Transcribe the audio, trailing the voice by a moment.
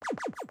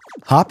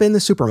Hop in the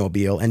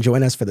Supermobile and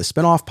join us for the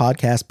spin-off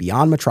podcast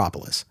Beyond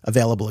Metropolis,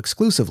 available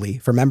exclusively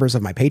for members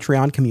of my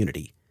Patreon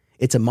community.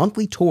 It's a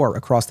monthly tour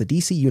across the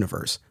DC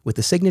universe with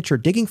the signature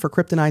Digging for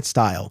Kryptonite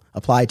style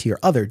applied to your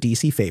other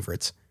DC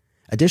favorites.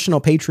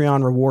 Additional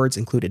Patreon rewards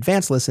include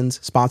advanced listens,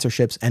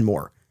 sponsorships, and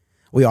more.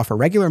 We offer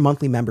regular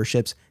monthly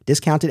memberships,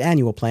 discounted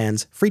annual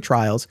plans, free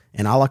trials,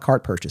 and a la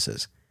carte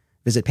purchases.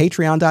 Visit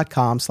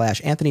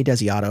patreon.com/Anthony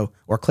Desiato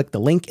or click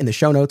the link in the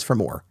show notes for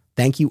more.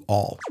 Thank you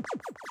all.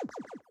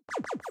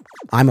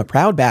 I'm a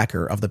proud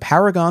backer of the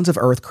Paragons of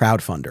Earth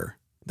crowdfunder.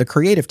 The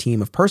creative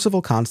team of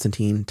Percival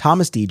Constantine,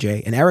 Thomas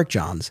DJ, and Eric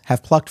Johns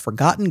have plucked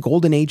forgotten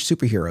Golden Age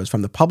superheroes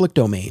from the public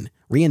domain,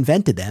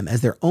 reinvented them as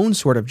their own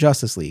sort of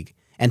Justice League,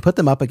 and put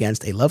them up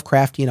against a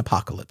Lovecraftian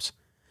apocalypse.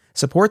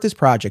 Support this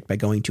project by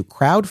going to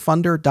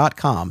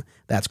crowdfunder.com,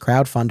 that's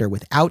crowdfunder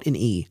without an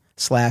E,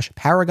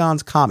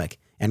 /paragonscomic,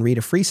 and read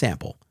a free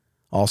sample.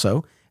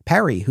 Also,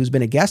 Perry, who's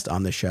been a guest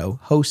on the show,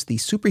 hosts the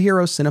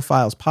Superhero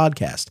Cinephiles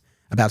podcast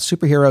about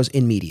superheroes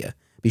in media.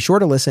 Be sure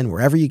to listen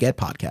wherever you get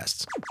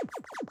podcasts.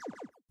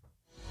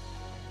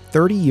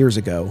 30 years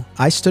ago,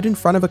 I stood in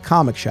front of a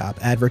comic shop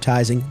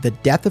advertising the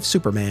death of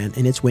Superman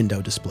in its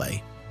window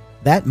display.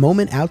 That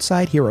moment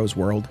outside Heroes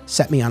World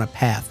set me on a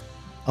path,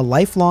 a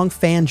lifelong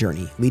fan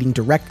journey leading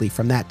directly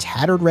from that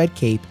tattered red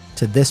cape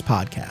to this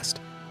podcast.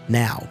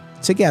 Now,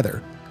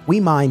 together,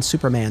 we mine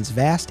Superman's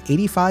vast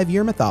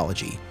 85-year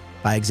mythology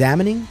by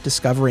examining,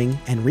 discovering,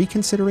 and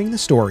reconsidering the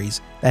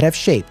stories that have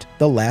shaped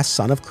the last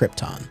son of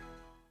Krypton.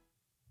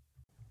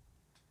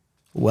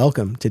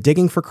 Welcome to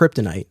Digging for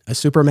Kryptonite, a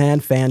Superman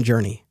fan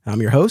journey. I'm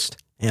your host,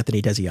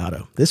 Anthony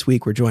Desiato. This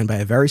week, we're joined by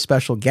a very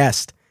special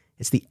guest.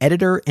 It's the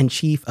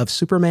editor-in-chief of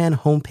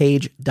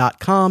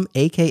SupermanHomepage.com,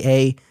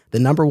 a.k.a. the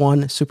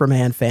 #1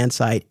 Superman fan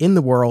site in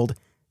the world,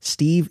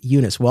 Steve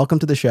Younis. Welcome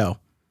to the show.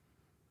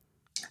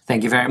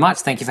 Thank you very much.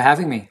 Thank you for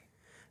having me.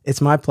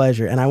 It's my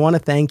pleasure, and I want to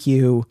thank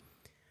you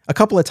a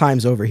couple of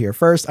times over here.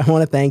 First, I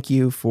want to thank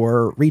you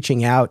for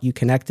reaching out. You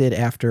connected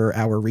after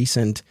our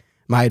recent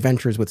My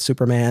Adventures with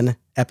Superman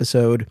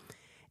episode,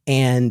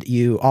 and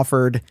you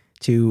offered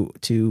to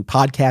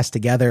podcast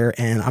together,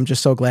 and I'm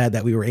just so glad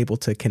that we were able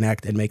to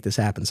connect and make this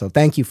happen. So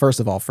thank you, first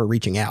of all, for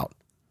reaching out.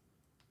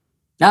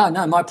 No,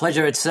 my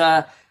pleasure. It's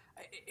a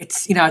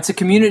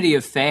community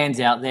of fans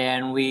out there,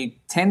 and we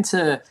tend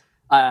to,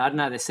 I don't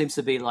know, there seems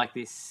to be like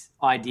this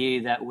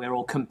idea that we're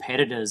all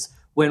competitors,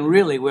 when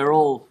really we're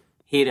all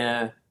here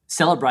to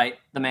celebrate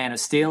the Man of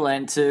Steel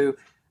and to,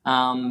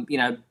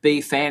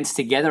 be fans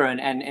together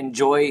and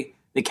enjoy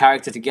the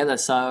character together.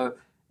 So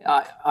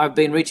I've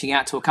been reaching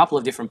out to a couple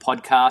of different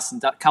podcasts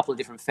and a couple of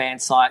different fan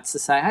sites to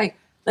say, hey,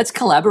 let's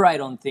collaborate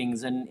on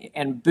things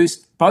and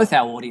boost both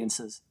our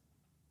audiences.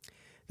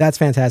 That's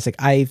fantastic.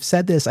 I've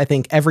said this, I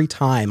think, every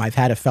time I've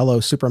had a fellow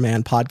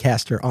Superman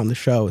podcaster on the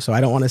show, so I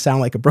don't want to sound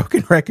like a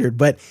broken record,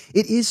 but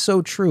it is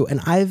so true.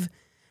 And I've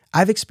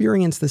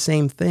experienced the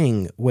same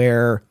thing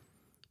where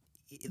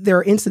there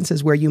are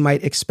instances where you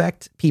might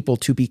expect people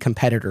to be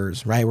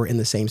competitors, right? We're in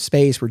the same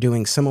space, we're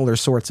doing similar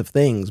sorts of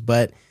things,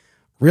 but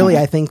really,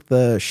 I think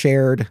the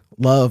shared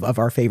love of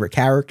our favorite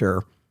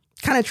character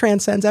kind of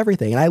transcends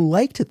everything. And I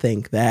like to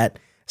think that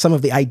some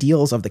of the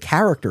ideals of the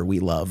character we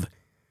love,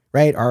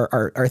 right,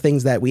 are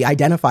things that we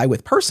identify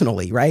with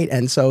personally, right?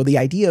 And so the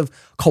idea of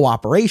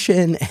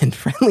cooperation and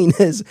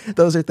friendliness,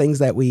 those are things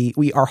that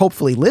we are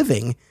hopefully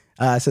living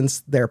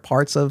since they're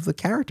parts of the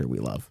character we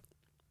love.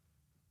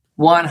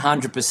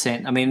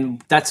 100%. I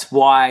mean, that's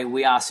why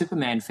we are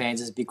Superman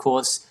fans, is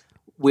because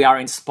we are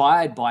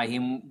inspired by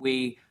him.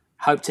 We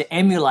hope to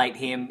emulate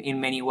him in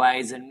many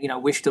ways and,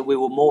 wish that we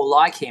were more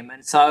like him.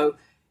 And so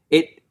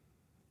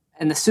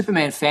the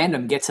Superman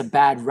fandom gets a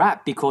bad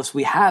rap because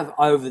we have,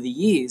 over the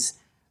years,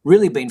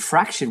 really been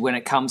fractured when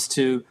it comes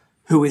to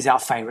who is our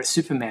favorite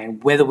Superman,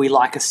 whether we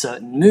like a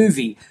certain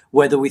movie,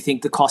 whether we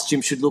think the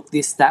costume should look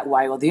this, that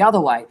way, or the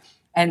other way.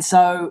 And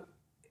so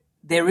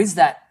there is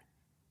that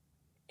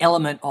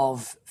element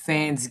of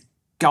fans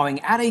going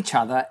at each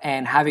other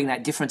and having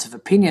that difference of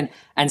opinion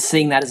and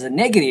seeing that as a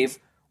negative,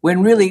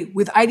 when really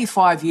with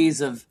 85 years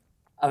of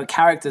a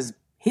character's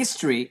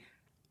history,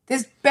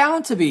 there's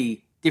bound to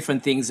be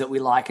different things that we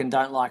like and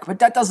don't like. But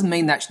that doesn't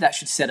mean that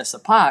should set us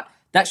apart.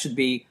 That should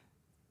be,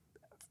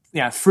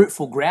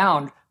 fruitful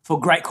ground for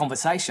great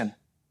conversation.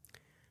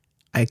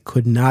 I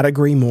could not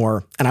agree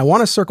more. And I want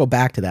to circle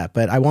back to that,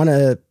 but I want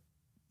to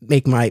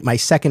make my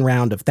second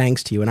round of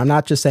thanks to you. And I'm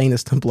not just saying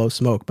this to blow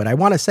smoke, but I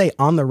want to say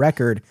on the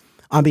record,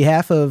 on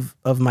behalf of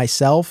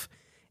myself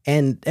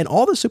and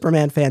all the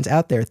Superman fans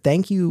out there,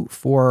 thank you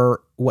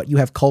for what you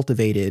have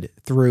cultivated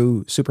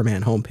through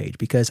Superman Homepage,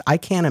 because I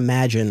can't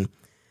imagine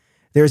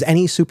there's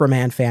any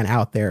Superman fan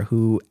out there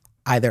who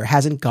either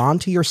hasn't gone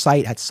to your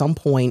site at some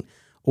point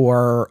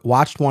or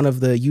watched one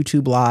of the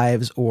YouTube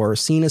lives or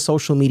seen a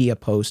social media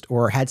post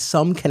or had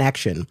some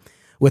connection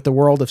with the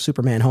world of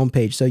Superman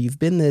Homepage. So you've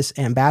been this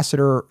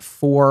ambassador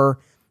for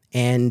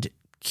and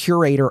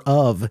curator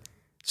of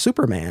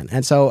Superman.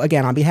 And so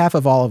again, on behalf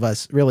of all of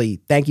us, really,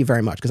 thank you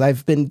very much, because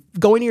I've been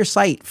going to your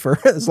site for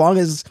as long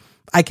as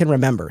I can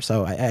remember.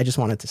 So I just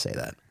wanted to say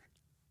that.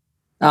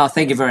 Oh,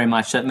 thank you very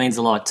much. That means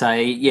a lot.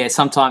 Yeah,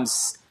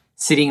 sometimes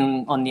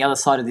sitting on the other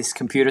side of this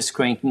computer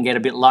screen can get a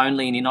bit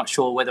lonely, and you're not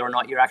sure whether or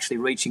not you're actually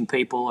reaching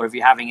people, or if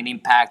you're having an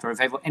impact, or if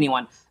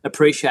anyone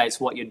appreciates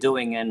what you're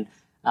doing. And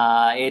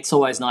it's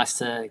always nice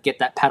to get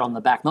that pat on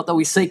the back. Not that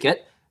we seek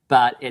it,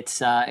 but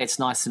it's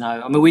nice to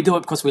know. I mean, we do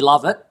it because we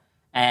love it,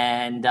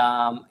 and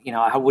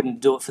I wouldn't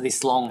do it for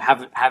this long.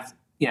 Have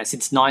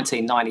since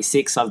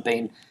 1996, I've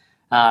been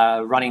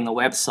running the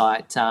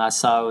website.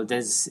 So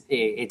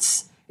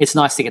it's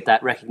nice to get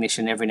that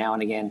recognition every now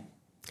and again.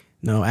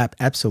 No,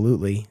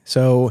 absolutely.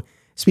 So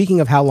speaking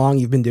of how long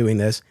you've been doing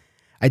this,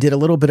 I did a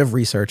little bit of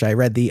research. I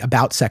read the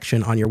About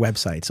section on your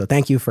website. So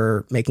thank you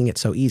for making it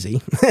so easy.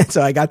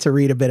 So I got to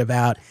read a bit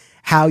about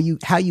how you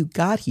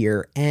got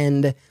here.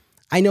 And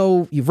I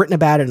know you've written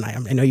about it,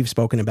 and I know you've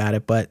spoken about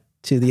it, but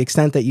to the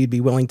extent that you'd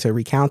be willing to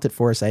recount it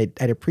for us, I'd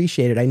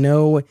appreciate it. I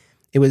know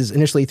it was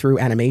initially through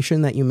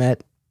animation that you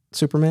met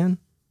Superman.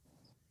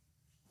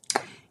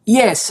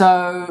 Yeah,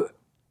 so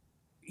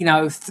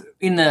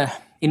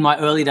in my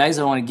early days,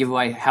 I don't want to give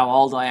away how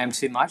old I am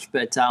too much,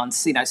 but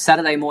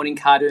Saturday morning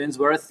cartoons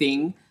were a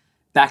thing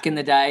back in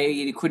the day.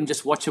 You couldn't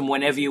just watch them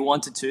whenever you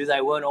wanted to.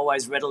 They weren't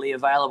always readily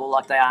available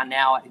like they are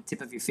now at the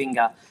tip of your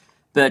finger.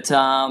 But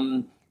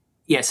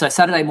so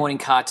Saturday morning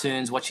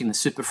cartoons, watching the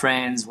Super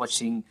Friends,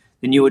 watching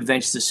the New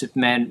Adventures of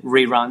Superman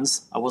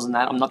reruns.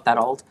 I'm not that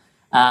old.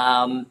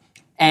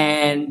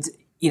 And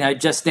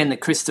just then the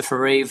Christopher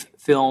Reeve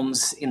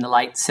films in the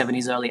late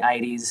 70s, early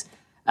 80s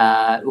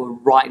were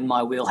right in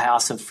my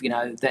wheelhouse of,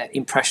 that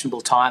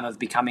impressionable time of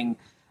becoming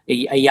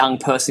a young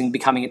person,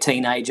 becoming a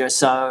teenager.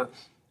 So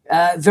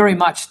very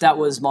much that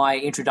was my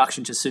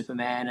introduction to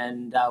Superman,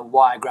 and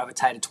why I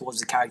gravitated towards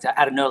the character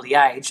at an early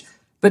age.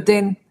 But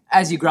then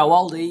as you grow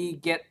older, you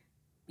get,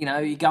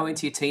 you go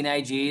into your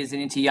teenage years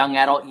and into young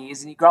adult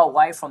years, and you grow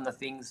away from the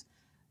things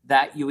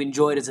that you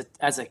enjoyed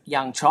as a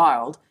young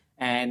child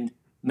and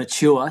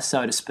mature,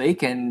 so to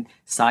speak, and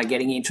start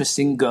getting interest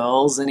in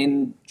girls and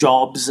in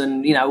jobs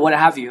and, what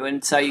have you.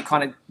 And so you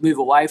kind of move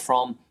away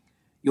from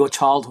your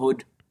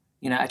childhood,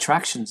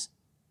 attractions.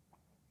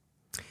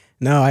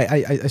 No,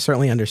 I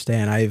certainly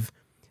understand.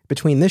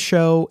 Between this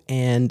show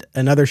and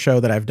another show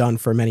that I've done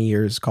for many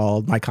years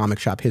called My Comic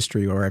Shop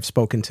History, where I've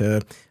spoken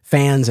to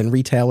fans and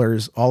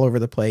retailers all over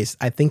the place,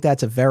 I think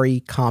that's a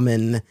very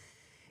common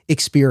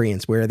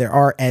experience where there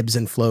are ebbs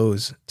and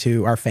flows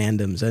to our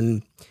fandoms.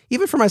 And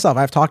even for myself,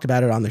 I've talked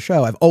about it on the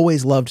show. I've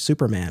always loved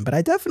Superman, but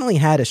I definitely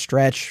had a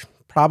stretch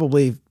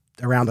probably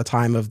around the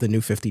time of the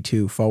New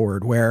 52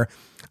 forward where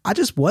I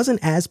just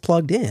wasn't as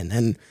plugged in.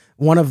 And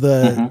one of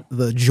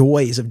the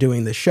joys of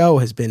doing the show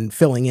has been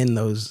filling in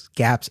those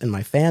gaps in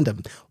my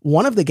fandom.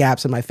 One of the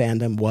gaps in my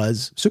fandom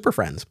was Super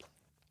Friends.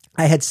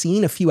 I had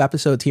seen a few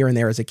episodes here and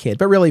there as a kid,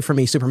 but really for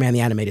me, Superman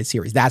the Animated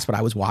Series, that's what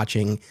I was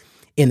watching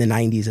in the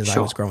 90s as I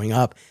was growing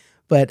up.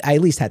 But I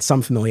at least had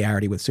some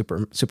familiarity with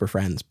Super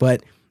Friends.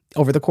 But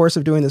over the course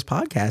of doing this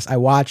podcast, I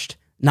watched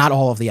not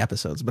all of the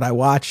episodes, but I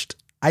watched,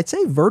 I'd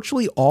say,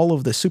 virtually all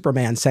of the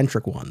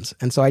Superman-centric ones.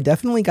 And so I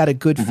definitely got a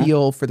good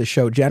feel for the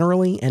show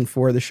generally and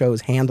for the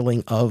show's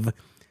handling of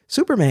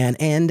Superman.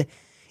 And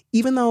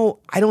even though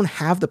I don't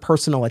have the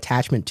personal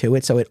attachment to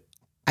it, so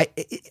I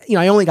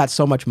only got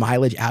so much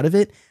mileage out of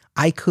it,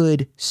 I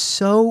could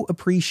so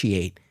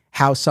appreciate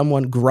how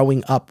someone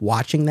growing up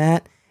watching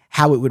that,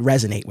 how it would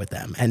resonate with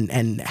them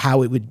and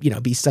how it would,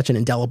 be such an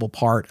indelible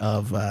part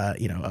of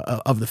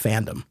the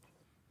fandom.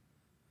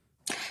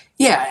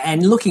 Yeah,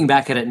 and looking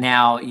back at it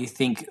now, you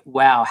think,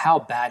 wow, how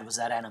bad was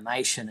that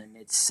animation? And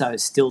it's so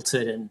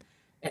stilted, and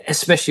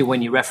especially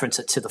when you reference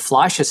it to the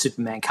Fleischer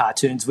Superman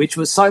cartoons, which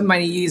was so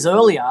many years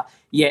earlier,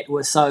 yet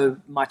were so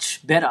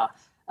much better.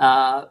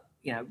 You're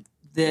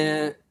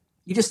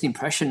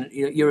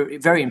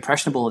very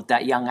impressionable at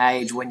that young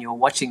age when you're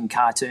watching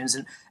cartoons.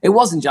 And it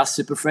wasn't just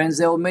Super Friends.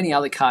 There were many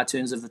other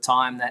cartoons of the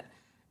time that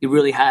it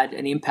really had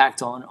an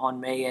impact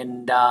on me.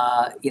 And,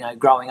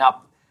 growing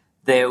up,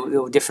 there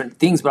were different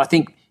things. But I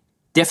think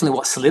definitely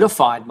what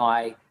solidified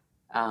my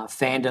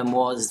fandom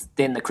was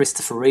then the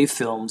Christopher Reeve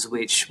films,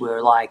 which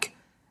were like,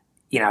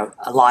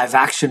 a live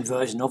action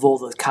version of all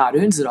the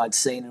cartoons that I'd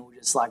seen. And we're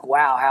just like,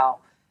 wow, how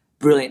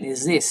brilliant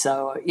is this?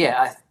 So, yeah,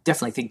 I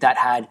definitely think that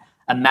had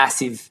a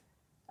massive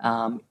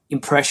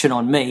impression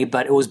on me,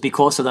 but it was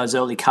because of those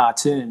early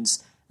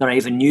cartoons that I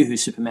even knew who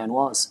Superman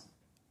was.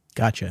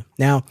 Gotcha.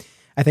 Now,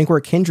 I think we're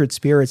kindred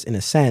spirits in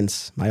a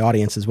sense. My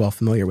audience is well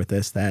familiar with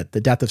this, that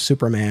the Death of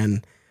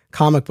Superman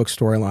comic book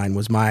storyline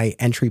was my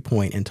entry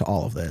point into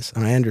all of this.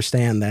 And I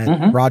understand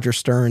that Roger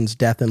Stern's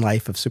Death and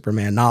Life of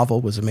Superman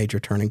novel was a major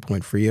turning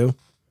point for you.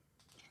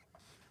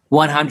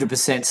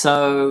 100%.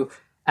 So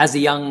as a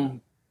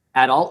young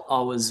adult,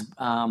 I was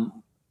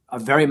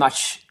very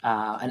much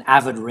an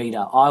avid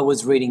reader. I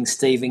was reading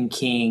Stephen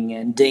King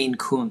and Dean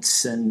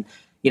Koontz and,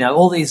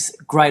 all these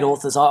great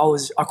authors.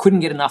 I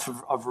couldn't get enough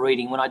of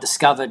reading. When I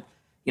discovered,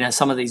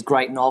 some of these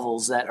great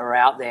novels that are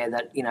out there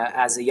that,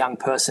 as a young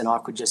person I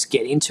could just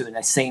get into, and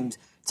they seemed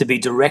to be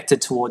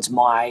directed towards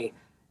my,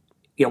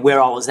 where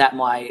I was at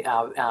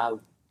my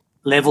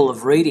level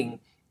of reading,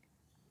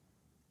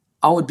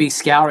 I would be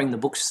scouring the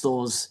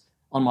bookstores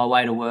on my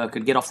way to work.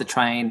 I'd get off the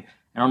train,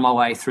 and on my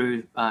way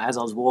through, as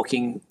I was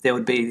walking, there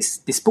would be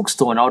this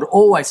bookstore, and I would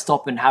always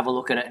stop and have a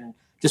look at it and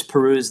just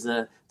peruse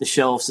the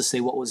shelves to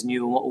see what was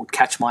new and what would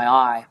catch my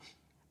eye.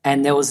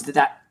 And there was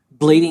that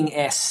Bleeding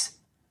S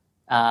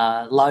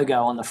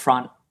logo on the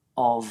front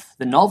of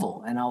the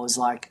novel, and I was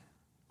like,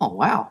 oh,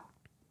 wow.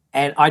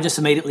 And I just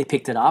immediately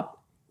picked it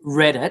up,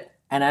 read it,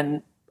 and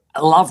then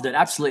I loved it.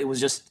 Absolutely, was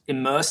just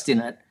immersed in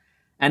it.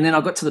 And then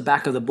I got to the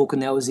back of the book,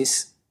 and there was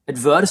this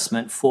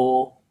advertisement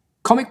for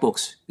comic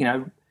books. You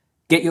know,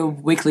 get your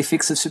weekly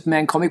fix of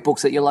Superman comic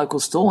books at your local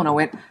store. And I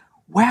went,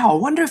 wow, I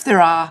wonder if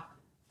there are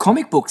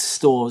comic book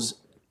stores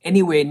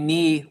anywhere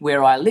near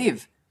where I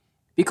live.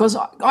 Because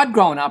I'd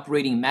grown up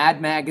reading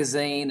Mad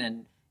Magazine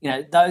and, you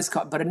know,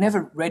 but I'd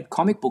never read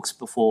comic books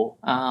before.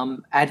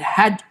 I'd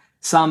had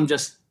some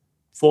just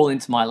fall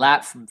into my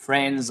lap from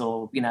friends,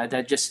 or, you know,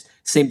 they just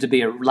seemed to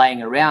be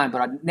laying around,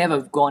 but I'd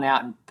never gone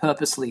out and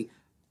purposely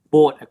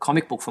bought a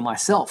comic book for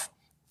myself.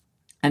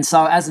 And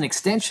so as an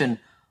extension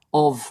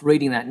of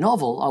reading that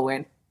novel, I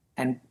went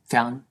and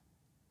found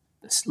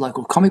this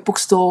local comic book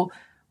store,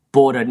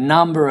 bought a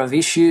number of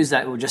issues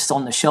that were just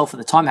on the shelf at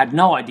the time, had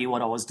no idea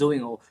what I was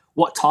doing or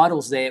what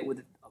titles there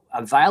were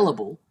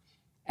available,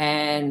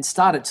 and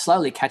started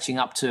slowly catching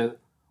up to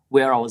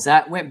where I was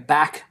at. Went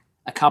back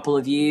a couple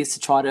of years to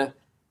try to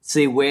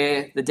see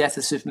where the Death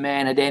of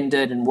Superman had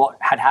ended and what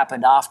had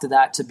happened after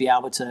that, to be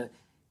able to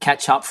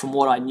catch up from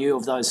what I knew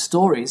of those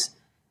stories.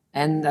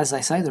 And as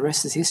they say, the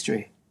rest is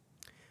history.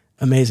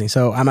 Amazing.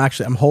 So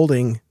I'm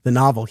holding the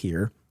novel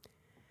here,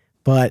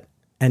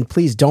 and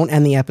please don't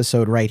end the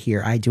episode right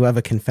here. I do have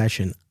a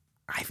confession.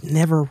 I've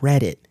never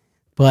read it,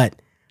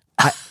 but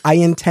I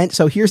intend.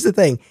 So here's the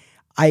thing.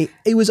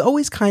 It was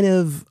always kind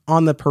of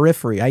on the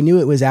periphery. I knew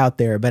it was out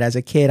there, but as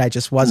a kid, I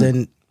just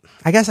wasn't,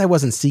 I guess I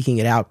wasn't seeking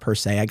it out per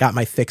se. I got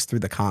my fix through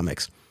the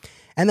comics.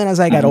 And then as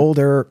I got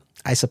older,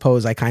 I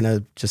suppose I kind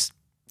of just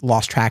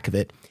lost track of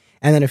it.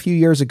 And then a few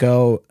years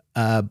ago,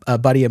 a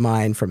buddy of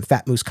mine from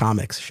Fat Moose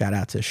Comics, shout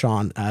out to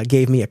Sean,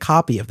 gave me a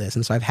copy of this.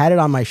 And so I've had it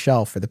on my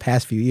shelf for the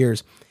past few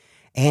years.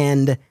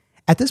 And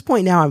at this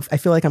point now, I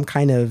feel like I'm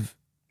kind of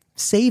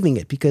saving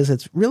it because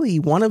it's really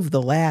one of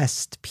the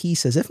last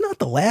pieces, if not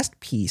the last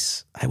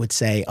piece, I would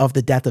say, of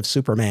the Death of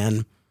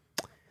Superman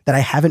that I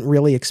haven't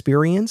really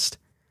experienced.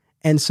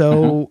 And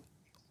so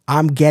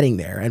I'm getting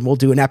there, and we'll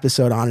do an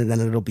episode on it,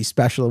 and it'll be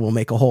special, and we'll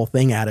make a whole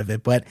thing out of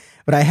it. But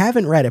I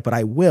haven't read it, but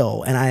I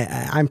will, and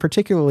I'm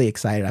particularly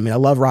excited. I mean, I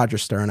love Roger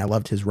Stern. I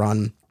loved his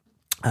run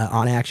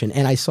on Action,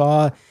 and I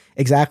saw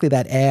exactly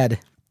that ad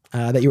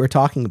that you were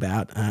talking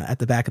about at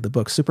the back of the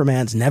book.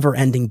 Superman's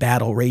never-ending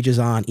battle rages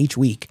on each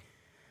week,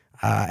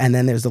 and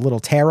then there's a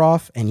little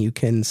tear-off, and you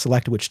can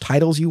select which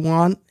titles you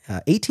want.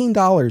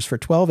 $18 for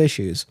 12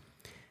 issues.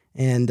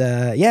 And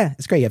yeah,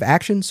 it's great. You have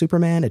Action,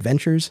 Superman,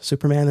 Adventures,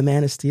 Superman, the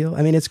Man of Steel.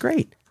 I mean, it's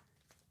great.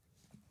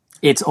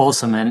 It's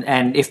awesome.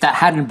 And if that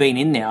hadn't been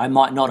in there, I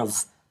might not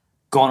have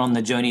gone on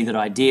the journey that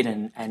I did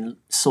and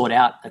sought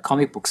out a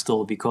comic book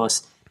store,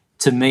 because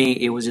to me,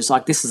 it was just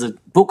like, this is a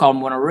book I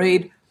want to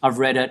read. I've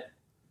read it,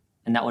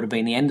 and that would have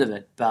been the end of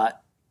it.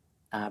 But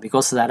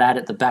because of that ad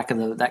at the back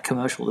of that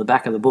commercial, the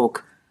back of the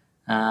book,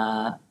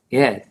 yeah,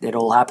 it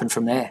all happened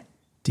from there.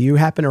 Do you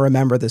happen to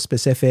remember the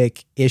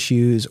specific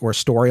issues or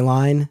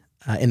storyline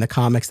in the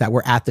comics that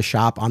were at the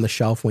shop on the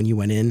shelf when you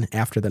went in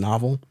after the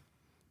novel?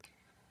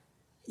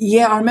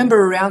 Yeah, I remember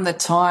around the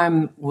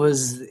time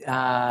was,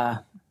 I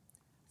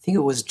think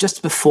it was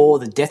just before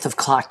the Death of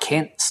Clark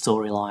Kent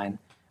storyline,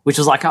 which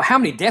was like, oh, how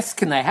many deaths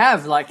can they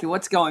have? Like,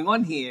 what's going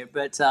on here?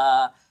 But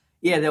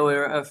yeah, there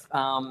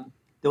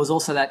was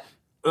also that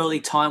early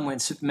time when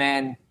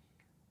Superman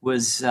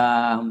was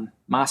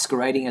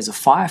masquerading as a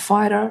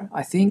firefighter,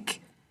 I think.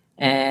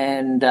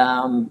 And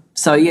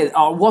so, yeah,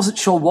 I wasn't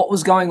sure what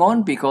was going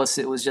on, because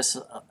it was just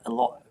a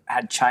lot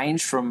had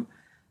changed from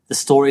the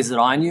stories that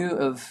I knew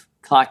of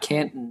Clark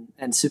Kent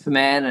and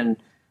Superman.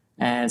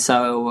 And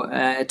so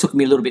it took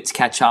me a little bit to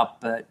catch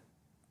up. But,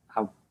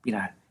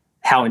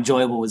 how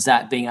enjoyable was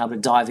that, being able to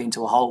dive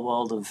into a whole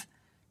world of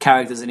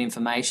characters and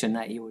information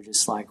that you were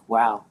just like,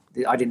 wow,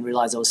 I didn't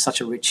realize there was such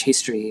a rich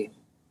history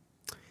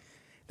here.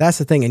 That's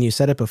the thing. And you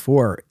said it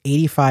before,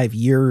 85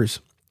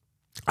 years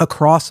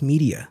across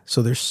media.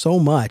 So there's so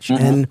much.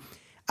 Mm-hmm. And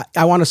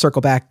I want to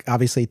circle back,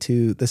 obviously,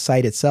 to the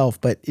site itself,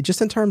 but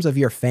just in terms of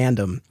your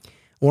fandom,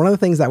 one of the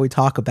things that we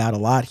talk about a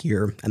lot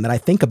here, and that I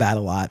think about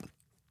a lot,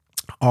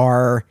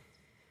 are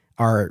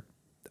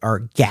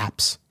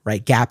gaps,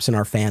 right? Gaps in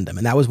our fandom.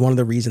 And that was one of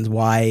the reasons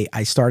why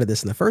I started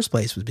this in the first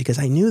place, was because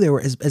I knew there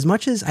were, as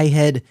much as I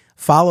had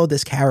followed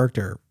this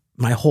character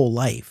my whole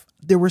life,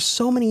 there were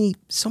so many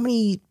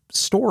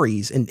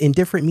stories in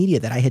different media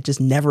that I had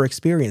just never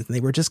experienced. And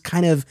they were just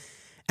kind of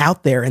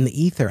out there in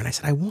the ether. And I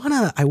said, I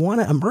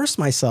want to immerse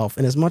myself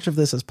in as much of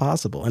this as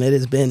possible. And it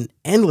has been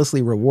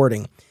endlessly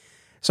rewarding.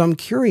 So I'm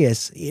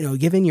curious,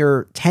 given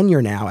your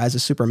tenure now as a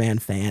Superman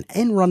fan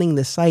and running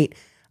this site,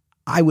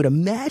 I would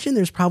imagine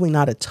there's probably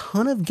not a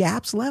ton of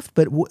gaps left,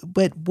 but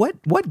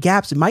what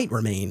gaps might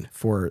remain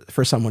for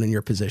someone in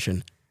your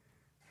position?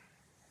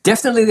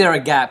 Definitely there are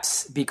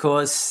gaps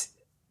because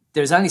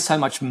there's only so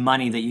much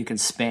money that you can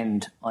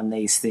spend on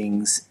these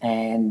things.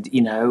 And,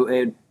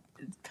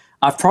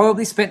 I've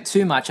probably spent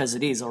too much as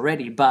it is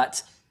already,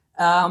 but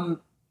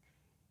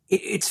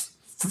it's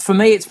for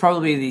me, it's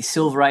probably the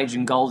Silver Age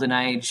and Golden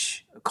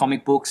Age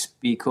comic books,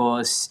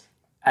 because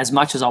as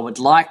much as I would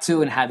like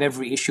to and have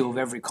every issue of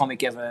every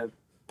comic ever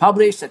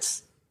published,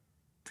 that's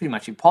pretty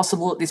much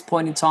impossible at this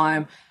point in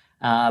time.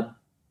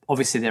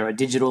 Obviously, there are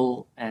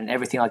digital and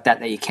everything like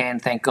that you can,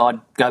 thank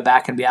God, go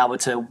back and be able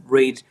to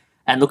read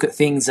and look at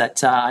things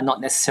that are not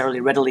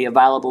necessarily readily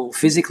available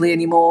physically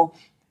anymore.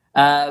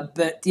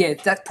 But yeah,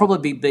 that'd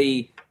probably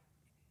be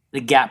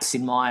the gaps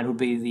in mine, would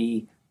be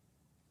the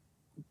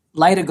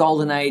later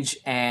Golden Age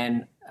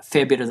and a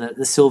fair bit of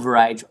the Silver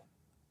Age.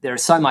 There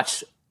is so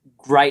much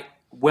great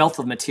wealth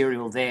of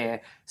material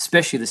there,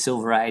 especially the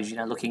Silver Age,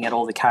 looking at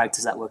all the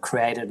characters that were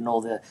created and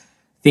all the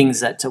things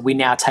that we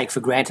now take for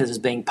granted as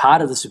being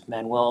part of the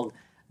Superman world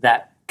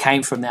that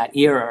came from that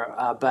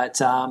era.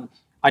 But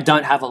I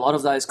don't have a lot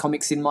of those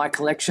comics in my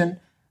collection.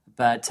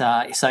 But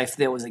so if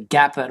there was a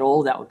gap at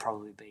all, that would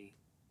probably be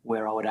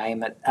where I would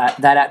aim at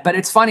that. But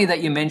it's funny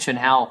that you mention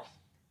how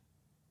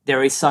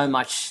there is so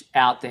much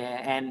out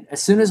there. And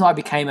as soon as I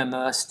became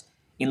immersed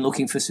in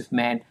looking for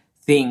Superman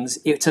things,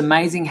 it's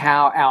amazing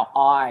how our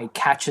eye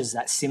catches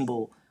that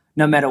symbol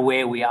no matter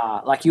where we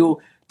are. Like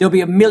there'll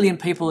be a million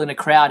people in a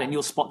crowd and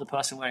you'll spot the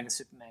person wearing a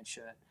Superman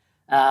shirt.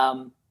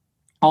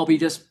 I'll be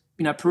just,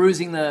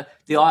 perusing the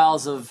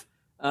aisles of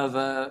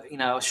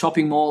a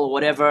shopping mall or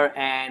whatever,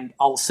 and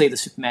I'll see the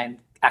Superman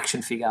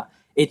action figure.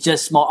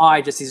 My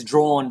eye just is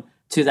drawn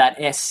to that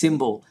S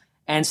symbol.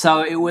 And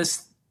so it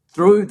was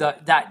through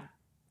that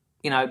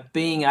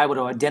being able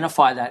to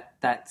identify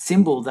that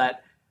symbol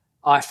that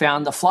I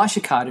found the Fleischer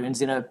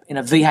cartoons in a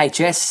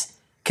VHS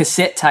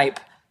cassette tape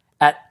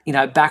at,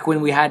 back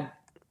when we had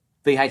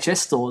VHS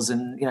stores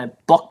and,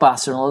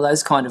 Blockbuster and all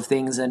those kind of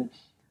things. And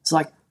it's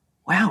like,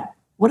 wow,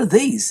 what are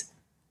these?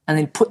 And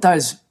then put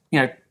those,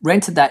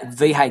 rented that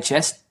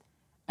VHS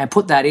and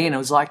put that in. It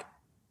was like,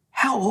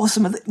 how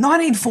awesome are they?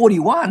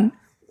 1941?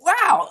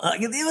 Wow.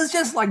 It was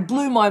just like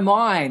blew my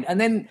mind. And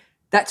then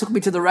that took me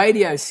to the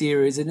radio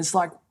series, and it's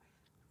like,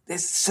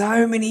 there's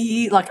so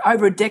many, like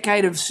over a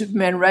decade of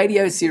Superman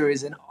radio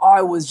series, and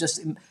I was just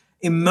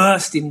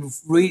immersed in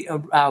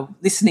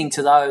listening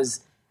to those,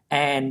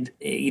 and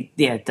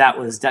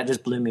that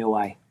just blew me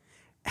away.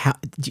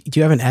 Do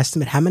you have an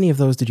estimate? How many of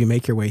those did you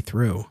make your way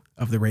through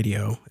of the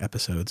radio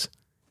episodes?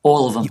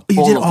 All of them.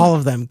 You did all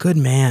of them. Good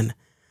man.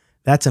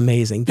 That's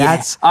amazing.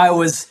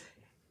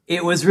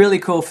 It was really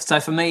cool.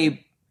 So for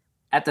me,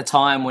 at the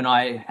time when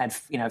I had,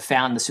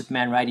 found the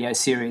Superman radio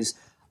series,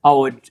 I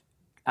would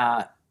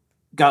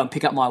go and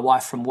pick up my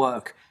wife from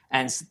work,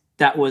 and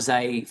that was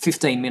a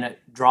 15-minute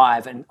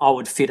drive, and I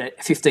would fit a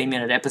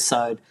 15-minute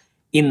episode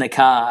in the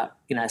car,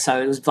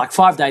 so it was like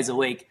 5 days a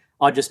week.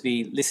 I'd just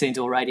be listening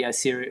to a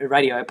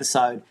radio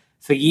episode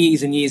for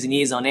years and years and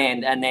years on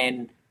end, and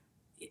then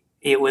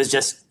it was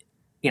just,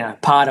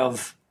 part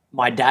of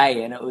my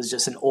day, and it was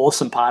just an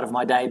awesome part of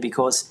my day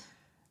because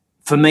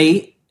for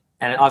me,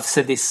 and I've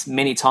said this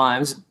many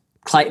times,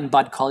 Clayton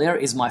Bud Collier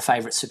is my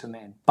favourite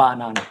Superman, bar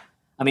none.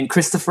 I mean,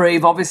 Christopher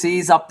Reeve obviously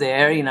is up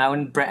there,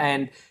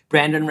 and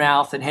Brandon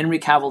Routh and Henry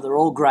Cavill, they're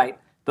all great.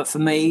 But for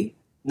me,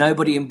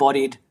 nobody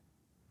embodied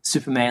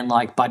Superman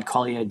like Bud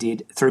Collier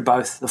did through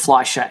both the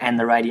Fleischer and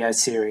the radio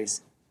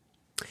series.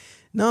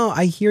 No,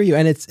 I hear you.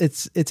 And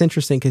it's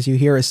interesting because you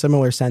hear a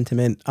similar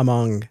sentiment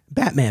among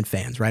Batman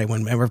fans, right?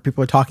 Whenever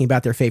people are talking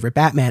about their favorite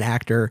Batman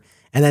actor,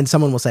 and then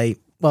someone will say,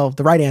 well,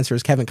 the right answer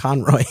is Kevin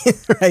Conroy,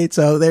 right?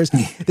 So there's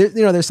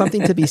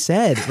something to be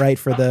said, right,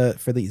 for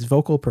these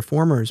vocal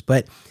performers.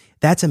 But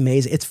that's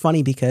amazing. It's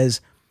funny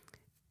because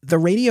the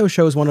radio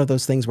show is one of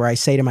those things where I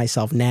say to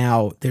myself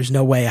now, there's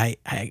no way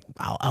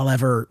I'll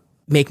ever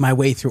make my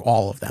way through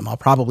all of them. I'll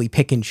probably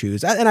pick and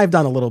choose. And I've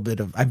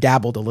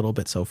dabbled a little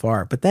bit so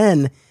far. But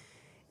then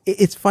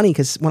it's funny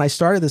because when I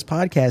started this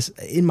podcast,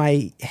 in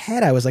my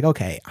head, I was like,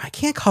 okay, I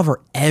can't cover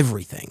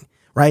everything,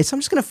 right? So I'm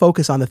just going to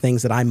focus on the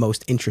things that I'm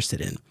most interested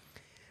in.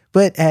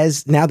 But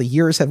as now the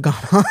years have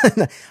gone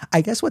on,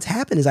 I guess what's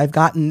happened is I've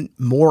gotten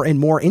more and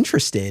more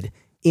interested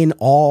in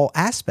all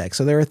aspects.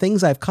 So there are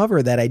things I've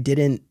covered that I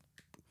didn't,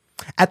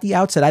 at the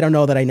outset, I don't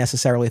know that I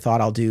necessarily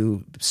thought I'll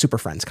do Super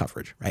Friends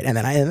coverage, right? And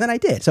then I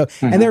did. So,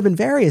 and there have been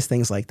various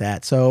things like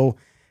that. So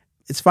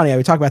it's funny, I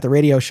would talk about the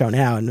radio show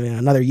now, and in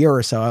another year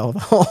or so, I'll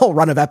have a whole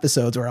run of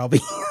episodes where I'll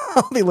be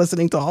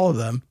listening to all of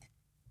them.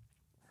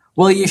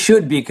 Well, you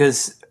should,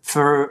 because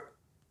for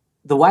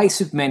the way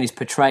Superman is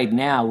portrayed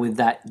now with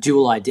that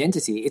dual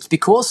identity, it's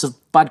because of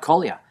Bud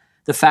Collier.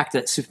 The fact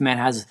that Superman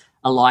has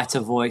a lighter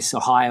voice, a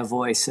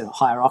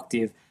higher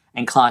octave,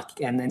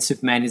 and then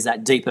Superman is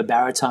that deeper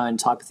baritone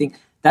type of thing.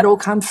 That all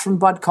comes from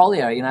Bud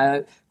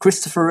Collier.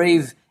 Christopher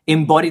Reeve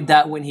embodied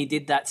that when he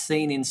did that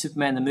scene in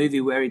Superman the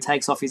movie where he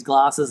takes off his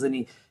glasses and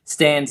he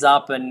stands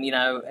up and,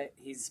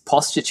 his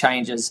posture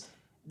changes.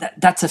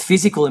 That's a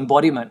physical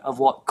embodiment of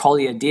what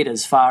Collier did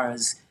as far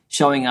as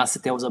showing us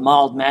that there was a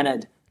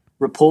mild-mannered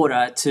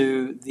reporter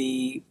to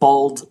the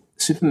bold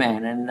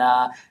Superman. And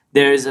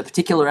there is a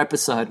particular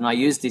episode, and I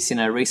used this in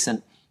a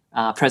recent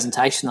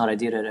presentation that I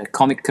did at a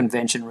comic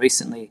convention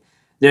recently.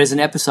 There's an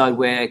episode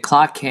where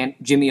Clark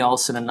Kent, Jimmy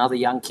Olsen, and another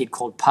young kid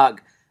called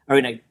Pug are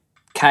in a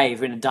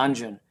cave, in a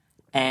dungeon,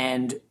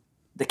 and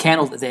the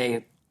candle that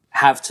they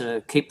have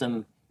to keep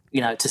them,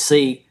 to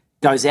see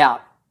goes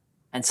out.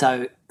 And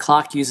so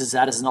Clark uses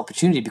that as an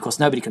opportunity, because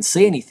nobody can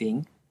see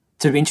anything,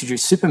 to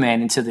introduce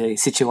Superman into the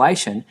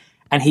situation.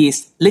 And he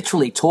is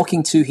literally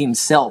talking to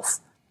himself,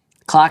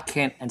 Clark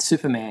Kent and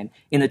Superman,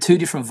 in the two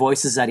different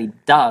voices that he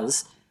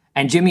does.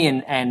 And Jimmy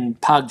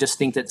and Pug just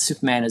think that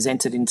Superman has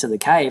entered into the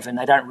cave, and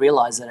they don't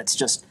realize that it's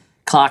just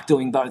Clark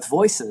doing both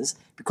voices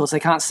because they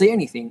can't see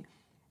anything.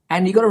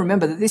 And you've got to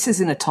remember that this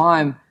is in a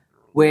time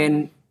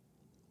when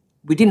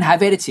we didn't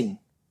have editing.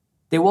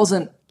 There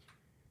wasn't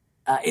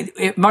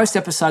most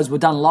episodes were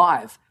done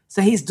live.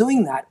 So he's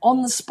doing that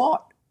on the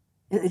spot.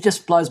 It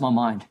just blows my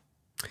mind.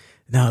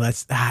 No,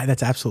 that's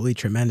absolutely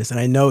tremendous. And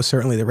I know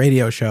certainly the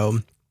radio show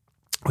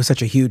was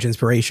such a huge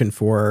inspiration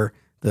for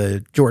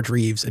the George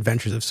Reeves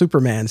Adventures of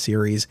Superman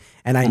series.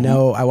 And I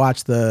know I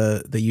watched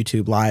the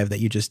YouTube live that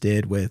you just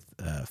did with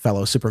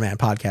fellow Superman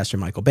podcaster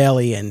Michael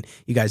Bailey, and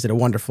you guys did a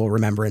wonderful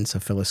remembrance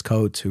of Phyllis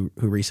Coates, who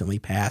recently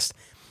passed.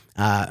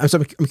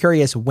 I'm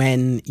curious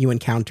when you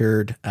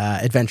encountered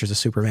Adventures of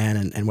Superman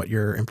and what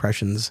your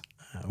impressions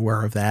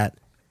were of that.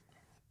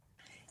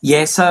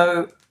 Yeah,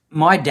 so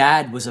my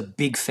dad was a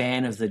big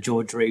fan of the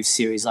George Reeves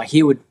series. Like,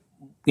 he would,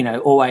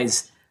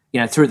 always,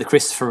 through the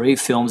Christopher Reeve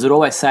films, would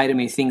always say to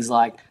me things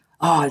like,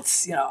 "Oh,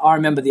 it's, I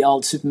remember the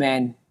old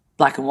Superman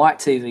black and white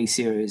TV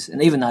series."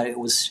 And even though it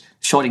was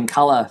shot in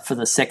color for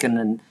the second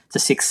and the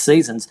sixth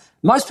seasons,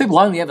 most people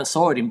only ever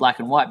saw it in black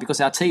and white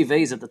because our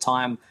TVs at the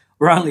time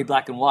were only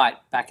black and white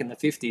back in the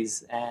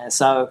 50s.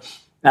 So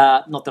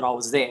not that I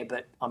was there,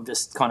 but I'm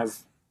just kind of,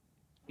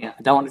 I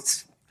don't want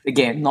to,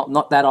 again,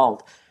 not that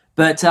old.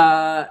 But,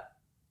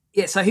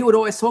 so he would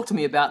always talk to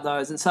me about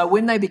those. And so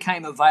when they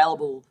became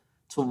available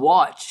to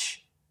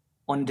watch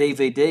on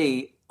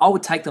DVD, I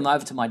would take them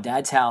over to my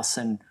dad's house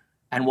and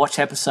watch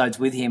episodes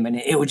with him, and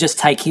it would just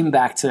take him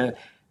back to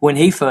when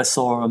he first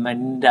saw them,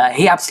 and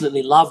he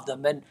absolutely loved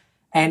them.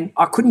 And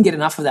I couldn't get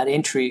enough of that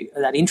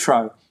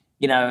intro,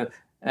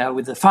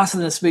 with the faster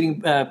than a speeding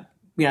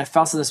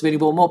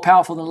ball, more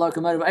powerful than a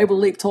locomotive, able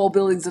to leap tall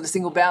buildings at a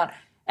single bound.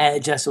 And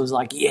it just was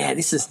like,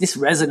 this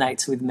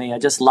resonates with me. I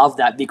just love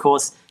that,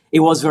 because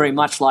it was very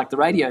much like the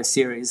radio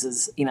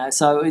series,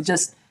 so it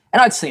just,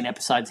 and I'd seen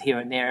episodes here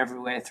and there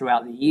everywhere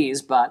throughout the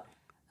years, but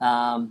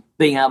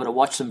being able to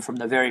watch them from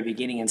the very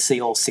beginning and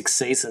see all 6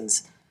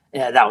 seasons,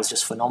 that was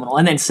just phenomenal.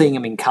 And then seeing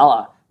them in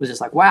color was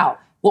just like, wow,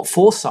 what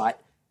foresight,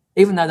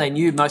 even though they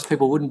knew most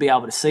people wouldn't be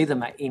able to see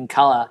them in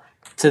color,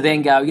 to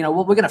then go,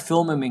 we're going to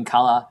film them in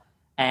color,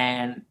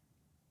 and,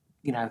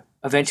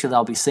 eventually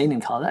they'll be seen in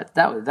color.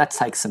 That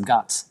takes some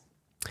guts.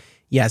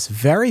 Yes,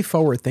 very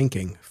forward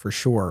thinking for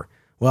sure.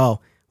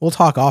 Well, we'll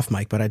talk off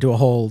mic, but I do a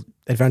whole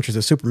Adventures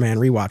of Superman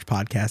rewatch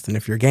podcast, and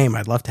if you're game,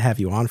 I'd love to have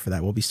you on for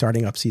that. We'll be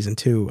starting up season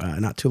 2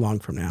 not too long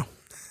from now.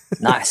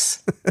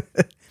 Nice.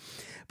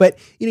 But,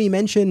 you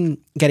mentioned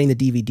getting the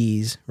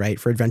DVDs, right,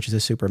 for Adventures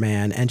of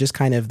Superman, and just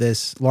kind of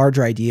this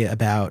larger idea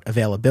about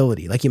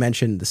availability. Like you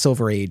mentioned, the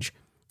Silver Age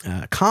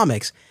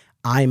comics.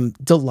 I'm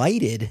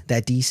delighted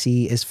that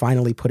DC is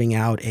finally putting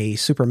out a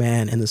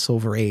Superman in the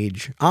Silver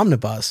Age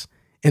omnibus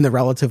in the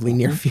relatively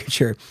near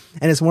future.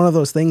 And it's one of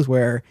those things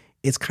where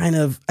it's kind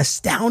of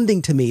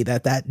astounding to me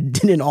that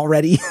didn't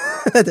already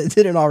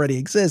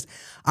exist.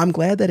 I'm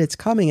glad that it's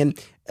coming.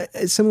 And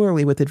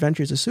similarly with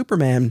Adventures of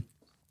Superman,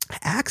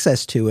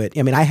 access to it,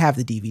 I mean, I have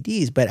the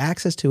DVDs, but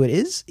access to it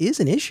is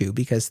an issue,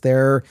 because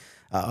they're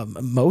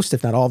most,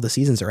 if not all, of the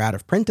seasons are out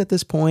of print at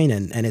this point,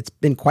 and it's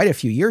been quite a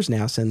few years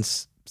now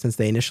since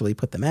they initially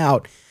put them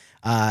out.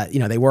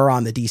 They were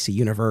on the DC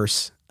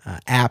Universe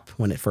app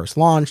when it first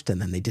launched,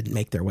 and then they didn't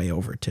make their way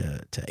over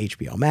to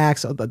HBO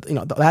Max,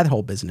 that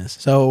whole business.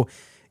 So,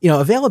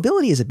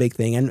 availability is a big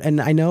thing. And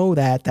I know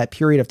that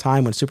period of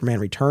time when Superman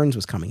Returns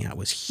was coming out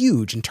was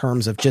huge in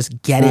terms of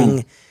just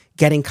getting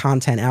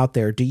content out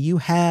there. Do you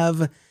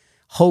have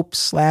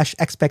hopes /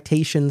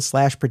 expectations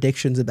 /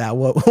 predictions about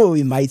what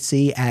we might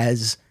see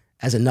as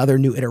another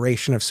new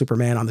iteration of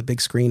Superman on the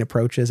big screen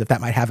approaches, if that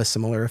might have a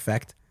similar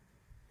effect?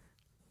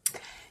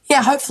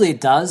 Yeah, hopefully it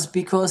does,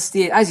 because,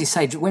 as you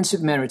say, when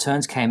Superman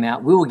Returns came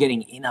out, we were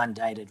getting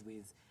inundated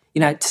with,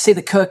 to see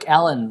the Kirk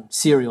Alyn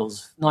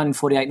serials,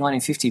 1948,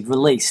 1950,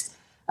 released.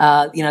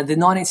 The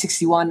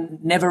 1961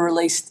 never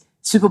released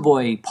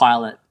Superboy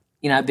pilot,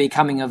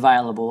 becoming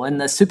available,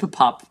 and the Super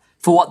Pup,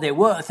 for what they're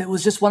worth. It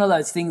was just one of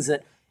those things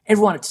that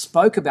everyone had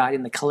spoke about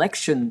in the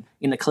collection,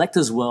 in the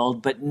collector's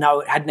world, but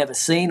had never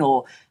seen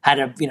or had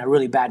a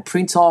really bad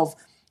print of.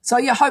 So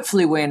yeah,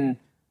 hopefully when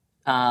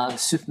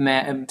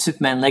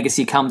Superman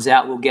Legacy comes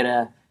out, we'll get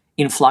a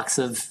influx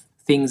of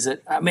things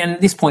that,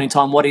 at this point in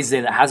time, what is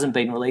there that hasn't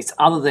been released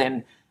other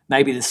than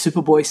maybe the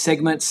Superboy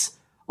segments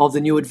of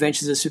the new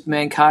Adventures of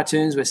Superman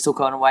cartoons? We're still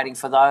kind of waiting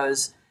for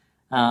those.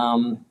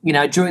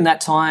 During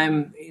that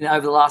time,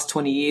 over the last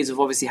 20 years, we've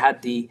obviously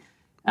had the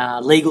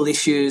legal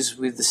issues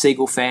with the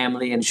Siegel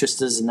family and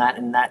Schusters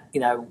and that,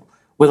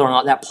 whether or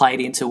not that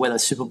played into whether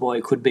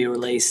Superboy could be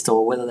released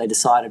or whether they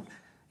decided,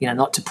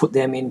 not to put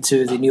them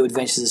into the New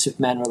Adventures of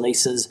Superman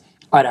releases.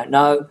 I don't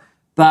know.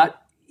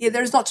 But yeah,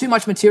 there's not too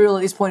much material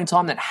at this point in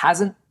time that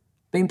hasn't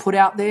been put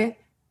out there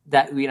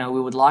that, we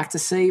would like to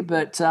see.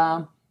 But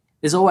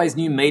there's always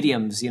new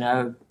mediums,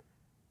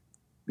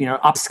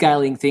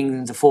 upscaling things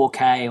into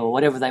 4K or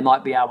whatever they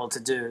might be able to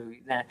do.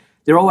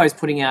 They're always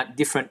putting out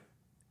different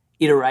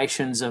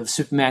iterations of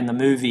Superman the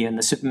movie and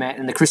the Superman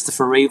and the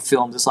Christopher Reeve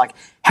films. It's like,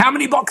 how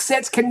many box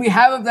sets can we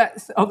have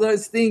of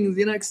those things?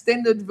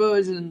 Extended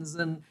versions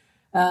and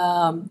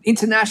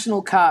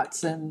international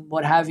cuts and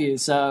what have you.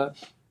 So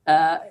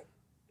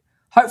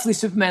hopefully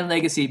Superman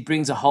Legacy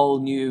brings a whole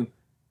new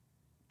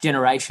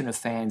generation of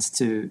fans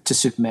to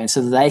Superman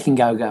so that they can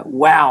go,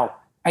 wow,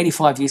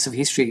 85 years of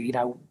history,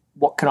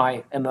 what can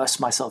I immerse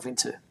myself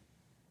into?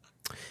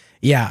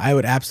 Yeah, I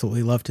would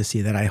absolutely love to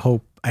see that. I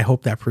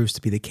hope that proves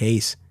to be the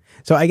case.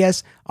 So I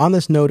guess on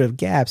this note of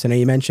gaps, I know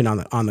you mentioned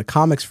on the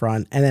comics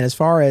front, and then as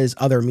far as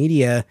other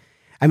media,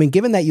 I mean,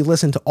 given that you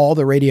listened to all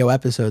the radio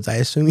episodes, I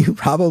assume you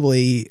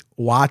probably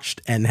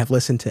watched and have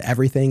listened to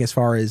everything as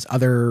far as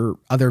other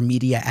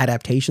media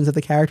adaptations of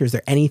the character. Is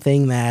there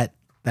anything that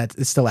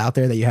is still out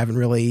there that you haven't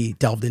really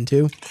delved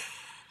into?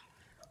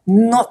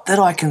 Not that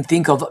I can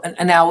think of.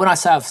 And now when I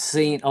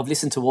say I've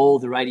listened to all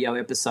the radio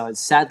episodes,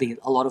 sadly,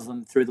 a lot of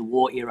them through the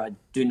war era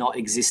do not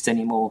exist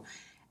anymore.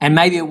 And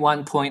maybe at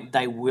one point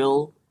they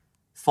will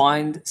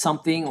find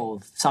something or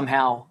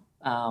somehow,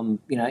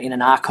 in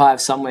an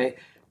archive somewhere.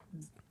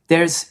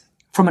 There's,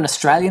 from an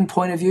Australian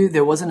point of view,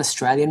 there was an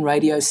Australian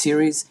radio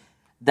series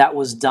that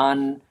was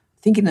done,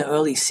 I think in the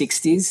early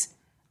 60s,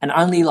 and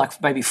only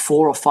like maybe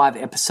 4 or 5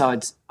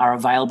 episodes are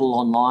available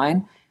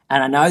online.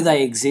 And I know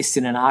they exist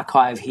in an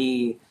archive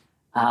here,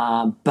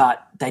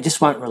 but they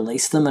just won't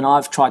release them. And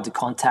I've tried to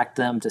contact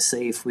them to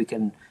see if we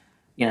can,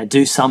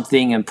 do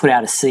something and put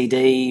out a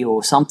CD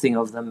or something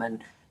of them.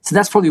 And so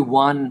that's probably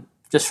one,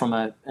 just from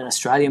an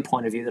Australian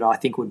point of view, that I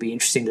think would be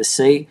interesting to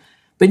see.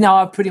 But no,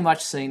 I've pretty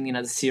much seen,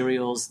 the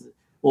serials,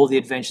 all the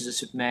Adventures of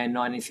Superman,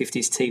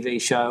 1950s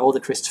TV show, all the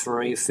Christopher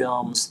Reeve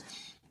films,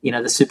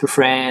 the Super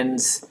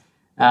Friends.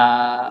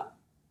 I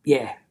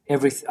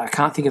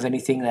can't think of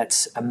anything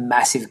that's a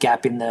massive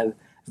gap in the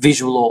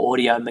visual or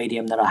audio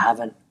medium that I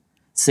haven't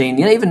seen.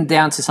 Even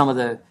down to some of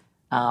the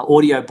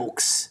audio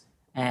books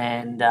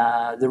and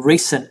the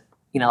recent,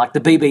 like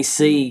the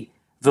BBC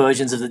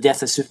versions of the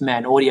Death of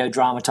Superman audio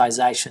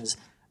dramatizations.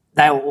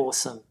 They were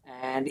awesome.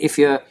 And if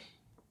you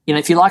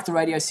like the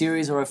radio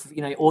series, or if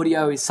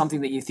audio is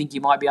something that you think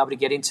you might be able to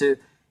get into,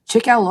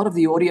 check out a lot of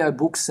the audio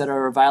books that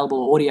are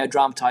available, audio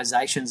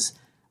dramatizations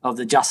of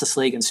the Justice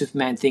League and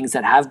Superman things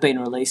that have been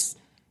released.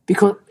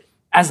 Because,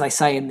 as they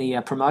say in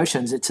the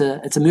promotions, it's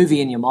a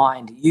movie in your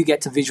mind. You get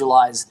to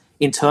visualize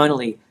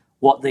internally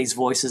what these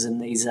voices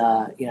and these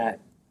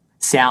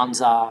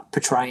sounds are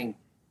portraying.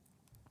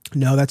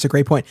 No, that's a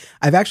great point.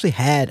 I've actually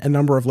had a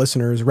number of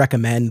listeners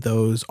recommend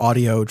those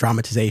audio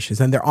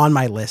dramatizations, and they're on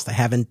my list. I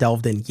haven't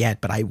delved in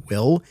yet, but I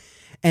will.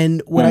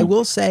 And what I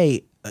will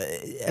say,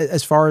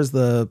 as far as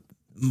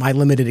my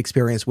limited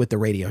experience with the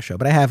radio show,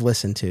 but I have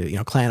listened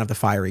to, Clan of the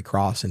Fiery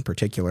Cross in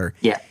particular.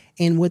 Yeah.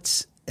 And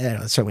what's,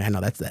 certainly I know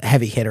that's the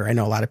heavy hitter. I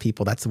know a lot of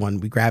people, that's the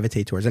one we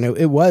gravitate towards. And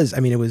it was,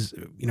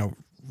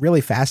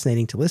 really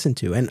fascinating to listen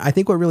to. And I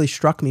think what really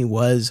struck me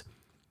was,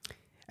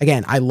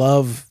 again, I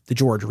love the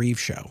George Reeves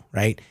show,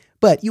 right?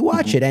 But you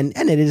watch it and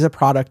it is a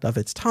product of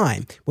its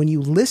time. When you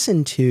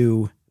listen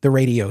to the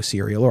radio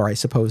serial, or I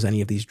suppose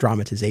any of these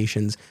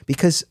dramatizations,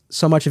 because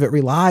so much of it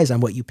relies on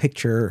what you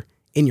picture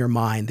in your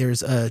mind,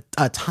 there's a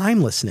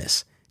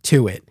timelessness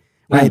to it,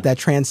 right? That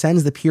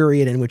transcends the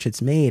period in which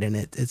it's made. And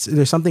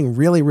there's something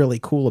really, really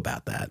cool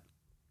about that.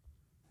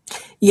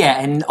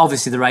 Yeah, and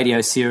obviously the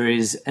radio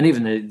series and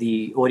even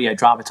the audio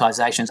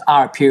dramatizations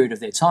are a period of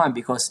their time,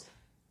 because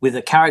with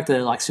a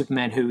character like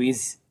Superman who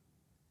is,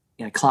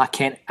 Clark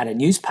Kent at a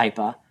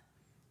newspaper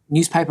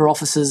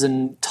offices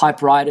and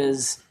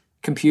typewriters,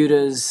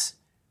 computers,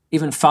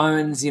 even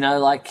phones, these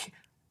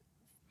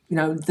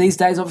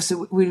days,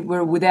 obviously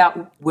we're with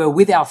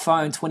our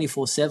phone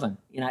 24/7.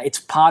 It's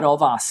part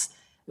of us.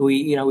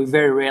 We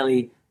very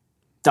rarely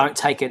don't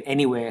take it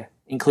anywhere,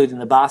 including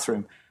the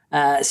bathroom.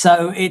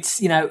 So it's,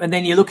 and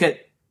then you look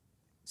at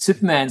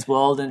Superman's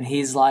world and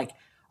he's like,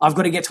 I've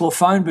got to get to a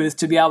phone booth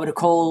to be able to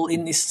call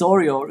in this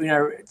story, or,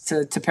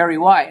 to Perry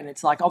White. And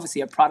it's like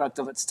obviously a product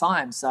of its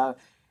time. So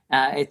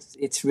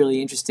it's really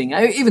interesting.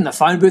 Even the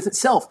phone booth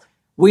itself,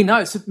 we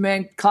know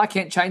Clark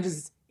Kent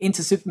changes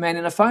into Superman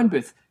in a phone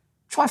booth.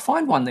 Try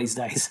find one these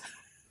days.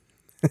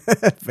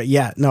 But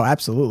yeah, no,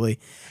 absolutely.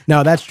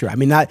 No, that's true. I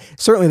mean,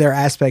 certainly there are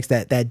aspects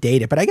that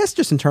date it, but I guess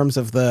just in terms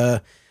of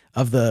the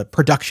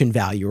production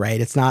value,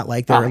 right? It's not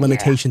like there are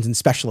limitations in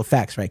special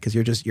effects, right? Because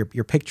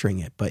you're picturing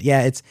it. But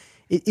yeah,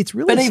 it's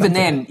really. But even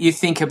then, you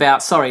think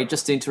about, sorry,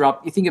 just to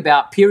interrupt, you think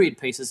about period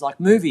pieces like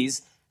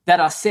movies that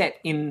are set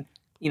in,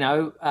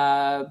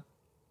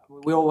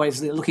 we're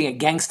always looking at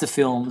gangster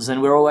films,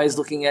 and we're always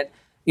looking at,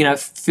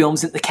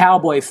 films, the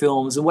cowboy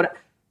films, and what.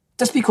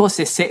 Just because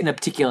they're set in a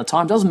particular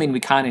time doesn't mean we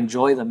can't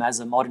enjoy them as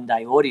a modern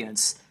day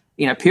audience.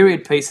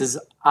 Period pieces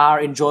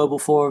are enjoyable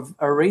for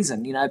a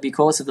reason,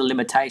 because of the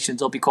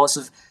limitations or because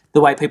of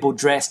the way people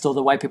dressed or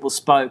the way people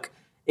spoke.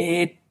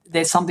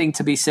 There's something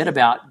to be said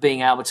about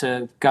being able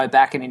to go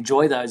back and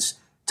enjoy those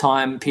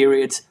time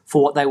periods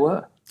for what they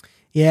were.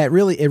 Yeah, it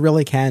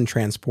really can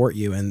transport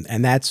you.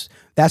 And that's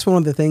one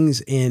of the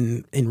things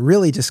in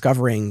really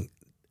discovering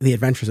the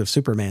Adventures of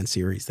Superman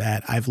series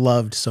that I've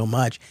loved so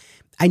much.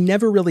 I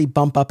never really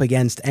bump up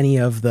against any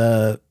of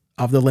the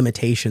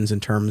limitations in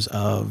terms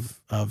of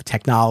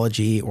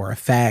technology or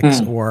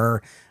effects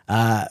or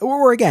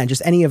again,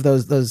 just any of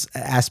those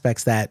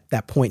aspects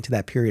that point to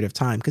that period of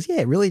time. Because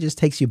it really just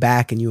takes you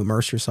back and you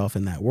immerse yourself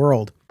in that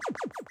world.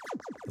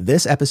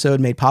 This episode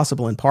made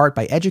possible in part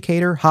by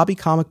educator, hobby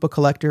comic book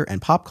collector,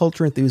 and pop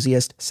culture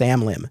enthusiast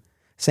Sam Lim.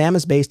 Sam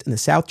is based in the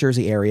South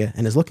Jersey area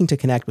and is looking to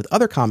connect with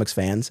other comics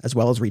fans as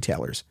well as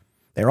retailers.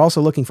 They're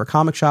also looking for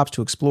comic shops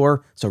to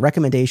explore, so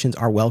recommendations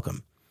are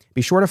welcome.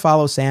 Be sure to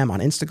follow Sam on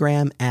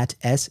Instagram at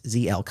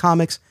SZL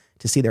Comics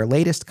to see their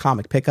latest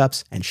comic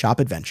pickups and shop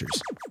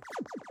adventures.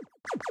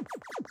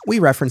 We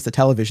reference the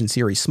television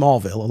series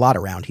Smallville a lot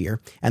around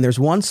here, and there's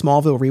one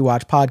Smallville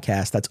Rewatch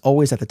podcast that's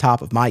always at the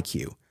top of my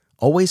queue.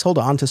 Always Hold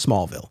On to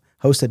Smallville,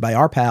 hosted by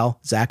our pal,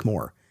 Zach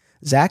Moore.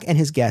 Zach and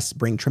his guests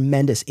bring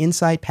tremendous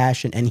insight,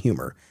 passion, and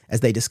humor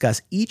as they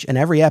discuss each and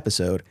every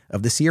episode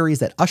of the series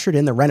that ushered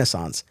in the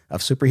renaissance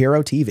of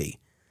superhero TV.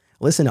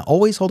 Listen to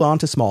Always Hold On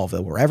to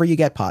Smallville wherever you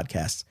get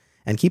podcasts,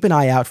 and keep an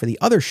eye out for the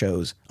other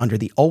shows under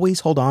the Always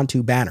Hold On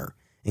to banner,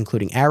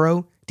 including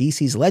Arrow,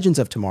 DC's Legends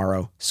of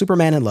Tomorrow,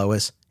 Superman and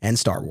Lois, and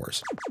Star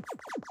Wars.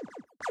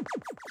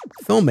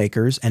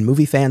 Filmmakers and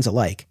movie fans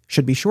alike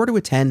should be sure to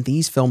attend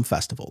these film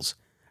festivals: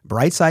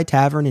 Brightside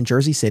Tavern in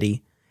Jersey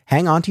City,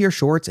 Hang On to Your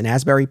Shorts in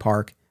Asbury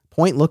Park,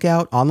 Point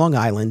Lookout on Long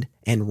Island,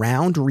 and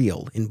Round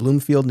Reel in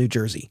Bloomfield, New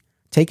Jersey.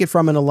 Take it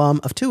from an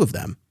alum of two of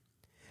them.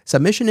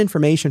 Submission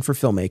information for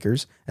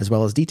filmmakers, as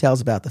well as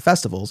details about the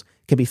festivals,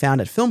 can be found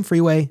at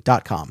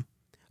filmfreeway.com.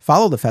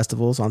 Follow the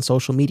festivals on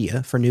social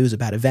media for news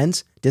about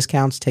events,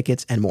 discounts,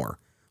 tickets, and more.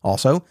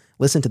 Also,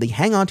 listen to the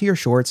Hang On to Your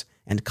Shorts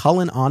and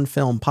Cullen on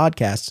Film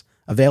podcasts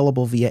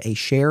available via a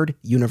shared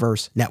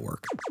universe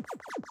network.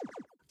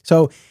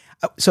 So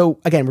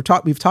again,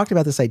 we've talked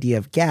about this idea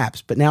of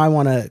gaps, but now I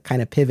want to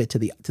kind of pivot to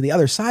the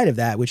other side of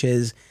that, which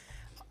is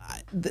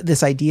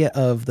this idea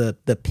of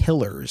the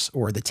pillars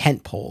or the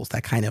tent poles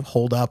that kind of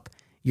hold up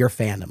your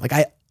fandom. Like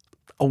I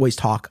always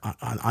talk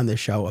on this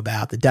show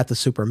about the death of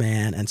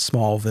Superman and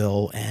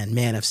Smallville and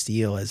Man of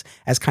Steel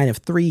as kind of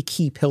three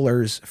key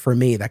pillars for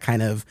me that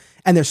kind of,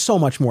 and there's so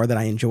much more that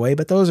I enjoy,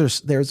 but those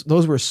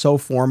were so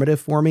formative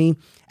for me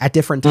at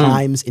different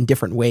times in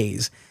different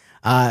ways.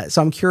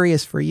 So I'm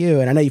curious for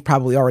you, and I know you've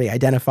probably already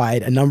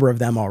identified a number of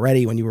them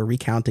already when you were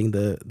recounting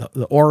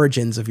the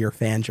origins of your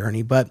fan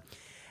journey, but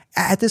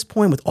at this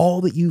point, with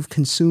all that you've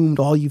consumed,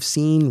 all you've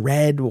seen,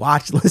 read,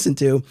 watched, listened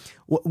to,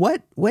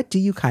 what do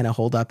you kind of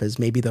hold up as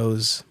maybe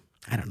those,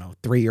 I don't know,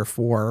 3 or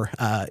 4,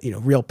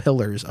 real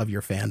pillars of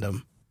your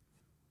fandom?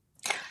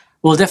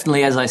 Well,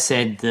 definitely, as I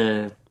said,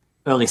 the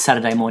early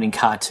Saturday morning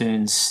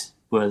cartoons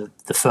were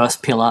the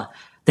first pillar.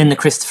 Then the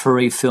Christopher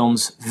Reeve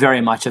films, very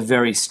much a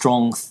very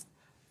strong,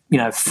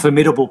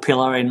 formidable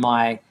pillar in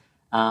my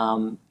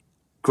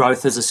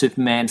growth as a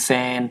Superman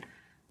fan.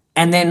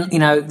 And then,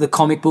 the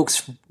comic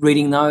books,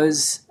 reading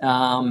those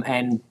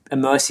and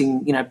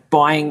immersing,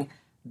 buying,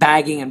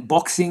 bagging and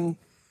boxing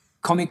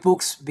comic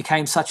books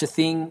became such a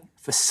thing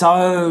for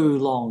so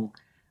long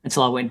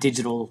until I went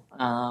digital.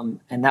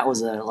 And that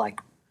was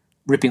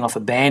ripping off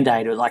a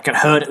Band-Aid. It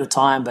hurt at the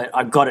time, but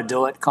I got to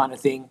do it kind of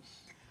thing.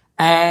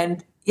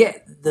 And, yeah,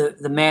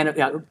 the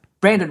man,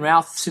 Brandon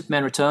Routh,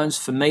 Superman Returns,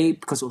 for me,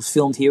 because it was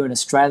filmed here in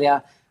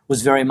Australia,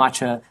 was very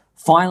much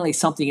finally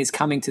something is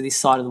coming to this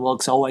side of the world,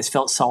 because I always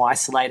felt so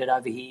isolated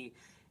over here.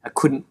 I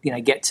couldn't,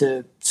 get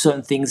to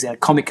certain things at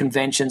comic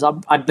conventions.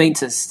 I'd been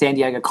to San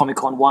Diego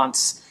Comic-Con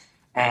once,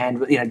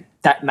 and,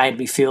 that made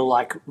me feel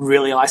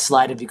really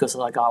isolated because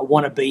I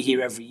want to be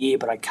here every year,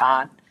 but I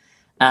can't.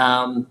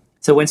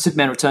 So when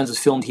Superman Returns was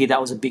filmed here, that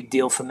was a big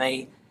deal for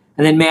me.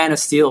 And then Man of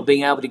Steel,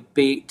 being able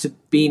to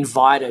be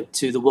invited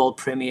to the world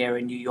premiere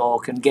in New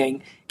York and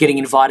getting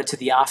invited to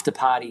the after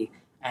party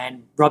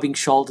and rubbing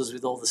shoulders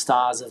with all the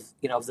stars of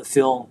the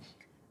film,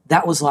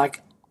 that was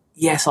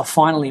yes, I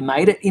finally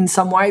made it in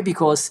some way,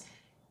 because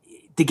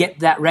to get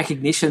that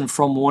recognition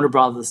from Warner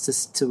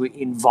Brothers to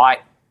invite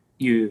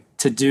you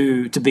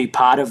to be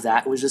part of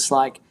that was just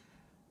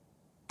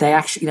they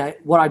actually,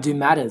 what I do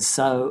matters.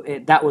 So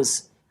that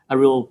was a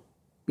real,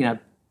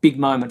 big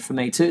moment for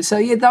me too. So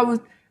yeah,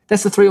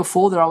 that's the 3 or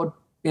 4 that I would,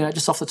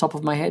 just off the top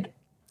of my head.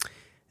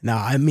 No,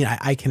 I mean,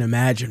 I can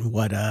imagine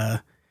what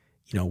a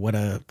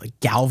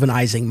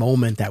galvanizing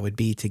moment that would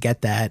be to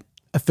get that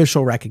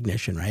official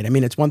recognition, right? I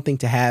mean, it's one thing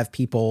to have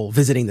people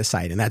visiting the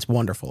site, and that's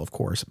wonderful, of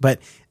course, but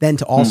then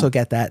to also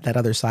get that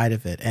other side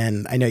of it.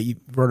 And I know you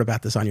wrote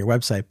about this on your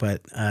website,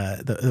 but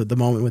the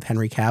moment with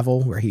Henry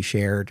Cavill where he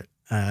shared,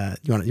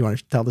 you want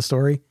to tell the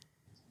story?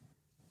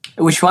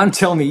 Which one?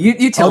 Tell me.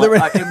 You tell Oh,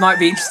 it. It might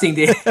be interesting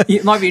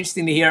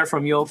to hear it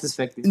from your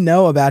perspective.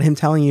 No, about him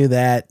telling you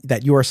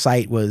that your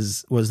site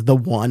was the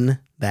one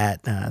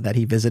that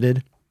he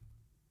visited.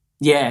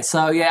 Yeah.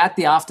 So yeah, at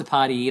the after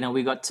party,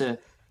 we got to.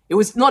 It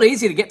was not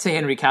easy to get to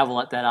Henry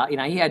Cavill at that.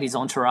 He had his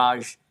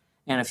entourage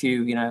and a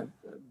few,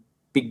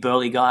 big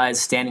burly guys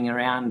standing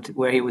around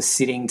where he was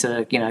sitting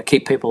to,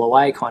 keep people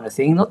away, kind of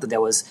thing. Not that there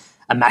was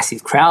a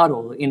massive crowd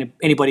or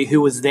anybody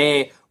who was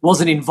there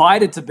wasn't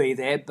invited to be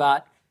there,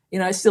 but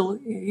still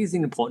he's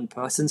an important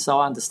person, so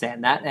I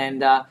understand that.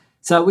 And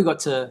so we got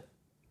to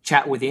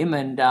chat with him,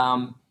 and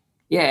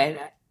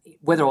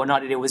whether or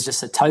not it was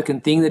just a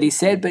token thing that he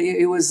said, but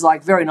it was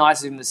like very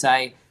nice of him to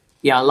say,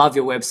 "Yeah, I love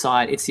your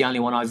website. It's the only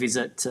one I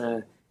visit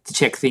to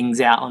check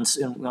things out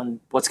on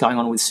what's going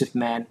on with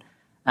Superman,"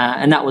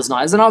 and that was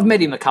nice. And I've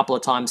met him a couple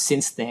of times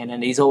since then,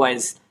 and he's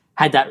always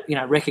had that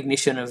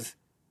recognition of,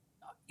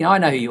 I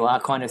know who you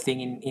are kind of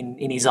thing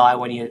in his eye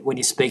when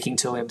you're speaking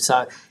to him.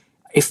 So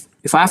if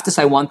I have to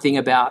say one thing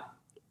about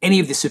any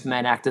of the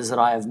Superman actors that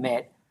I have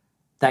met,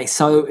 they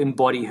so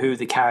embody who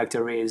the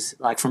character is.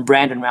 Like from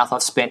Brandon Routh,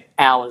 I've spent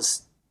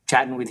hours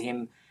chatting with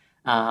him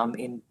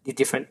in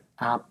different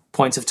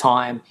points of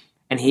time,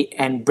 and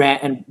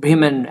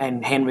him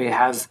and Henry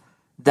have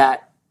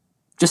that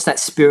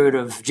spirit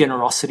of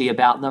generosity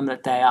about them,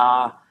 that they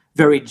are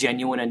very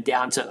genuine and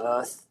down to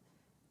earth,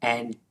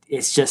 and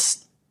it's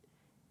just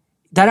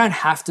they don't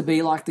have to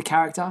be like the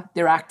character.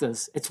 They're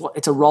actors.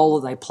 It's a role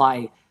that they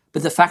play.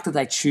 But the fact that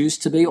they choose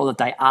to be, or that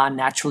they are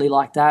naturally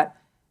like that,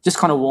 just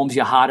kind of warms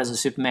your heart as a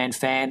Superman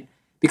fan.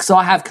 Because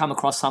I have come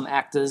across some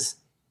actors.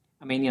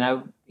 I mean,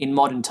 in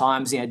modern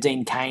times,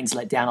 Dean Cain's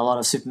let down a lot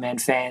of Superman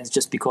fans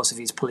just because of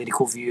his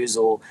political views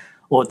or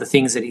the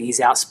things that he's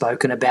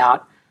outspoken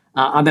about.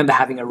 I remember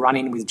having a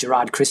run-in with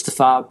Gerard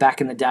Christopher back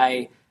in the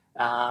day,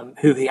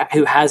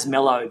 who has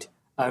mellowed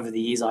over the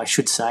years, I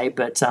should say.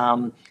 But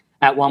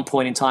at one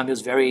point in time, he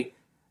was very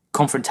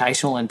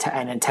confrontational and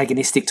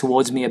antagonistic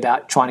towards me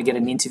about trying to get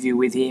an interview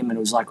with him, and it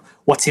was like,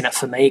 what's in it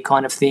for me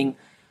kind of thing.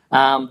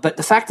 But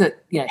the fact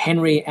that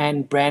Henry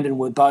and Brandon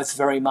were both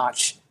very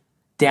much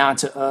down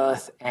to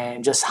earth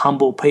and just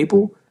humble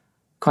people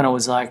kind of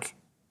was like,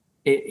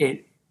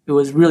 it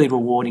was really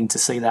rewarding to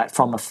see that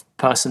from a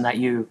person that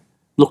you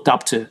looked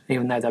up to,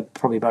 even though they're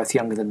probably both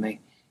younger than me.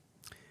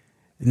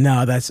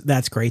 No,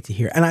 that's great to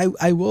hear. And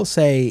I will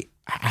say,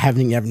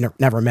 having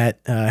never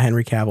met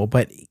Henry Cavill,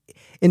 but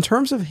in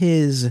terms of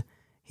his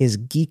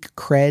geek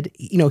cred,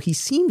 he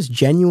seems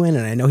genuine,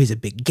 and I know he's a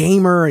big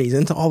gamer and he's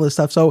into all this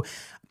stuff. So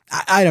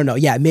I don't know.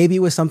 Yeah, maybe it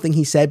was something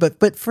he said,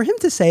 but for him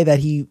to say that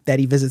he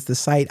visits the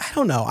site, I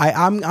don't know.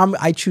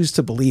 I choose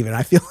to believe it.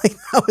 I feel like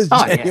that was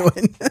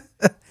genuine.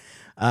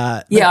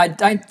 Yeah.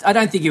 I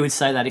don't think he would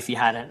say that if he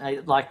hadn't.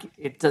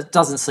 It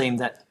doesn't seem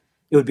that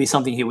it would be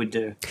something he would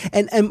do.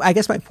 And I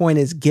guess my point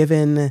is,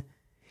 given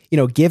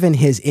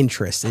his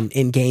interest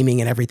in gaming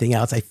and everything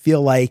else, I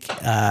feel like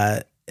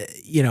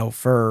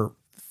for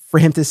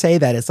him to say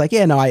that, it's like,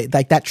 yeah, no, I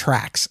like that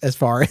tracks as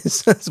far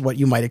as what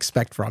you might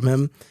expect from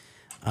him.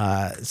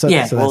 So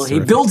he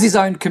builds his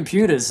own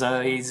computers,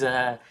 so he's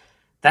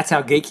that's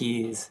how geeky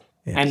he is.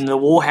 Yes. And the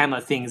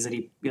Warhammer things that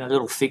he,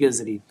 little figures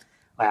that he,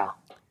 wow.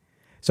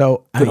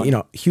 So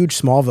huge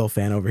Smallville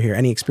fan over here.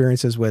 Any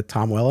experiences with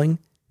Tom Welling?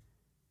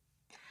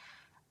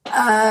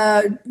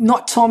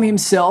 Not Tom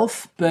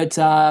himself, but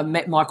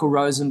met Michael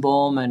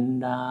Rosenbaum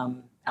and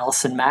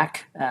Alison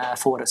Mack,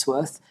 for what it's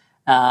worth.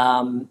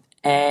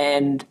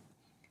 And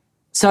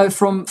so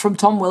from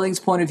Tom Welling's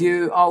point of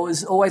view, I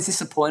was always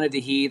disappointed to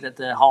hear that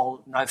the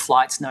whole no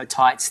flights, no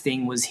tights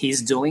thing was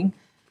his doing,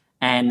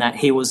 and that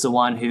he was the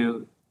one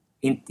who,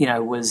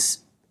 was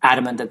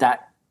adamant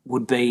that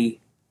would be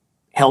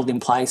held in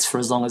place for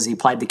as long as he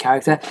played the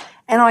character.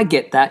 And I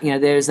get that,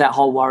 there's that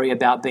whole worry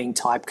about being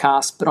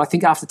typecast, but I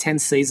think after 10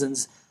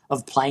 seasons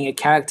of playing a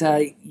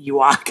character, you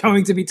are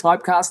going to be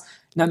typecast,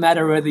 no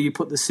matter whether you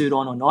put the suit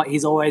on or not.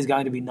 He's always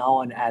going to be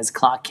known as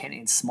Clark Kent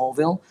in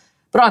Smallville.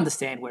 But I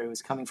understand where he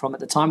was coming from at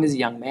the time. He was a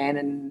young man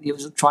and he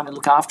was trying to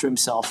look after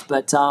himself.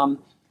 But no,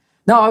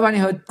 I've only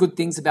heard good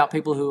things about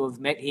people who have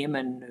met him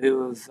and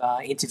who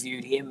have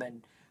interviewed him,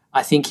 and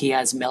I think he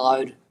has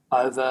mellowed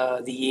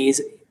over the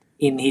years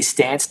in his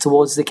stance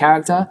towards the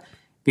character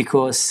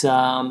because,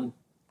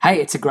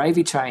 hey, it's a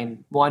gravy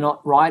train. Why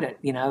not ride it?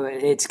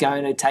 It's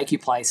going to take you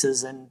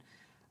places. And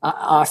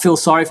I feel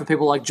sorry for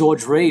people like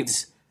George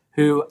Reeves,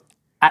 who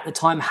at the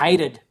time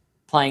hated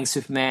playing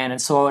Superman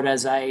and saw it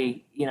as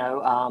a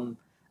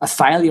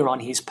failure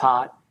on his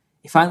part.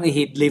 If only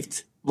he'd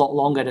lived a lot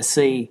longer to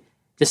see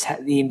just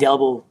the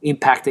indelible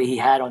impact that he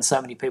had on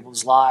so many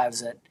people's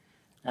lives that,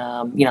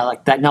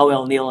 like that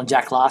Noel Neill and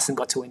Jack Larson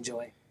got to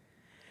enjoy.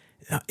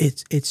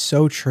 It's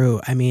so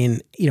true. I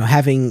mean,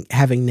 having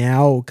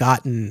now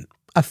gotten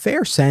a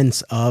fair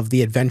sense of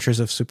the Adventures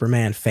of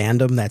Superman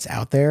fandom that's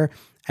out there,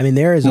 I mean,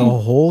 there is a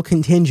whole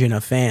contingent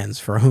of fans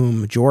for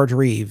whom George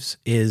Reeves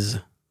is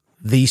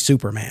the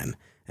Superman,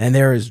 and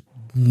there is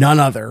none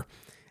other.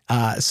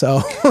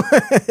 So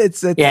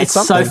it's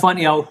so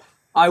funny.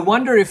 I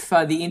wonder if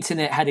the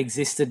internet had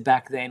existed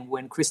back then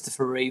when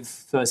Christopher Reeve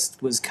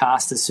first was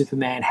cast as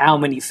Superman, how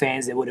many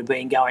fans there would have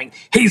been going,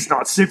 he's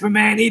not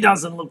Superman, he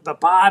doesn't look the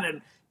part,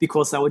 and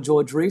because they were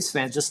George Reeves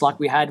fans, just like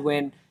we had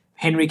when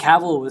Henry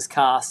Cavill was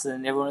cast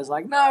and everyone was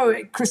like, no,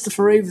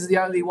 Christopher Reeve is the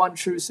only one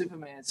true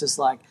Superman. It's just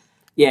like,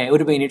 yeah, it would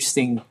have been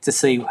interesting to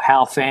see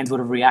how fans would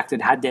have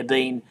reacted had there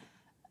been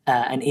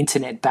an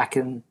internet back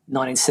in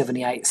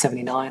 1978,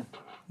 79.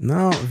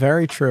 No,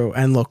 very true.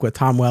 And look, with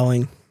Tom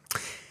Welling,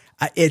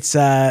 it's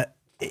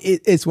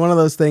one of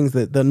those things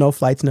that the no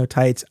flights, no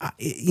tights.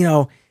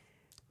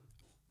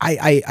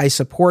 I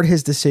support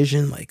his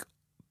decision like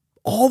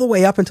all the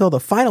way up until the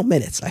final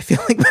minutes. I feel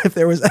like if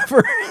there was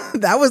ever,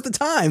 that was the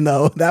time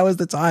though. That was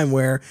the time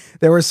where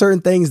there were certain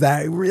things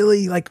that I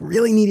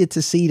really needed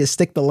to see to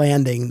stick the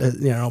landing,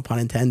 pun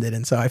intended.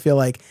 And so I feel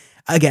like,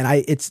 again,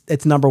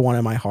 it's number one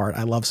in my heart.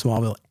 I love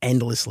Smallville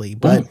endlessly,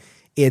 but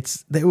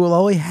it will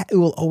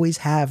always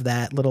have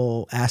that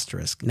little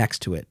asterisk next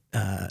to it,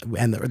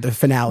 and the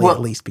finale,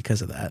 at least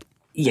because of that.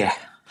 Yeah,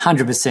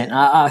 100%.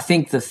 I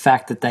think the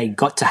fact that they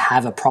got to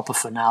have a proper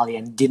finale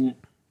and didn't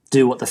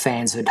do what the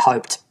fans had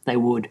hoped they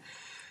would,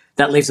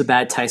 that leaves a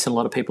bad taste in a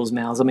lot of people's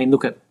mouths. I mean,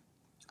 look at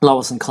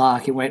Lois and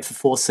Clark. It went for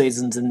 4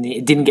 seasons and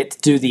it didn't get to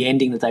do the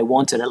ending that they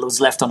wanted. It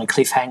was left on a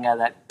cliffhanger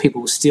that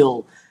people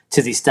still,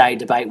 to this day,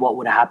 debate what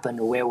would have happened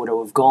or where would it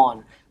have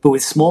gone. But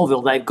with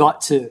Smallville, they've got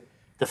to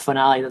the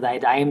finale that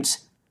they'd aimed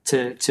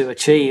to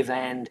achieve,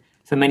 and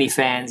for many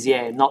fans,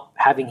 not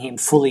having him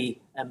fully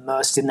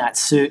immersed in that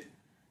suit,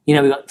 we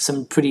got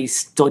some pretty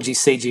dodgy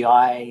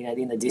CGI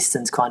in the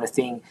distance kind of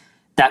thing.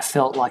 That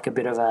felt like a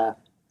bit of a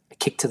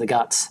kick to the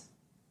guts.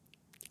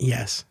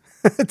 Yes,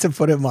 to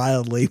put it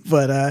mildly,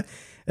 but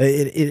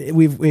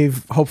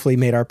we've hopefully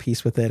made our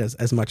peace with it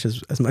as much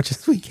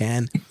as we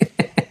can.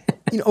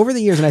 Over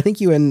the years, and I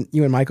think you and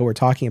Michael were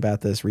talking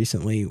about this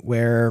recently,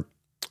 where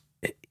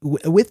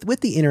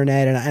with the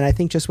internet, and I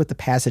think just with the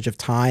passage of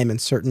time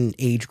and certain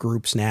age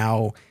groups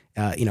now,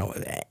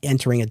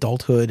 entering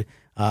adulthood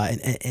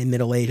and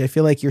middle age, I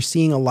feel like you're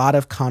seeing a lot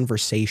of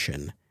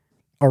conversation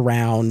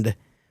around,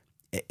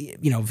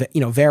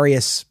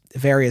 various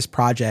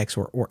projects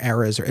or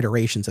eras or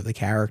iterations of the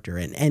character,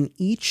 and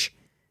each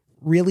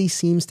really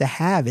seems to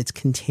have its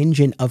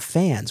contingent of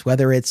fans,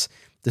 whether it's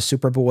the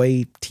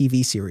Superboy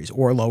TV series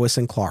or Lois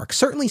and Clark,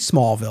 certainly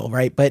Smallville,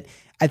 right? But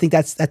I think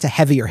that's a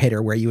heavier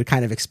hitter where you would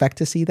kind of expect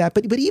to see that.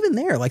 But even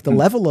there, like the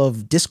level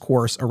of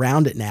discourse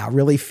around it now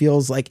really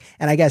feels like,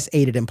 and I guess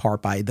aided in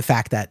part by the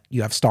fact that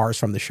you have stars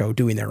from the show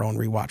doing their own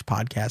rewatch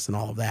podcasts and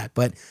all of that.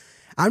 But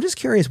I'm just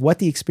curious what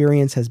the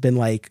experience has been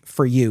like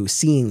for you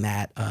seeing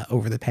that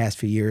over the past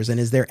few years. And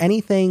is there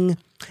anything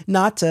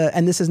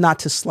and this is not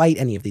to slight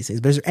any of these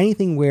things, but is there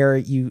anything where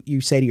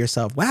you say to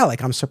yourself, wow,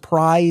 like I'm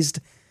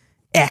surprised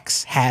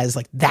X has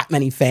like that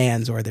many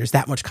fans or there's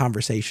that much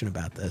conversation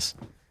about this?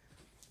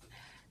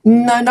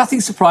 No,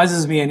 nothing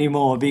surprises me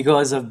anymore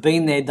because I've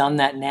been there, done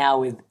that now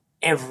with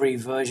every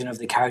version of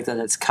the character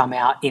that's come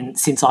out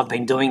since I've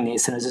been doing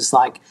this. And it's just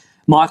like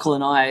Michael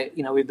and I,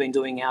 we've been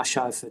doing our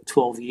show for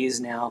 12 years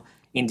now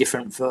in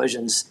different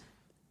versions.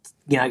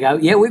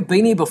 We've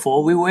been here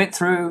before. We went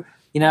through,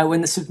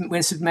 when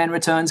Superman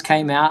Returns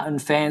came out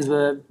and fans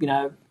were,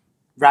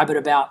 rabid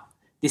about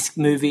this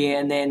movie,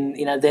 and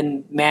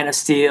then Man of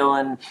Steel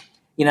and,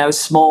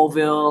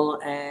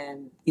 Smallville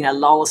and,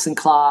 Lois and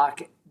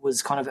Clark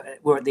was kind of,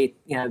 we're at the,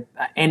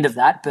 end of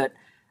that. But,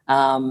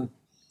 and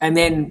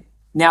then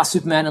now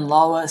Superman and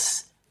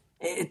Lois,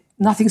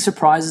 nothing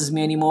surprises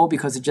me anymore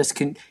because it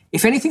just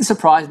if anything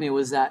surprised me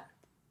was that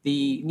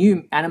the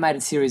new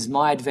animated series,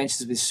 My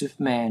Adventures with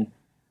Superman,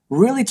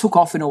 really took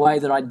off in a way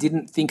that I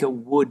didn't think it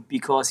would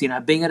because,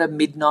 being at a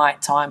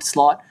midnight time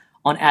slot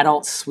on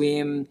Adult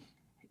Swim,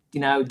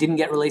 didn't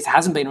get released,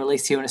 hasn't been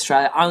released here in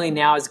Australia, only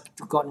now has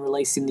gotten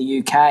released in the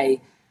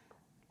UK.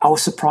 I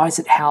was surprised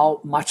at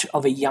how much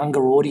of a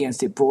younger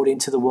audience it brought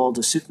into the world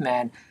of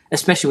Superman,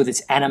 especially with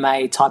its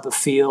anime type of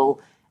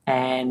feel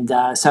and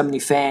so many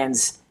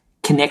fans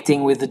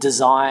connecting with the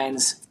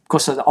designs, of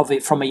course, of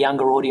it from a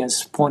younger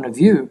audience point of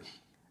view.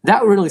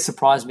 That really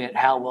surprised me at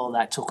how well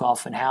that took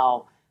off and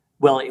how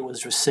well it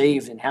was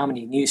received and how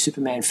many new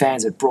Superman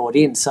fans it brought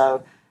in.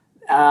 So,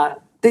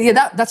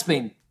 that's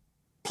been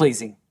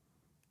pleasing.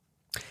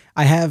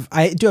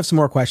 I do have some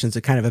more questions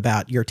that kind of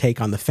about your take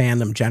on the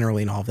fandom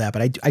generally and all of that,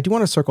 but I do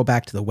want to circle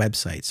back to the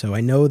website. So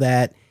I know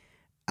that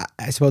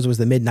I suppose it was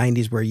the mid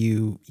 90s where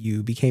you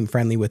became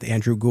friendly with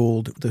Andrew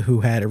Gould,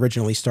 who had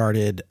originally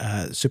started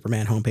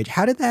Superman homepage.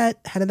 How did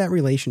that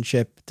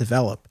relationship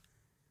develop?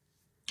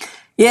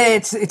 Yeah,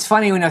 it's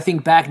funny when I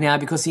think back now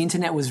because the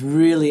internet was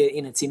really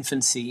in its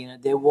infancy.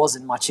 There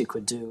wasn't much it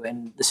could do,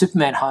 and the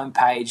Superman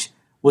homepage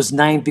was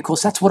named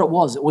because that's what it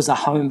was. It was a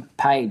home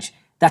page.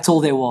 That's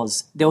all there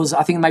was. There was,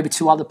 I think, maybe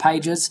 2 other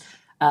pages.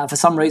 For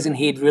some reason,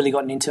 he had really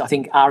gotten into, I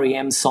think,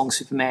 REM's song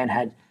Superman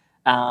had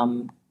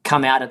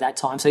come out at that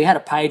time. So he had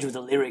a page with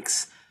the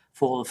lyrics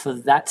for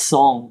that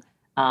song.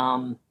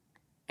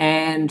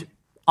 And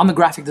I'm a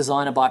graphic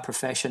designer by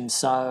profession,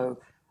 so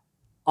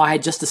I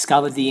had just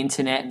discovered the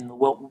internet and the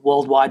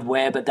World Wide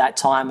Web at that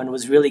time, and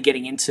was really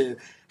getting into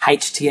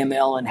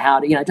HTML and how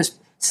to, just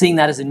seeing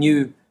that as a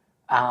new,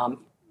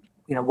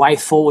 way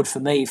forward for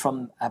me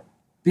from a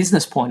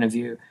business point of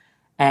view.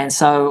 And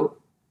so,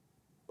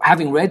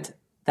 having read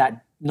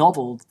that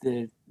novel,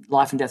 The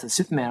Life and Death of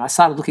Superman, I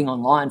started looking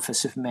online for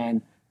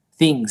Superman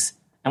things.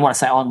 And when I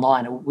say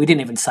online, we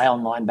didn't even say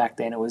online back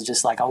then. It was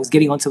just like I was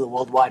getting onto the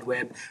World Wide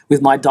Web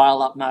with my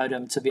dial-up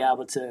modem to be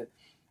able to,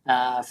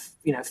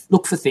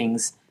 look for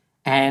things.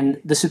 And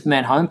the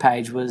Superman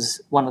homepage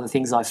was one of the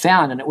things I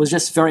found, and it was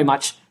just very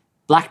much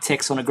black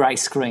text on a grey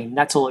screen.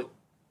 That's all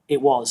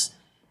it was.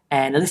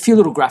 And a few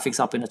little graphics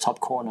up in the top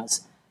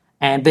corners.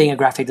 And being a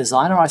graphic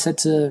designer, I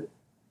sent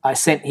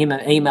him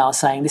an email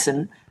saying,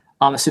 listen,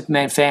 I'm a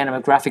Superman fan, I'm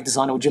a graphic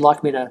designer, would you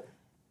like me to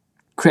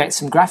create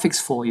some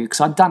graphics for you? Because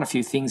I'd done a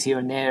few things here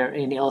and there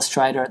in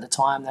Illustrator at the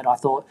time that I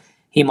thought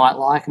he might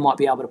like and might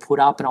be able to put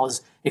up. And I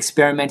was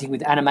experimenting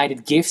with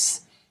animated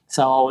GIFs.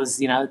 So I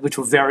was, which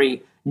were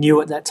very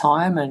new at that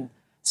time. And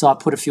so I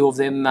put a few of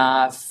them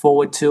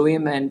forward to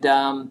him.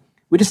 And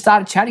we just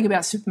started chatting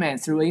about Superman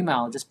through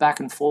email, just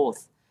back and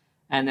forth.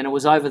 And then it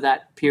was over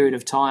that period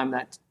of time,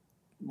 that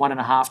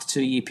 1.5 to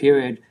 2 year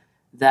period,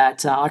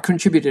 that I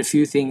contributed a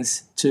few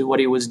things to what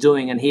he was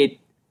doing. And he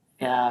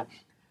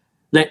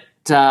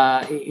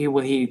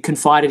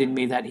confided in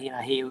me that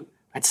he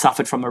had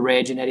suffered from a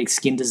rare genetic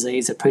skin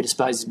disease that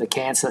predisposed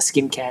him to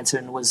skin cancer,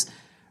 and was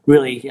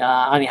really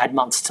only had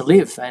months to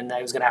live, and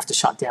they was going to have to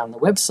shut down the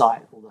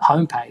website or the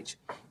homepage.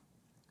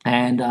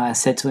 And I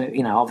said to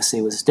him,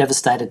 obviously was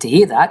devastated to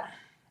hear that,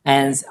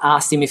 and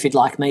asked him if he'd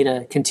like me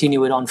to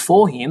continue it on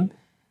for him.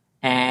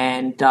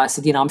 And I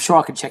said, I'm sure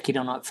I could check in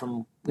on it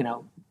from,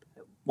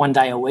 1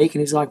 day a week. And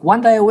he's like,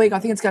 1 day a week? I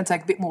think it's going to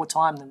take a bit more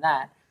time than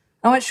that.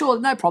 I went, sure,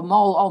 no problem.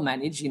 I'll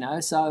manage,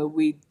 So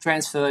we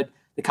transferred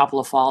the couple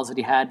of files that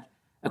he had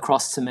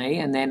across to me,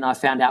 and then I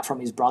found out from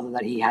his brother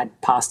that he had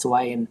passed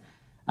away in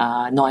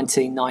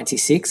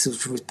 1996,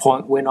 which was the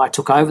point when I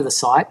took over the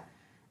site.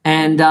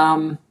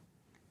 And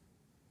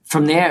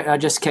from there, I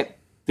just kept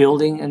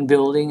building and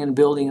building and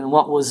building, and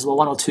what was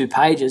 1 or 2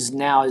 pages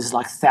now is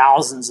like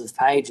thousands of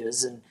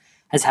pages, and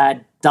has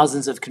had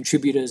dozens of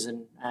contributors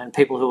and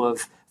people who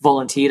have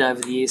volunteered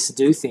over the years to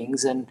do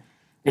things. And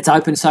it's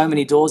opened so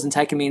many doors and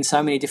taken me in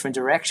so many different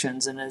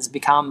directions, and has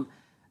become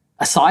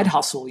a side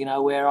hustle,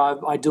 where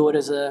I do it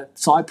as a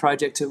side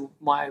project to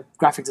my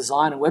graphic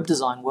design and web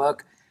design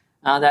work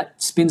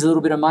that spins a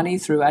little bit of money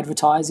through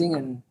advertising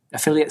and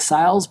affiliate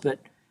sales. But,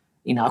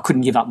 I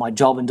couldn't give up my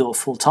job and do it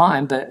full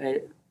time, but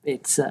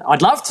it's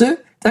I'd love to.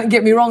 Don't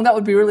get me wrong, that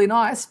would be really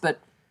nice, but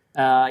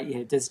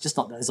there's just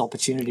not those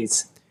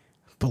opportunities.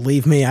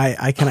 Believe me,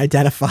 I can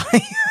identify.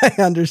 I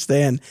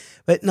understand.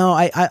 But no,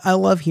 I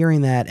love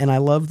hearing that. And I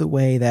love the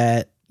way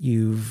that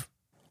you've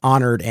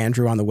honored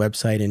Andrew on the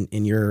website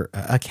in your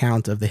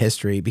account of the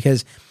history,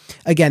 because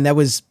again, that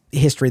was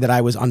history that I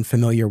was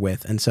unfamiliar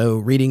with. And so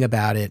reading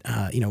about it,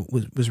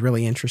 was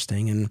really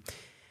interesting. And,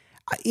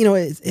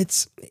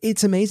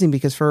 it's amazing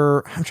because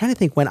I'm trying to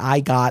think when I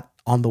got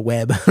on the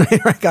web,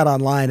 I got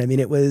online. I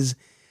mean, it was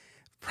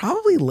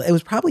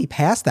probably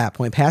past that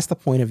point, past the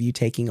point of you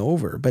taking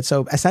over. But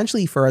so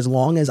essentially for as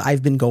long as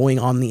I've been going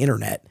on the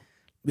internet,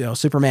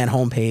 Superman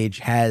homepage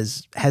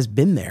has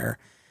been there.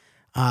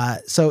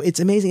 So it's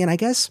amazing. And I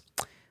guess,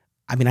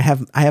 I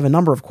have a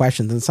number of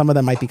questions, and some of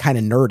them might be kind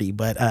of nerdy,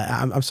 but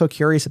I'm so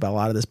curious about a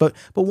lot of this. But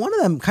one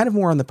of them, kind of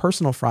more on the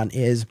personal front,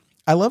 is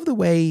I love the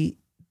way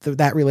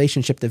that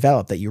relationship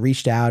developed, that you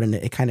reached out and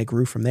it kind of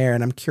grew from there.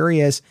 And I'm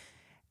curious,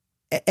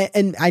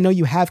 and I know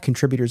you have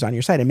contributors on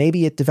your site, and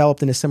maybe it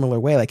developed in a similar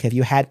way. Like, have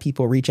you had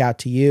people reach out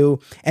to you,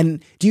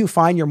 and do you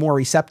find you're more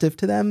receptive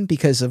to them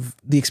because of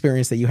the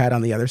experience that you had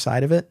on the other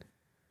side of it?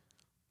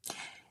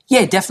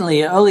 Yeah,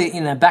 definitely. Early,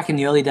 back in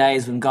the early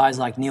days when guys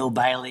like Neil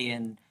Bailey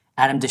and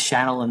Adam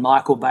DeChannel and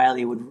Michael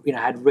Bailey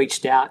had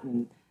reached out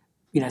and,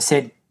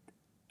 said,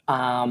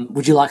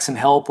 would you like some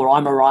help? Or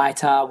I'm a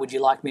writer. Would you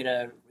like me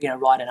to,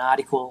 write an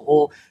article?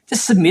 Or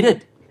just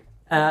submitted,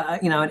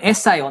 an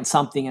essay on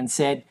something and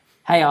said,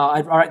 hey, I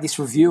wrote this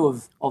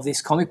review of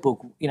this comic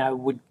book, and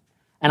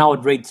I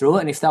would read through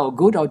it. And if they were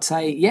good, I would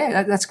say,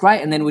 yeah, that's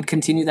great. And then we'd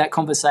continue that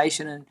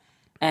conversation.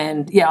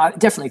 And yeah, I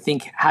definitely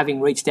think having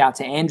reached out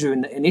to Andrew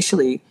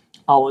initially,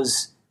 I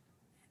was,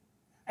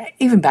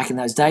 even back in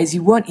those days,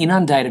 you weren't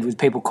inundated with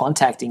people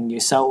contacting you.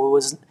 So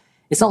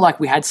it's not like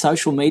we had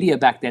social media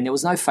back then. There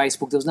was no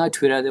Facebook, there was no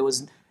Twitter, there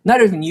was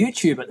not even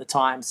YouTube at the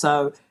time.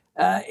 So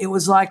it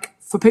was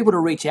like for people to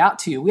reach out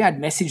to you, we had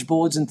message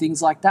boards and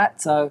things like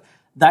that. So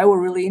they were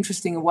really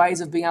interesting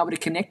ways of being able to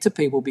connect to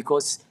people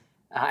because,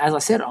 as I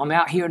said, I'm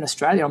out here in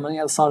Australia. I'm on the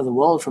other side of the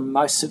world from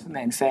most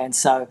Superman fans.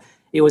 So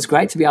it was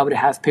great to be able to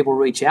have people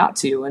reach out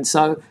to you. And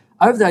so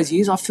over those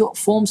years, I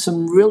formed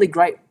some really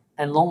great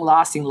and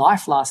long-lasting,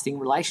 life-lasting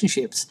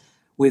relationships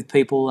with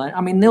people.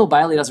 And Neil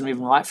Bailey doesn't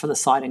even write for the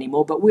site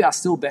anymore, but we are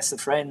still best of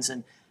friends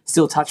and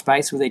still touch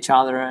base with each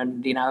other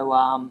and,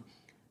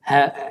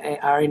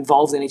 are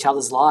involved in each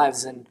other's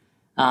lives. And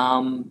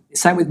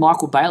same with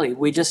Michael Bailey.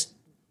 We just,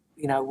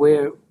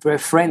 we're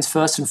friends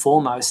first and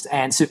foremost,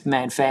 and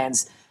Superman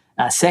fans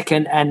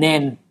second, and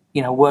then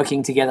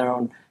working together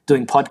on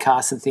doing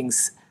podcasts and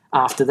things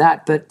after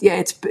that. But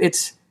yeah,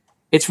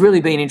 it's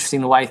really been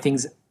interesting the way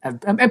things have,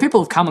 and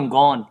people have come and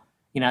gone.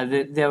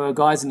 There were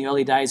guys in the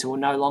early days who were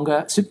no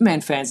longer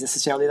Superman fans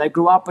necessarily. They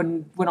grew up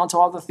and went on to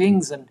other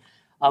things, and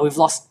we've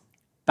lost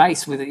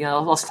base with it.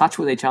 Lost touch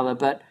with each other.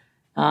 But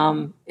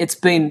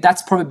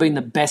that's probably been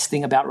the best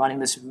thing about running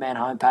the Superman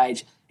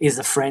homepage is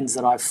the friends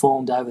that I've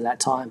formed over that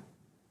time.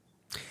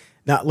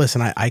 Now,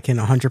 listen, I can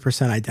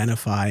 100%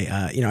 identify,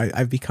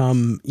 I've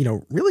become,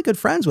 really good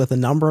friends with a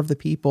number of the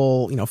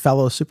people,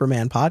 fellow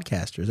Superman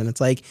podcasters. And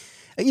it's like,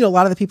 a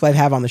lot of the people I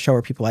have on the show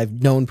are people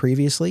I've known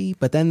previously,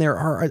 but then there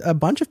are a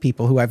bunch of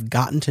people who I've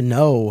gotten to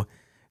know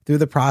through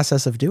the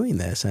process of doing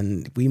this.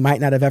 And we might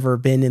not have ever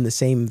been in the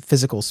same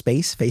physical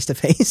space face to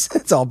face.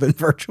 It's all been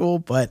virtual,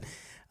 but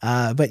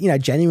I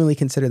genuinely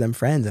consider them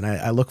friends. And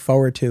I look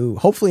forward to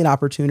hopefully an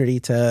opportunity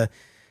to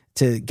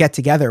get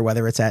together,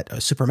 whether it's at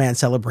a Superman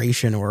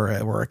celebration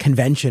or a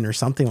convention or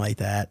something like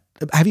that.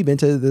 Have you been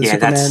to the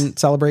Superman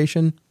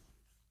celebration?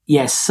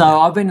 Yes.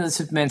 So I've been to the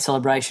Superman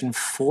celebration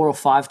 4 or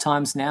 5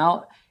 times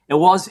now. It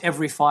was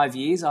every 5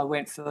 years. I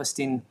went first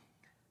in,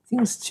 I think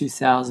it was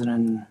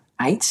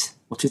 2008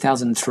 or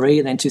 2003,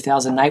 and then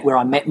 2008, where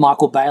I met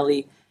Michael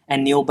Bailey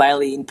and Neil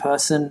Bailey in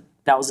person.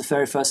 That was the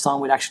very first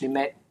time we'd actually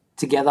met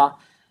together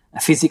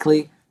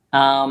physically.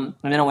 And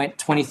then I went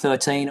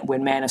 2013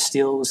 when Man of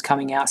Steel was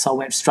coming out, so I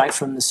went straight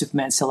from the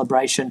Superman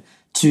celebration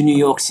to New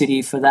York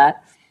City for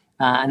that,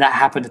 and that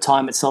happened to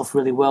time itself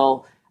really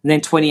well. And then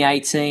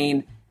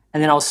 2018,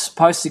 and then I was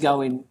supposed to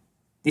go in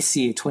this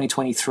year,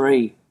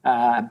 2023,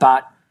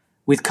 but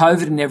with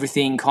COVID and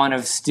everything kind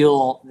of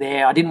still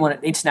there, I didn't want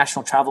it,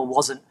 international travel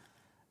wasn't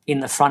in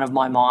the front of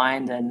my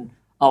mind, and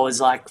I was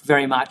like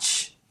very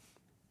much,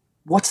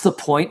 what's the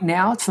point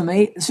now for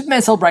me? The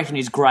Superman celebration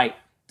is great,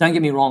 don't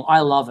get me wrong,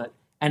 I love it.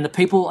 And the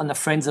people and the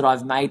friends that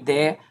I've made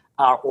there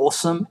are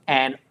awesome.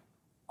 And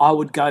I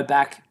would go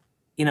back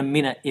in a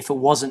minute if it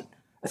wasn't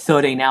a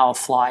 13-hour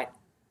flight,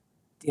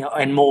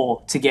 and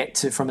more to get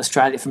to from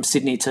Australia, from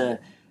Sydney to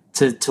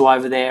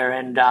over there.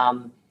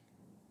 And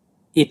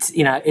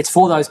it's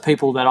for those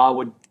people that I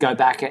would go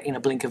back in a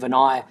blink of an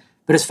eye.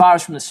 But as far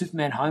as from the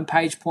Superman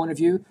homepage point of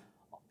view,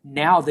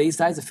 now these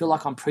days I feel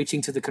like I'm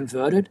preaching to the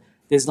converted.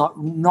 There's not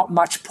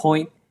much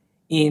point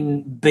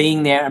in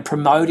being there and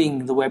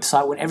promoting the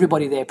website when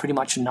everybody there pretty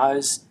much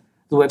knows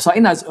the website.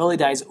 In those early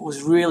days, it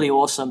was really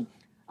awesome.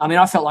 I mean,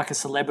 I felt like a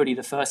celebrity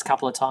the first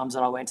couple of times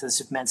that I went to the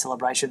Superman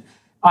celebration.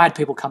 I had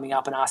people coming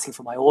up and asking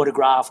for my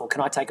autograph or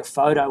can I take a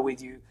photo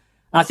with you?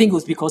 And I think it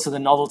was because of the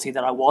novelty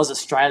that I was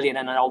Australian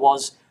and I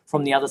was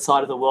from the other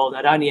side of the world.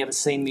 They'd only ever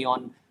seen me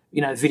on,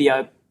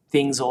 video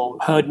things or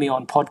heard me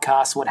on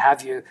podcasts, what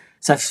have you.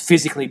 So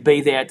physically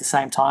be there at the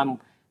same time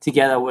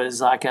together was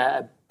like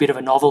a bit of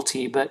a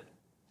novelty. But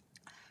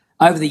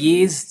over the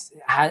years,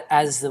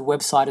 as the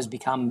website has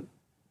become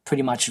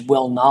pretty much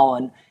well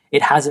known,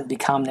 it hasn't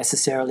become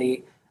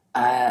necessarily,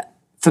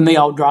 for me,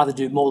 I would rather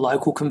do more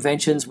local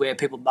conventions where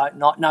people might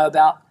not know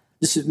about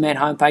the Superman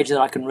homepage, that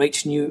I can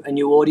reach a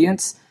new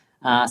audience.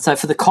 So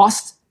for the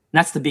cost, and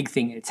that's the big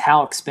thing, it's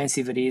how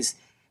expensive it is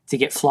to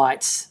get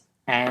flights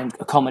and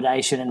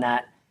accommodation and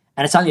that.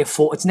 And it's only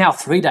it's now a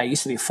 3-day, it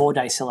used to be a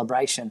 4-day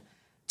celebration.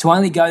 To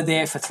only go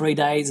there for 3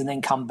 days and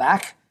then come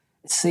back,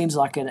 it seems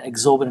like an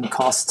exorbitant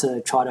cost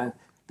to try to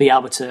be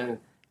able to,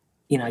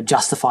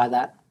 justify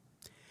that.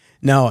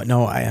 No,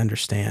 I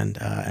understand,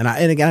 and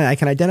again, I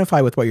can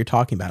identify with what you're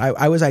talking about.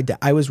 I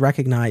was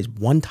recognized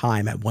one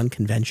time at one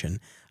convention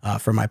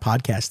for my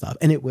podcast stuff,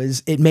 and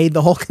it made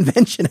the whole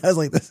convention. I was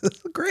like, this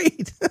is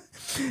great.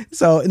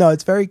 So no,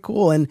 it's very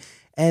cool, and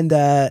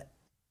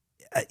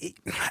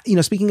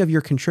speaking of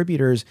your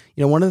contributors,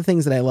 one of the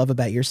things that I love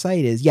about your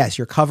site is, yes,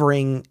 you're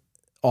covering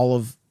all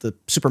of the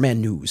Superman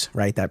news,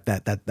 right?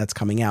 That's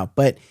coming out,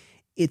 but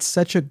it's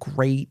such a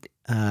great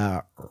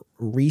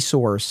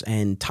resource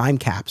and time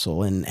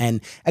capsule.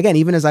 And again,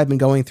 even as I've been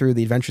going through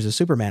the Adventures of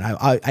Superman,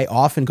 I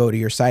often go to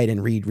your site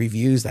and read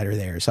reviews that are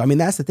there. So, I mean,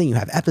 that's the thing. You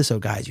have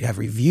episode guides, you have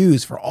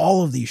reviews for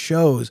all of these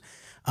shows.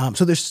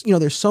 So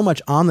there's so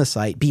much on the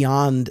site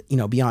beyond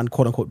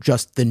quote unquote,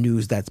 just the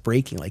news that's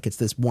breaking. Like it's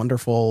this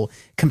wonderful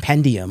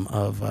compendium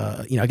of,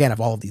 again,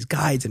 of all of these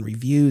guides and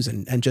reviews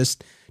and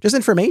just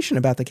information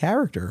about the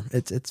character.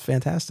 It's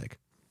fantastic.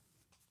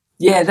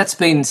 Yeah, that's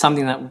been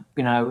something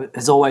that,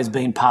 has always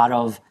been part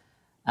of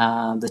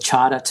the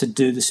charter to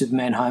do the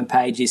Superman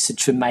homepage, is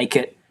to make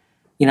it,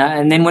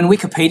 and then when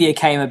Wikipedia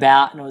came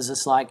about and it was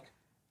just like,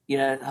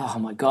 oh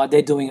my God,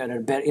 they're doing it at a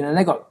better,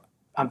 they got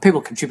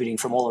people contributing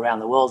from all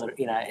around the world, at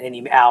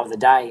any hour of the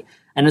day.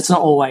 And it's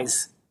not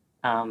always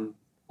on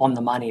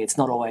the money. It's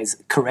not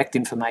always correct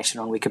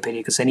information on Wikipedia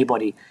because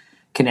anybody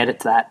can edit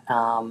that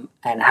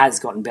and has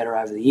gotten better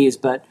over the years.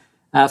 But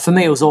for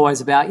me, it was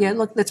always about,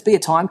 look, let's be a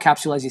time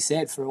capsule, as you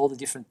said, for all the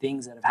different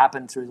things that have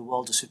happened through the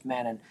world of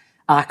Superman and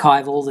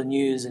archive all the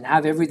news and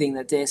have everything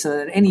that's there so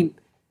that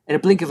at a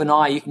blink of an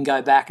eye, you can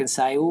go back and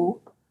say,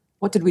 well,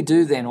 what did we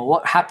do then? Or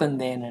what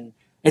happened then? And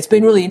it's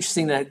been really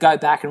interesting to go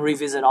back and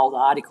revisit old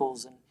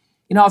articles. And,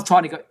 I've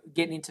tried to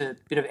get into a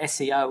bit of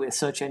SEO with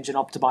search engine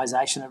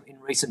optimization in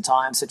recent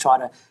times to try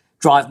to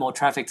drive more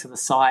traffic to the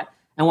site.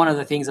 And one of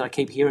the things that I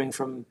keep hearing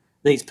from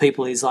these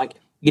people is like,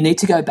 you need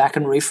to go back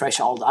and refresh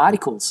old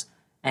articles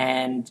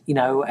and,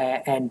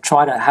 and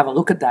try to have a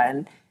look at that.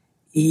 And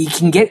you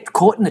can get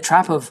caught in the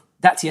trap of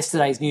that's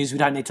yesterday's news. We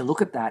don't need to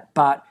look at that.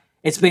 But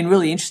it's been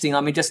really interesting.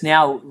 I mean, just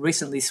now,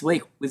 recently this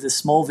week, with the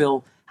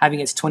Smallville having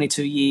its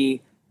 22-year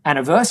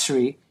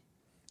anniversary,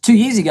 2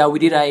 years ago, we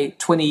did a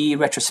 20-year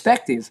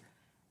retrospective.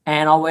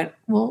 And I went,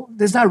 well,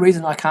 there's no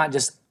reason I can't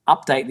just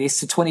update this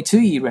to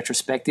 22-year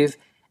retrospective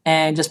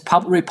and just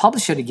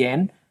republish it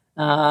again.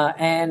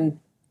 And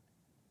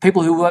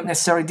people who weren't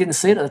necessarily didn't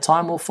see it at the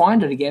time will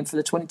find it again for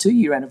the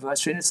 22-year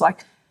anniversary. And it's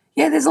like,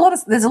 yeah, there's a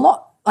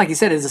lot, like you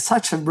said, there's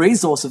such a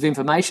resource of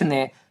information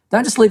there.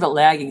 Don't just leave it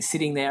lagging,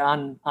 sitting there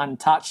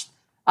untouched.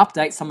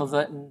 Update some of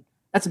it. And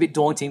that's a bit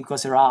daunting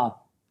because there are,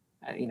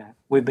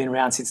 we've been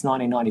around since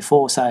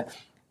 1994. So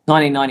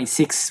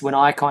 1996, when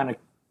I kind of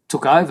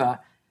took over,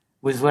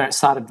 was when it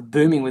started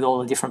booming with all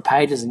the different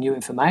pages and new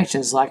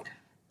information. It's like,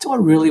 do I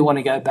really want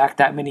to go back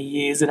that many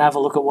years and have a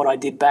look at what I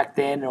did back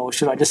then, or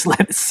should I just let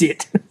it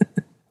sit?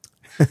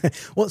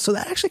 Well, so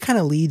that actually kind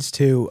of leads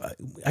to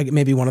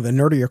maybe one of the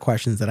nerdier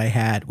questions that I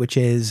had, which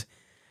is,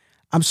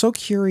 I'm so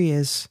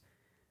curious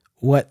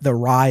what the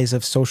rise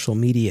of social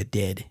media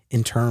did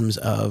in terms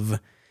of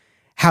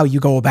how you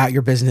go about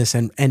your business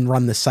and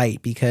run the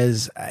site.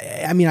 Because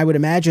I would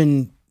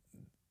imagine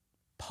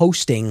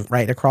posting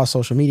right across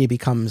social media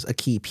becomes a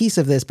key piece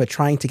of this, but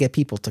trying to get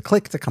people to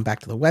click to come back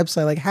to the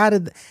website, like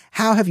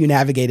how have you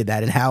navigated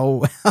that, and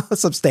how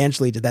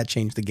substantially did that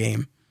change the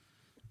game?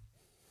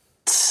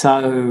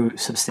 So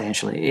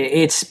substantially.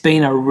 It's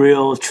been a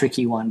real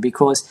tricky one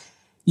because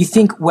you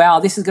think, wow,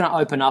 this is going to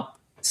open up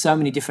so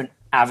many different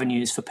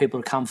avenues for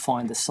people to come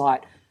find the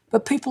site.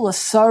 But people are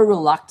so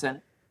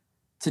reluctant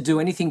to do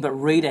anything but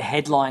read a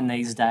headline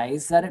these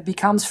days that it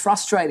becomes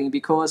frustrating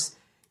because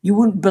you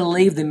wouldn't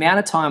believe the amount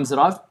of times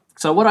that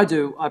so what I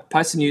do, I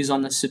post the news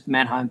on the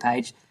Superman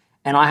homepage,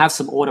 and I have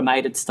some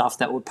automated stuff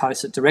that will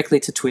post it directly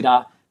to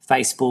Twitter,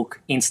 Facebook,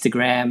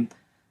 Instagram.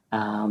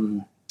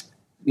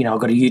 I've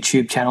got a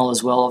YouTube channel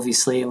as well,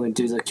 obviously, and we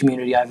do the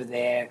community over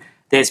there.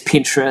 There's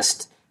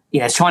Pinterest.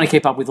 Trying to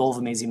keep up with all of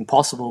them is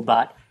impossible,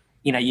 but,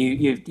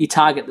 you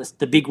target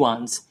the big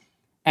ones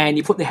and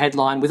you put the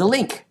headline with a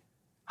link,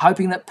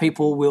 hoping that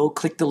people will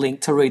click the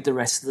link to read the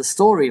rest of the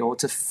story or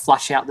to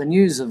flush out the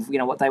news of,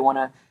 what they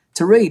want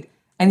to read.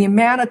 And the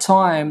amount of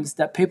times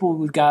that people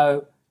would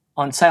go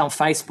on, say on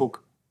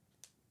Facebook,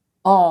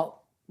 oh,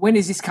 when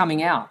is this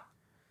coming out?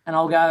 And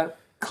I'll go,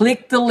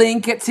 click the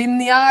link, it's in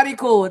the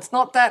article. It's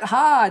not that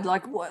hard.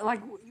 Like you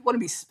want to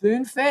be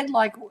spoon-fed?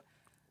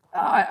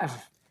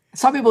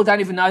 Some people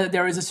don't even know that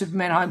there is a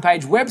Superman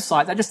homepage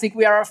website. They just think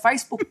we are a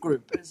Facebook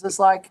group. It's just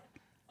like,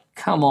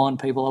 come on,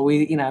 people. Are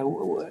we,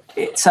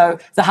 so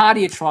the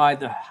harder you try,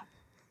 the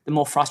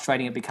more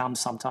frustrating it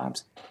becomes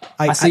sometimes.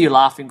 I see you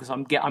laughing because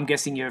I'm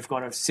guessing you've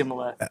got a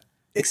similar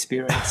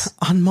experience.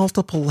 On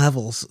multiple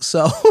levels.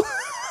 So,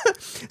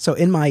 so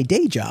in my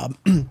day job,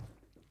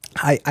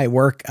 I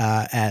work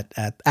at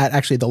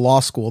actually the law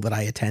school that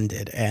I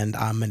attended, and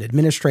I'm an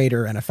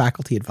administrator and a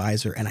faculty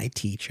advisor, and I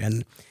teach.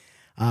 And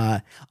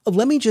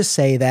let me just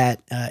say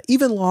that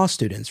even law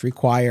students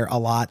require a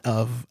lot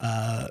of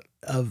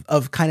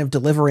kind of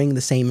delivering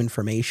the same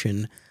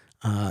information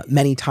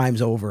many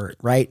times over,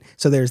 right?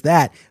 So there's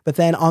that. But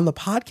then on the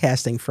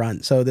podcasting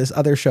front, so this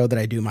other show that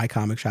I do, My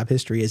Comic Shop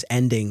History, is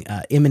ending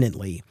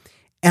imminently.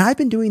 And I've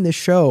been doing this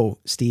show,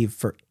 Steve,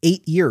 for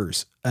 8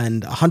 years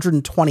and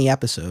 120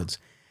 episodes.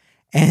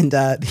 And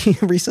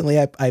recently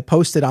I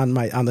posted on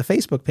the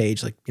Facebook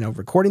page,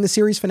 recording the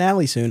series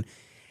finale soon.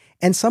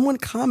 And someone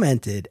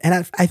commented, and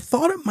I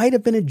thought it might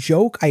have been a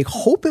joke. I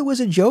hope it was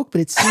a joke, but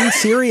it seemed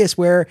serious,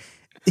 where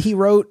he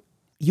wrote,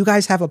 "You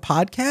guys have a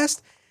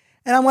podcast?"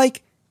 And I'm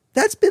like,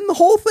 that's been the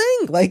whole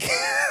thing. Like,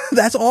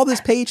 that's all this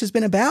page has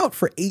been about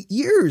for 8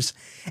 years.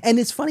 And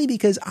it's funny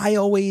because I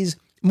always,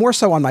 more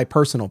so on my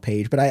personal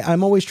page, but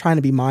I'm always trying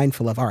to be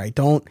mindful of, all right,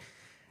 don't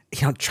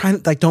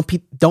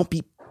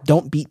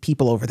beat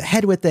people over the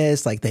head with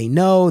this. Like, they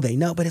know,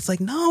 but it's like,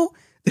 no,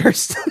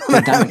 there's no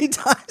matter how many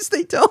times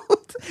they don't.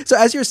 So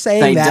as you're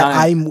saying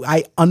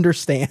I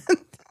understand.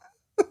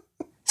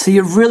 So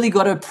you've really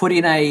got to put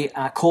in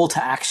a call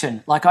to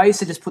action. Like, I used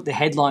to just put the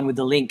headline with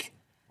the link.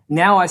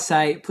 Now I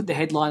say, put the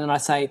headline and I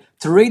say,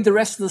 to read the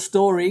rest of the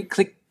story,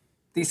 click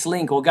this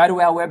link or go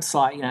to our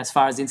website, as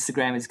far as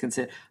Instagram is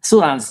concerned. I still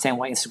don't understand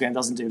why Instagram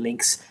doesn't do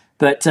links.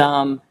 But,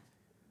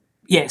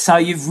 so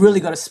you've really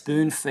got to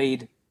spoon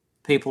feed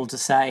people to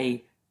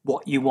say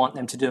what you want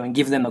them to do and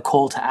give them a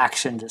call to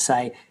action to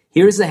say,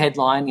 here is the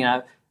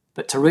headline,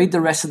 but to read the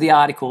rest of the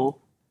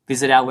article,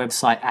 visit our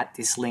website at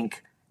this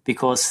link,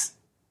 because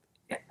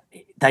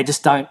they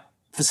just don't,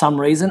 for some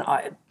reason.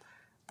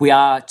 We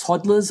are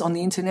toddlers on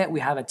the internet. We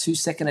have a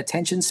 2-second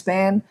attention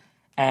span,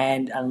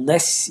 and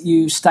unless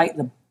you state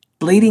the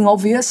bleeding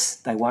obvious,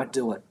 they won't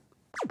do it.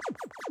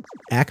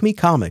 Acme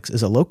Comics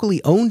is a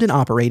locally owned and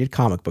operated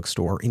comic book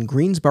store in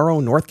Greensboro,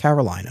 North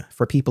Carolina,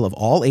 for people of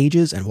all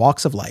ages and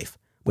walks of life.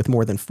 With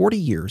more than 40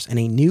 years and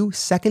a new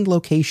second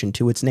location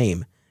to its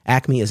name,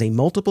 Acme is a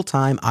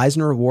multiple-time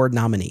Eisner Award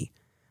nominee.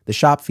 The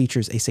shop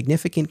features a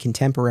significant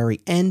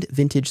contemporary and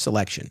vintage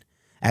selection,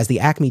 as the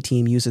Acme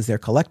team uses their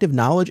collective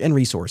knowledge and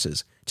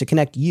resources to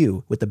connect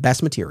you with the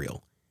best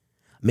material.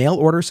 Mail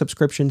order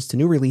subscriptions to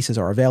new releases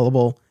are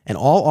available, and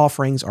all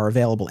offerings are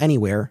available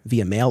anywhere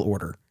via mail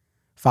order.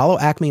 Follow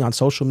Acme on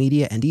social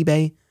media and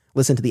eBay,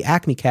 listen to the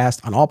Acme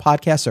Cast on all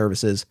podcast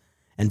services,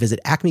 and visit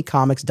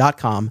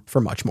acmecomics.com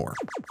for much more.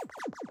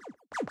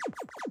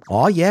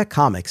 Aw Yeah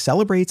Comics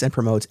celebrates and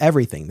promotes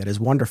everything that is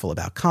wonderful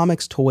about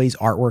comics, toys,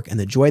 artwork, and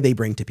the joy they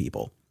bring to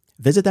people.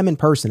 Visit them in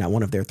person at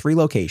one of their 3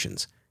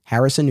 locations: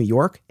 Harrison, New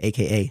York,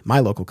 aka my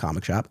local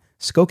comic shop,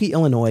 Skokie,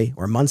 Illinois,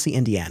 or Muncie,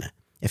 Indiana.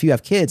 If you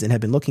have kids and have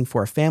been looking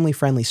for a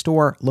family-friendly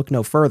store, look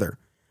no further.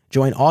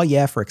 Join Aw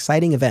Yeah for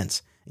exciting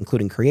events,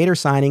 including creator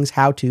signings,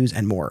 how-tos,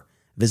 and more.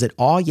 Visit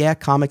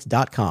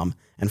awyeahcomics.com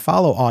and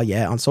follow Aw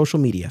Yeah on social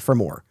media for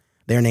more.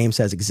 Their name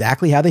says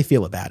exactly how they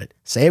feel about it.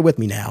 Say it with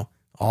me now.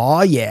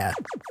 Aw yeah.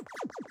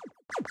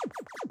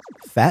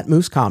 Fat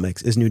Moose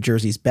Comics is New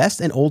Jersey's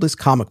best and oldest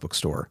comic book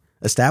store.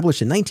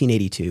 Established in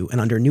 1982 and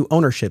under new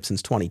ownership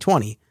since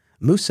 2020,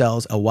 Moose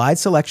sells a wide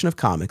selection of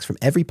comics from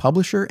every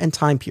publisher and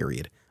time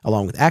period,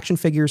 along with action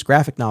figures,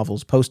 graphic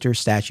novels, posters,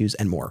 statues,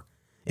 and more.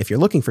 If you're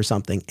looking for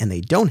something and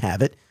they don't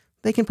have it,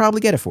 they can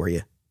probably get it for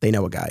you. They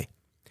know a guy.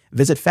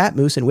 Visit Fat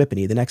Moose in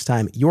Whippany the next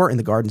time you're in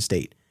the Garden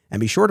State, and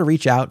be sure to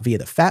reach out via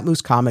the Fat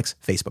Moose Comics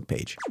Facebook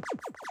page.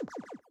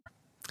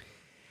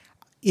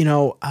 You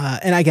know,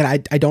 and again,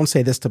 I don't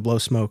say this to blow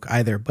smoke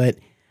either, but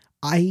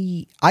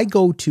I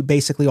go to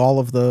basically all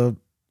of the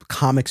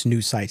comics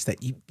news sites that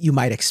you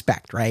might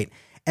expect, right?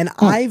 And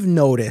I've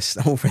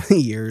noticed over the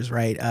years,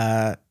 right,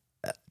 a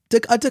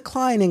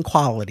decline in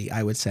quality,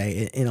 I would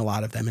say, in a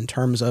lot of them, in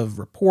terms of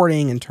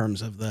reporting, in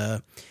terms of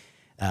the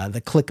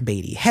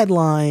clickbaity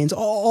headlines,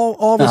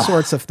 all the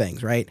sorts of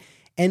things, right?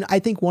 And I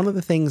think one of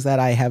the things that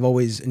I have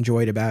always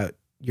enjoyed about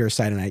your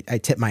site, and I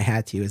tip my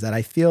hat to you, is that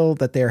I feel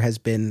that there has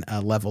been a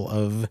level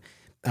of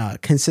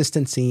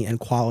consistency and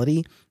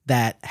quality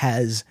that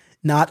has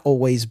not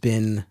always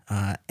been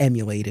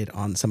emulated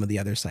on some of the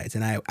other sites.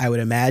 And I would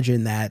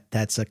imagine that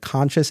that's a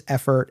conscious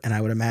effort, and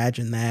I would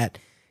imagine that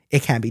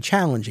it can be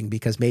challenging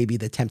because maybe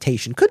the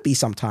temptation could be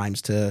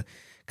sometimes to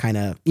kind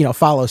of,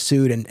 follow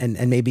suit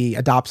and maybe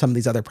adopt some of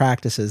these other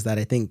practices that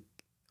I think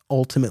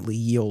ultimately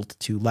yield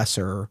to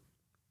lesser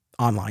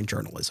online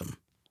journalism.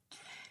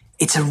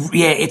 It's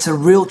a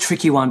real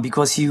tricky one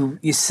because you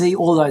see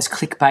all those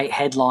clickbait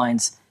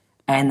headlines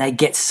and they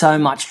get so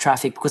much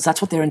traffic because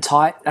that's what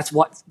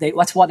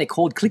that's why they're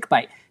called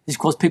clickbait, is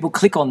because people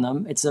click on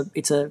them. It's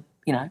a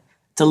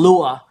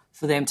lure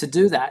for them to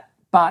do that.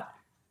 But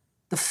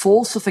the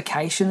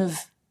falsification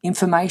of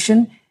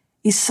information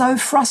is so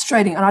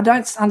frustrating, and I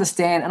don't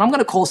understand. And I'm going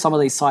to call some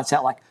of these sites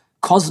out, like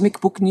Cosmic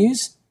Book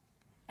News,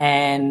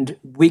 and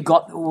I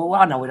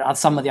don't know what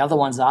some of the other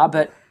ones are,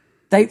 but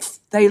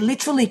they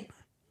literally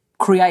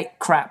create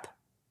crap.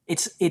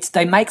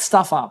 They make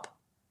stuff up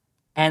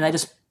and they're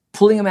just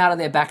pulling them out of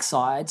their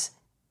backsides,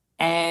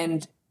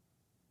 and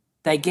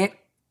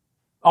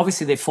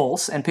obviously they're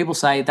false, and people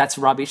say that's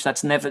rubbish,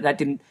 that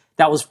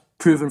was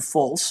proven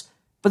false,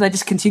 but they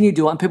just continue to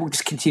do it and people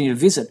just continue to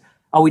visit.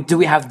 Do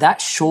we have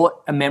that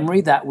short a memory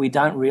that we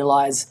don't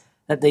realize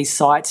that these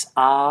sites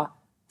are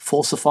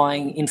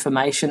falsifying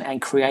information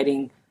and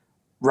creating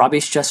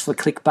rubbish just for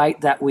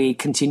clickbait, that we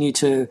continue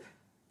to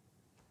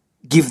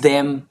give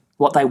them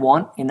what they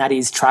want, and that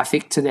is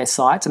traffic to their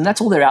sites? And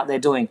that's all they're out there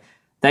doing.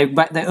 They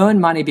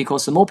earn money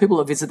because the more people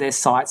that visit their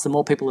sites, the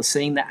more people are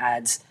seeing the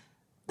ads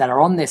that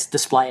are on this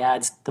display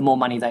ads, the more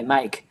money they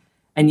make.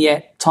 And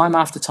yet, time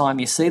after time,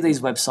 you see these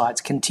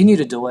websites continue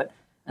to do it,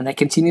 and they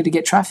continue to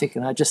get traffic.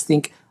 And I just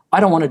think,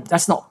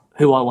 that's not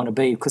who I want to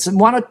be, because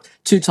 1 or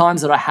 2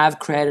 times that I have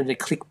created a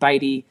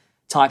clickbaity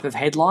type of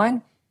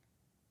headline,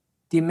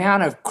 the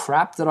amount of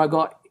crap that I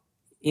got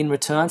in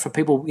return for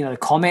people, the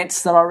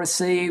comments that I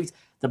received,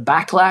 the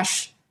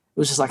backlash, it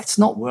was just like, it's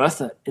not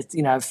worth it. It's,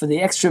 for the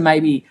extra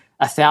maybe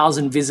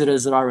 1,000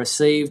 visitors that I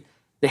received,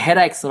 the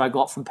headaches that I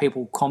got from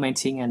people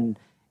commenting and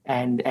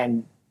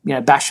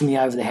bashing me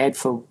over the head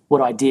for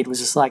what I did was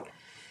just like,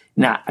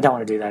 nah, I don't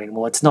want to do that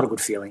anymore. It's not a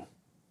good feeling.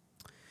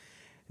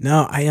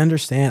 No, I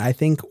understand. I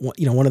think,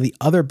 one of the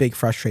other big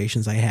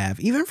frustrations I have,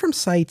 even from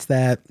sites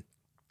that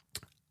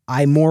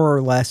I more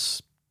or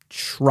less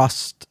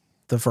trust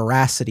the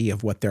veracity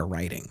of what they're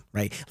writing,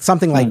 right?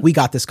 Something like We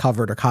Got This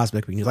Covered or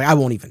Cosmic News, like I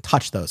won't even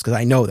touch those because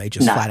I know they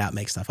just flat out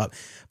make stuff up.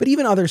 But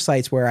even other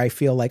sites where I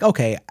feel like,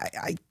 okay,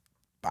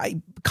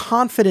 I'm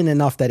confident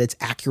enough that it's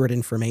accurate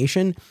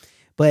information,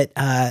 but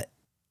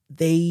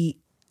they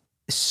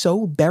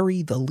so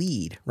bury the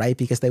lead, right?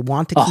 Because they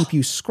want to keep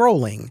you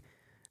scrolling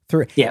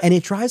through. Yeah. And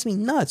it drives me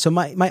nuts. So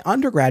my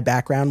undergrad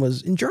background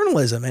was in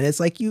journalism, and it's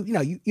like,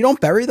 you don't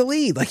bury the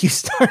lead. Like you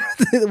start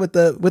with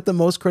the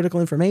most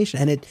critical information,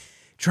 and it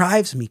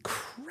drives me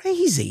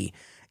crazy.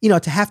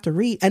 to have to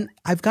read, and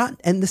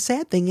and the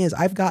sad thing is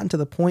I've gotten to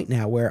the point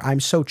now where I'm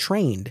so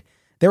trained.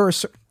 There are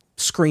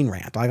Screen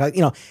Rant,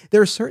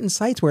 there are certain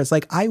sites where it's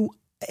like I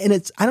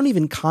don't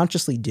even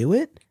consciously do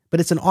it, but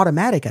it's an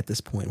automatic at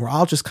this point where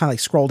I'll just kind of like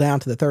scroll down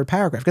to the third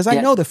paragraph because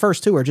I know the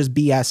first two are just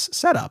BS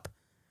setup.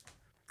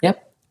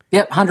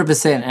 Yep,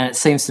 100%. And it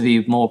seems to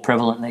be more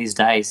prevalent these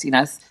days.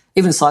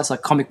 Even sites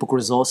like Comic Book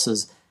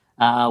Resources,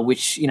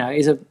 which,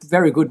 is a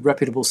very good,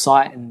 reputable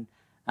site. And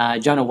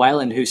Jonah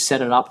Wayland, who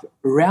set it up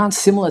around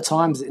similar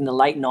times in the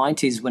late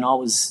 90s when I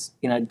was,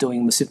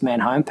 doing the Superman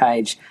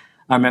homepage.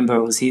 I remember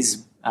it was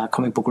his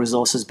Comic Book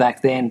Resources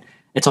back then.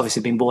 It's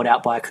obviously been bought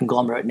out by a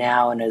conglomerate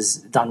now and has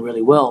done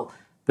really well.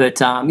 But,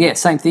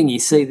 same thing. You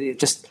see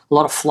just a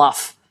lot of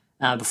fluff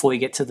before you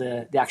get to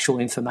the actual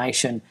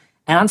information.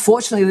 And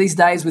unfortunately, these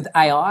days with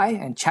AI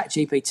and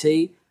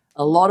ChatGPT,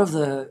 a lot of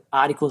the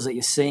articles that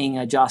you're seeing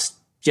are just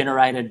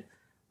generated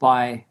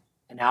by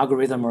an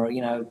algorithm or,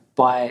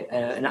 by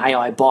an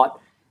AI bot.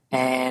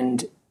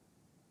 And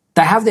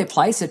they have their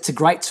place. It's a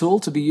great tool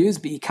to be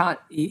used, but you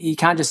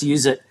can't just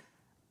use it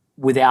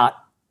without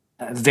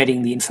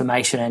vetting the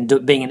information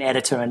and being an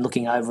editor and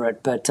looking over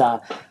it. But,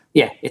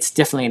 it's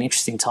definitely an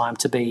interesting time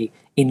to be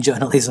in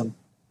journalism.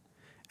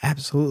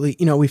 Absolutely.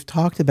 We've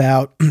talked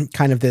about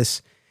kind of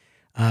this,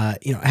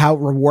 how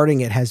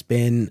rewarding it has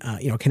been,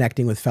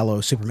 connecting with fellow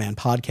Superman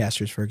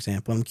podcasters, for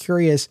example. I'm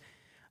curious,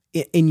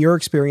 in your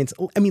experience,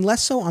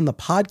 less so on the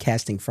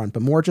podcasting front,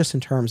 but more just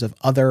in terms of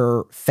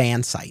other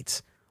fan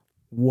sites,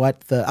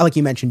 like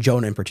you mentioned,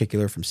 Jonah in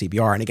particular from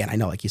CBR. And again, I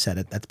know, like you said,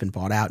 that's been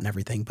bought out and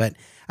everything, but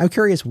I'm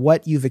curious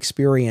what you've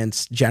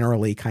experienced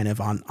generally kind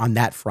of on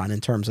that front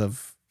in terms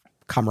of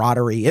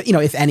camaraderie,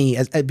 if any,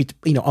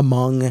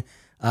 among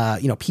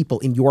people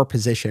in your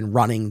position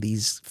running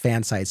these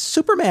fan sites,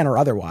 Superman or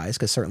otherwise,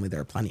 because certainly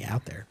there are plenty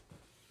out there.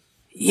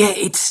 Yeah,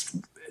 it's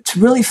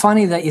really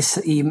funny that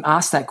you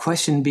asked that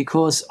question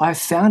because I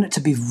found it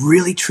to be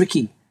really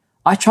tricky.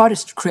 I tried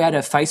to create a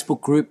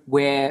Facebook group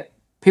where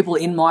people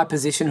in my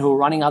position who are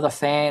running other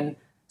fan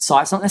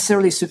sites, not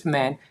necessarily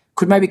Superman,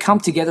 could maybe come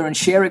together and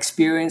share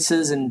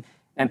experiences and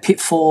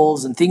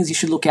pitfalls and things you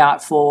should look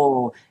out for,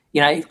 or,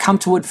 come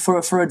to it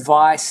for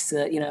advice,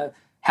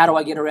 how do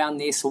I get around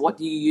this? Or what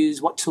do you use?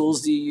 What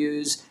tools do you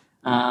use?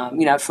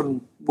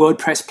 From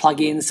WordPress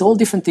plugins, all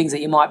different things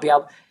that you might be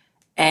able.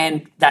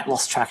 And that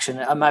lost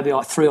traction. Maybe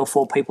like 3 or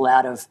 4 people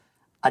out of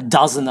a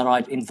dozen that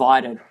I'd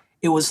invited.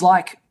 It was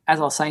like, as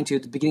I was saying to you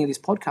at the beginning of this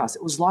podcast,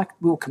 it was like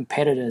we were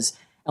competitors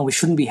and we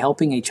shouldn't be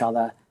helping each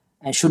other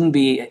and shouldn't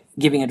be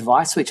giving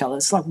advice to each other.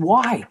 It's like,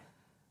 why?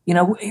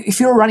 If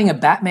you're running a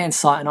Batman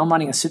site and I'm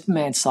running a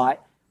Superman site,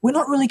 we're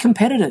not really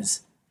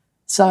competitors.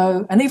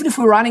 So, and even if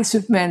we're running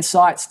Superman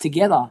sites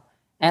together,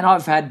 and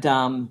I've had,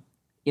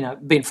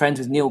 been friends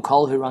with Neil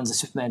Cole, who runs the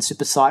Superman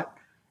Super site,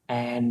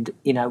 and,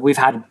 we've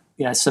had,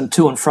 some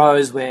to and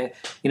fro's where,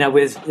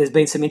 there's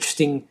been some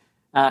interesting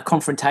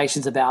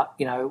confrontations about,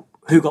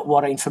 who got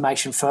what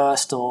information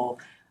first, or,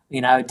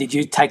 did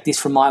you take this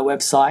from my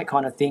website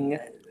kind of thing.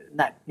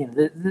 That,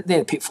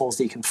 they're pitfalls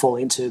that you can fall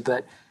into.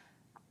 But,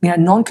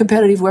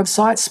 non-competitive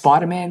websites,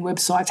 Spider-Man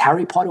websites,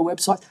 Harry Potter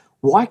websites,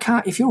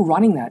 if you're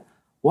running that,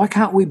 why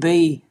can't we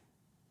be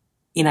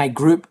in a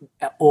group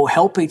or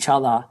help each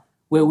other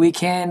where we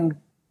can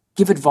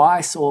give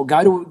advice or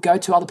go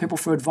to other people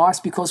for advice,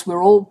 because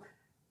we're all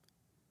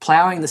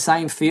plowing the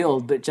same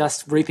field but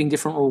just reaping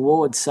different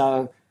rewards.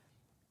 So,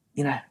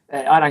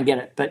 I don't get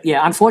it. But,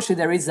 yeah, unfortunately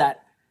there is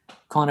that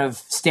kind of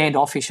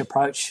standoffish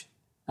approach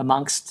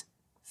amongst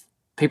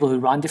people who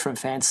run different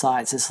fan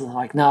sites. It's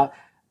like, no,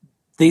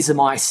 these are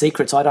my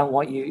secrets. I don't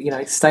want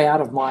you, stay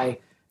out of my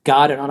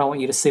garden. I don't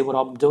want you to see what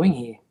I'm doing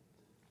here.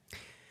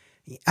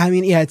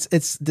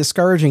 It's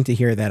discouraging to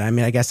hear that.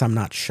 I guess I'm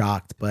not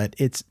shocked, but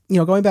it's,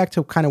 going back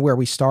to kind of where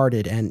we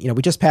started, and,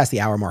 we just passed the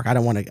hour mark. I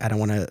don't want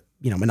to,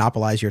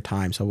 monopolize your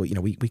time. So,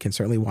 we can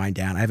certainly wind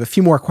down. I have a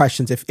few more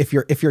questions if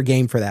you're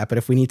game for that, but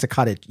if we need to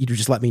cut it, you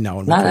just let me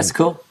know. No, that's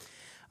cool.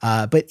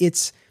 But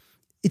it's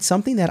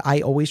something that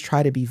I always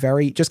try to be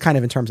very, just kind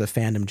of in terms of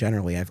fandom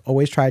generally, I've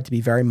always tried to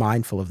be very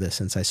mindful of this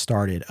since I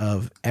started,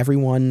 of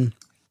everyone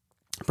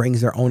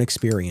brings their own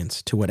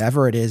experience to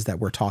whatever it is that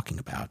we're talking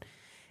about.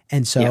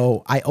 And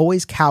so I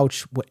always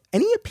couch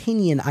any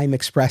opinion I'm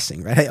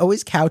expressing, right? I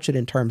always couch it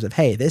in terms of,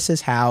 hey, this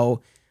is how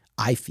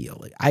I feel.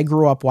 Like, I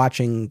grew up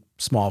watching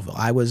Smallville.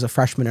 I was a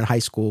freshman in high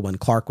school when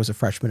Clark was a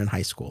freshman in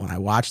high school, and I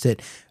watched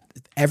it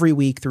every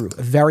week through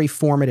a very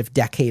formative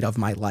decade of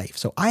my life.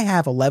 So I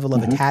have a level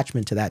of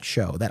attachment to that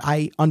show that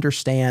I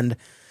understand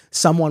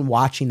someone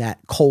watching that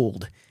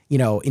cold,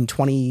 in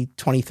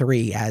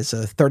 2023 as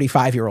a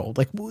 35-year-old,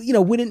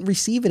 wouldn't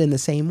receive it in the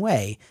same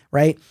way,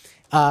 right?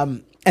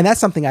 And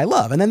that's something I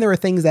love. And then there are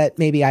things that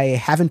maybe I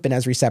haven't been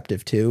as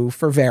receptive to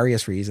for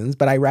various reasons,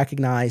 but I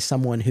recognize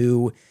someone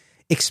who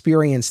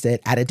experienced it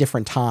at a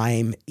different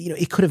time.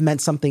 It could have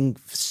meant something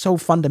so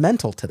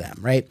fundamental to them,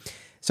 right?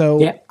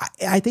 So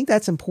I think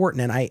that's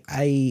important. And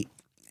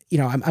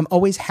I'm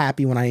always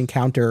happy when I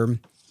encounter,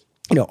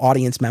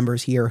 audience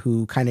members here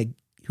who kind of,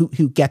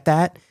 who get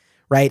that,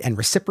 right? And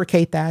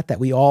reciprocate that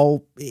we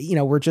all,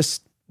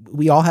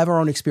 we all have our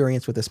own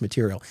experience with this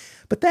material.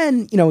 But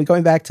then,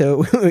 going back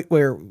to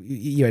where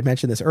you had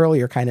mentioned this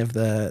earlier, kind of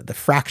the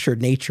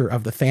fractured nature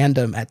of the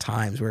fandom at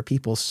times, where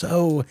people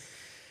so,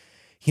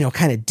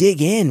 kind of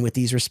dig in with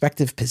these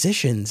respective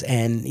positions,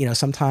 and,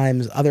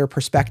 sometimes other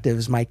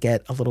perspectives might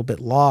get a little bit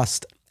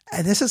lost.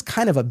 This is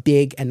kind of a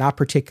big and not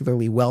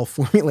particularly well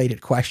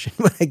formulated question,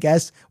 but I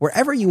guess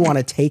wherever you want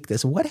to take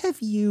this, what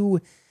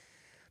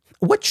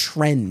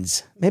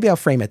trends, maybe I'll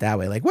frame it that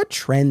way, like what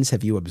trends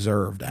have you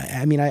observed?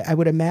 I mean, I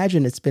would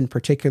imagine it's been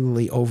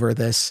particularly over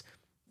this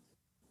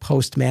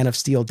post Man of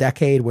Steel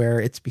decade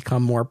where it's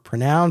become more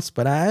pronounced,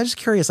 but I'm just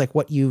curious, like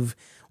what you've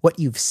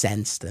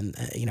sensed and,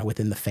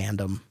 within the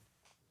fandom.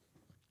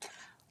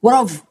 What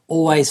I've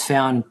always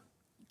found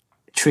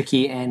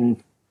tricky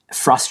and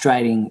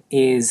frustrating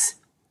is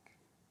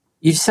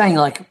you're saying,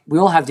 like, we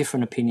all have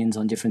different opinions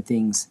on different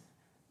things,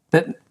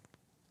 but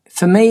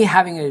for me,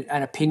 having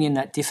an opinion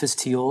that differs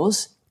to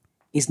yours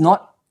is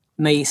not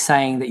me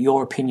saying that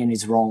your opinion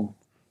is wrong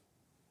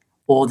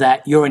or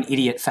that you're an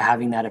idiot for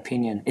having that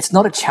opinion. It's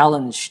not a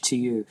challenge to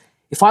you.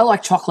 If I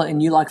like chocolate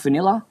and you like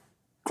vanilla,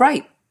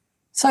 great,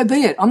 so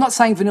be it. I'm not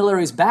saying vanilla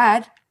is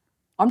bad.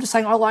 I'm just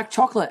saying I like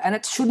chocolate, and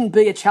it shouldn't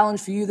be a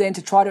challenge for you then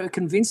to try to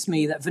convince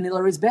me that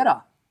vanilla is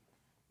better.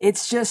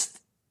 It's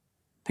just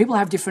people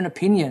have different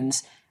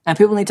opinions, and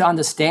people need to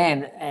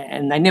understand,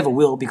 and they never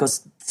will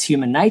because it's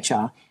human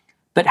nature,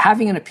 but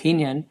having an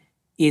opinion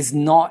is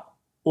not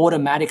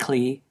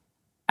automatically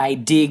a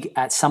dig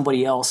at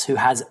somebody else who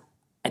has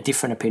a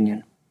different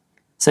opinion.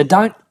 So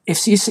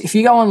if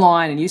you go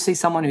online and you see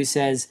someone who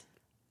says,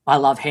 I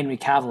love Henry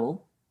Cavill,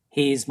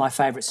 he's my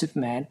favorite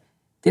Superman,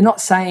 they're not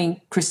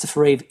saying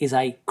Christopher Reeve is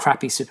a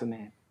crappy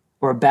Superman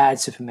or a bad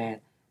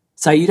Superman.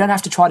 So you don't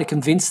have to try to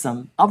convince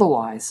them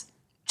otherwise.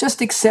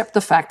 Just accept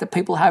the fact that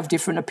people have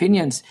different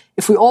opinions.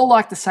 If we all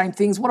like the same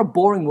things, what a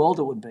boring world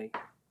it would be.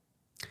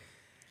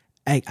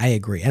 I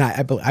agree. And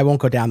I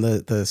won't go down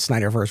the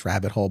Snyderverse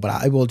rabbit hole, but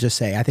I will just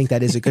say, I think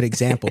that is a good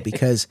example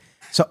because,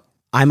 so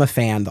I'm a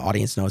fan, the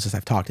audience knows this,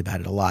 I've talked about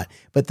it a lot,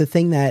 but the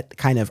thing that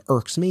kind of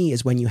irks me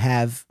is when you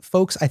have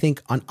folks, I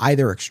think on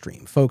either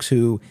extreme, folks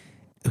who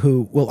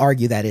will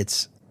argue that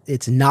it's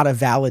not a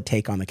valid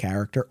take on the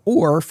character,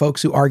 or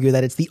folks who argue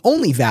that it's the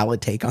only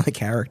valid take on the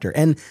character.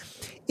 And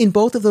in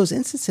both of those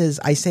instances,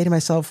 I say to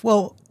myself,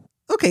 well,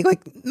 okay, like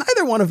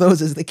neither one of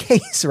those is the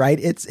case, right?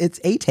 It's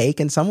a take,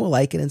 and some will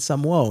like it and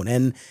some won't.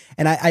 And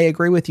I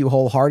agree with you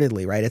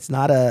wholeheartedly, right? It's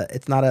not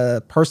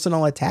a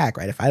personal attack,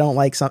 right? If I don't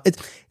like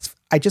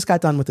I just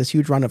got done with this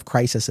huge run of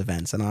Crisis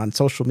events, and on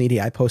social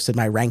media, I posted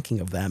my ranking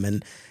of them.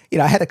 And,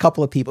 I had a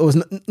couple of people, it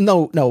was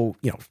no,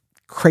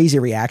 crazy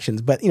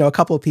reactions, but, a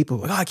couple of people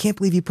were like, oh, I can't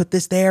believe you put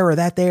this there or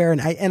that there.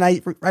 And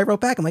I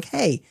wrote back, I'm like,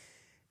 hey,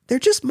 they're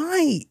just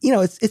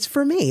it's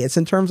for me. It's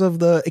in terms of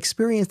the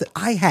experience that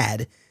I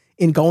had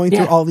in going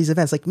through all these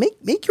events. Like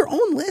make your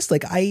own list.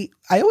 Like I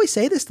always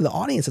say this to the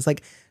audience. It's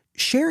like,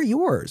 share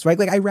yours, right?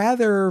 Like I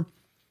rather,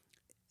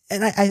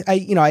 and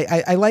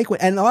I like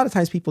what, and a lot of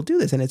times people do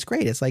this and it's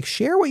great. It's like,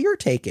 share what your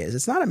take is.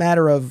 It's not a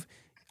matter of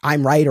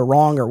I'm right or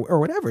wrong or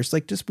whatever. It's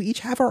like, just, we each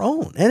have our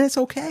own, and it's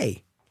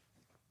okay.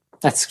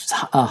 That's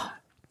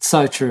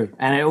so true.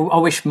 And I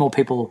wish more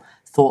people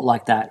thought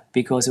like that,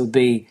 because it would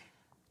be,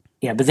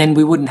 but then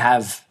we wouldn't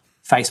have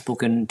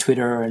Facebook and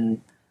Twitter,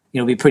 and,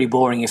 it'd be pretty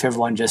boring if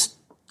everyone just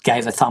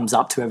gave a thumbs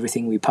up to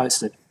everything we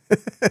posted.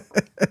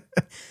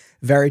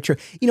 Very true.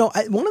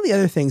 One of the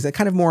other things that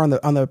kind of more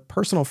on the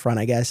personal front,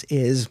 I guess,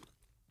 is,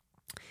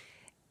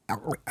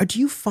 do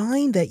you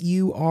find that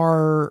you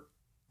are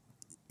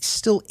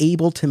still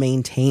able to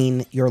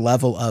maintain your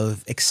level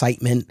of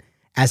excitement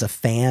as a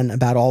fan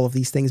about all of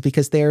these things?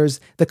 Because there's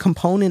the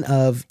component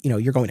of,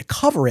 you're going to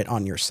cover it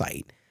on your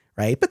site,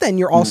 right? But then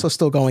you're also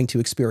still going to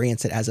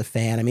experience it as a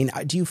fan. I mean,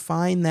 do you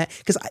find that,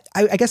 because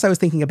I guess I was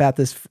thinking about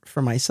this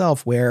for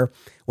myself, where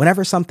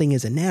whenever something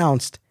is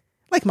announced,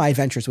 like my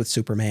adventures with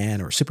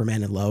Superman or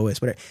Superman and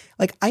Lois, whatever,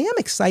 like I am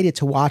excited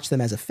to watch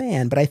them as a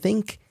fan, but I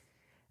think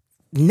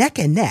neck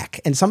and neck,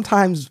 and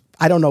sometimes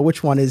I don't know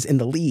which one is in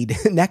the lead,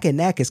 neck and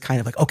neck is kind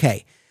of like,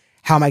 okay,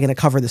 how am I going to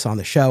cover this on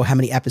the show? How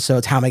many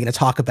episodes? How am I going to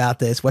talk about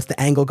this? What's the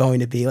angle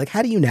going to be? Like,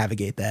 how do you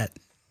navigate that?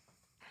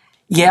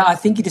 Yeah, I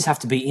think you just have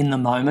to be in the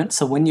moment.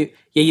 So when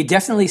you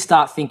definitely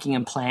start thinking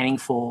and planning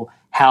for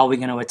how we're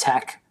going to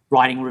attack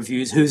writing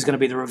reviews, who's going to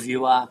be the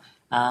reviewer,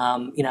 are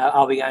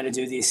we going to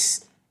do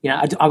this,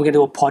 are we going to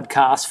do a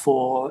podcast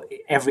for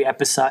every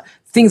episode,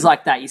 things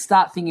like that. You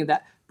start thinking of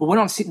that. But when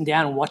I'm sitting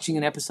down and watching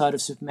an episode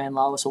of Superman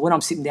Lois, or when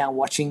I'm sitting down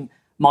watching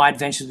my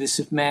adventures with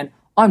Superman,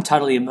 I'm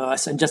totally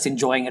immersed and just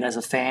enjoying it as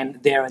a fan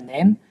there and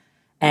then,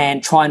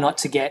 and try not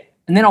to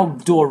and then I'll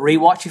do a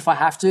rewatch if I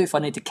have to, if I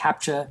need to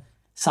capture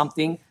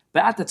something.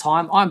 But at the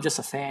time, I'm just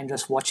a fan,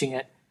 just watching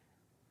it,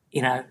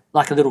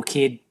 like a little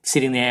kid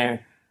sitting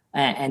there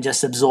and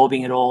just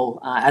absorbing it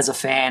all as a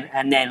fan.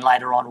 And then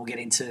later on, we'll get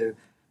into,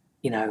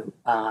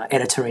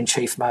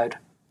 editor-in-chief mode.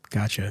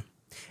 Gotcha.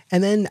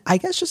 And then I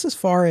guess just as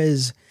far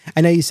as,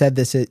 I know you said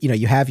this,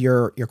 you have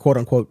your quote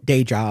unquote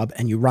day job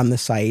and you run the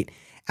site.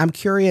 I'm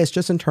curious,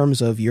 just in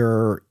terms of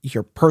your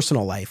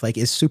personal life, like,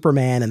 is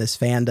Superman and this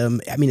fandom,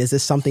 I mean, is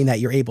this something that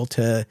you're able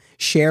to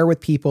share with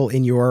people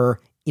in your,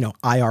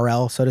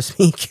 IRL, so to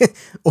speak?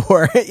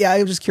 Or, yeah,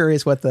 I'm just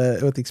curious what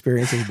the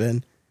experience has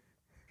been.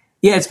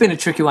 Yeah, it's been a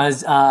tricky one.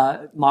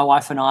 My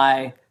wife and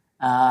I,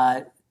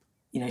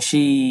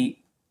 she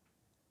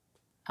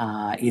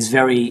is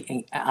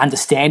very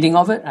understanding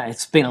of it.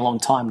 It's been a long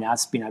time now.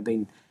 It's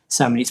been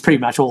so many. It's pretty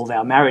much all of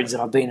our marriage that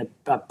I've been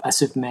a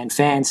Superman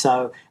fan.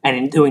 So, and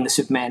in doing the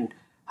Superman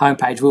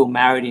homepage, we were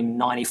married in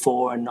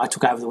 '94, and I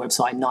took over the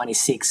website in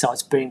 '96. So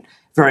it's been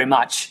very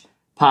much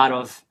part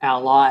of our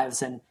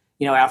lives. And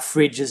our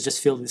fridge is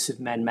just filled with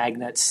Superman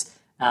magnets.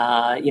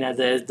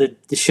 The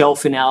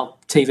shelf in our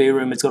TV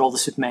room has got all the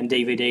Superman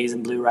DVDs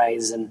and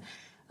Blu-rays, and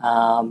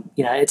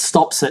it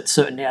stops at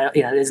certain.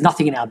 There's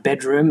nothing in our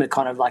bedroom that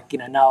kind of like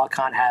no, I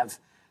can't have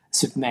a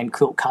Superman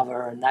quilt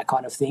cover and that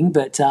kind of thing.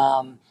 But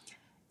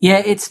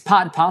it's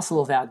part and parcel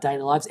of our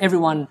daily lives.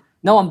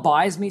 No one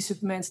buys me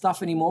Superman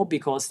stuff anymore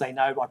because they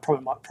know I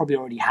probably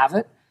already have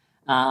it.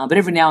 But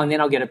every now and then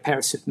I'll get a pair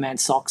of Superman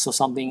socks or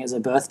something as a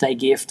birthday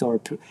gift,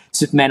 or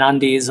Superman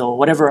undies, or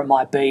whatever it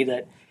might be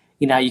that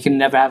you can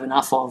never have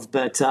enough of.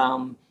 But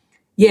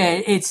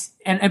it's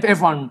and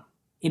everyone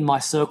in my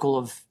circle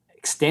of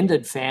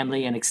extended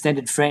family and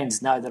extended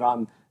friends know that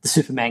I'm the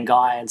Superman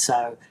guy, and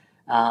so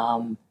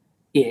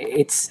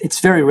it's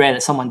very rare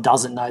that someone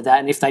doesn't know that,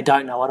 and if they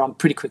don't know it, I'm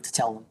pretty quick to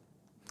tell them.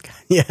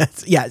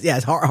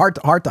 It's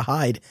hard to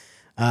hide.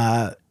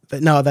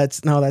 But no,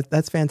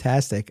 that's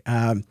fantastic.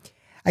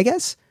 I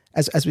guess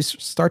as we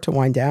start to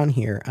wind down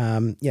here,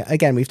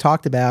 again, we've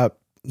talked about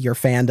your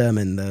fandom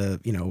and the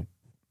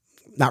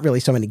not really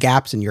so many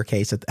gaps in your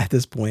case at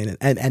this point,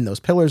 and those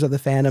pillars of the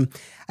fandom.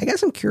 I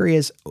guess I'm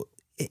curious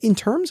in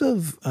terms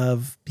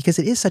of because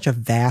it is such a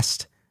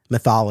vast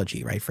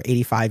mythology, right? For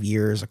 85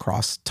 years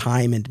across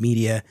time and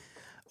media,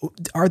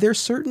 are there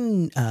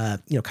certain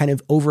kind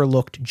of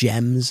overlooked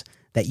gems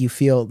that you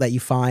feel that you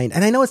find?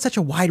 And I know it's such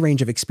a wide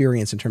range of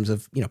experience in terms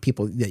of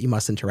people that you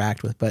must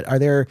interact with, but are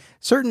there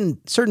certain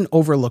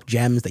overlooked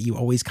gems that you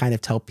always kind of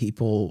tell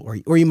people,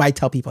 or you might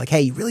tell people like,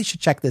 hey, you really should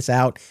check this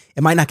out.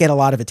 It might not get a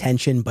lot of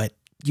attention, but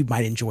you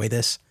might enjoy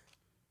this.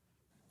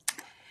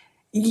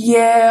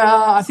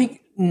 Yeah, I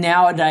think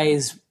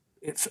nowadays,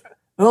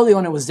 early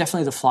on, it was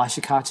definitely the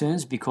Fleischer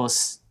cartoons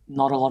because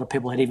not a lot of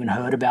people had even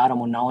heard about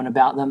them or known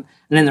about them.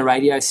 And then the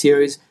radio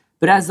series.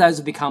 But as those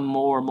have become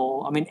more and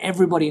more, I mean,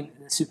 everybody in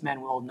the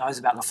Superman world knows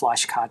about the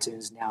Fleischer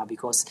cartoons now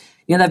because,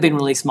 they've been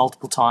released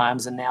multiple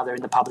times and now they're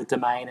in the public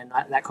domain and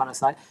that kind of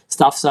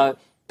stuff. So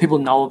people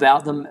know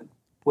about them,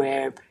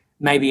 where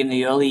maybe in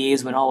the early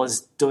years when I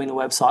was doing the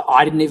website,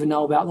 I didn't even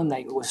know about them.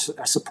 They were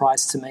a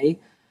surprise to me.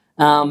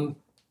 In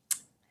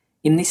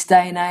this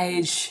day and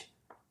age,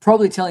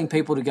 probably telling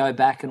people to go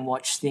back and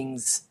watch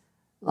things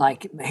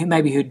like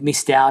maybe who'd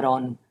missed out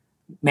on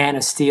Man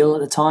of Steel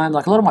at the time.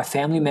 Like a lot of my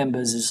family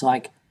members is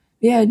like,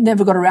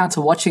 never got around to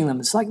watching them.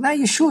 It's like, no,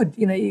 you should.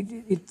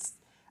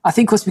 I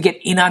think because we get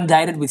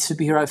inundated with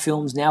superhero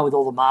films now with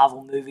all the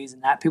Marvel movies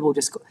and that, people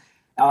just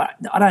I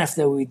don't know if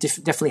we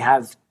definitely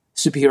have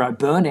superhero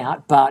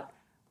burnout, but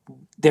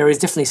there is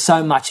definitely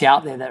so much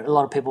out there that a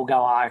lot of people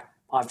go,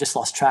 I've just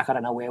lost track. I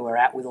don't know where we're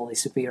at with all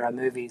these superhero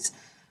movies.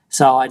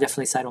 So I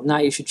definitely say to them, no,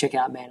 you should check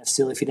out Man of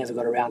Steel if you never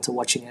got around to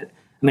watching it.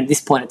 I mean, at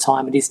this point in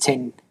time, it is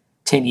 10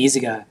 years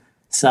ago.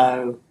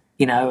 So,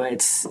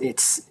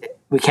 it's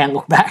we can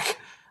look back.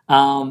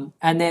 And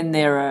then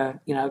there are,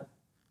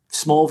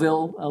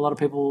 Smallville. A lot of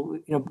people,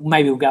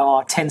 maybe will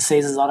go, 10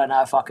 seasons. I don't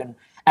know if I can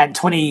add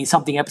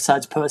 20-something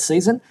episodes per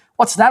season.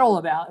 What's that all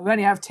about? We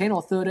only have 10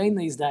 or 13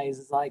 these days.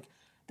 It's like,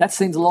 that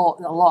seems a lot.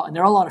 And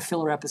there are a lot of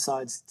filler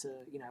episodes to,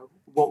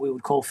 what we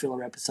would call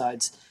filler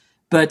episodes.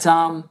 But,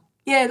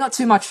 not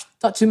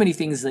too many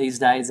things these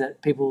days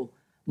that people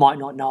might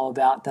not know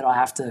about that I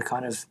have to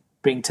kind of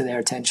bring to their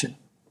attention.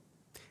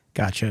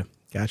 Gotcha.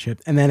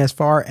 And then as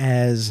far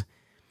as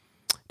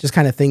just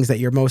kind of things that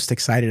you're most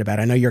excited about,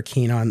 I know you're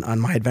keen on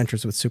My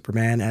Adventures with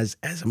Superman, as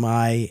am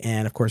I.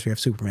 And of course we have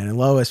Superman and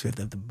Lois. We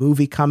have the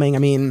movie coming. I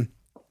mean,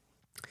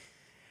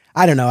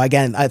 I don't know.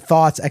 Again,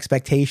 thoughts,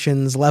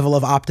 expectations, level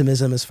of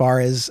optimism as far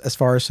as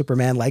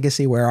Superman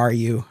Legacy. Where are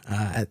you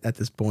at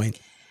this point?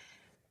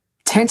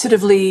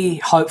 Tentatively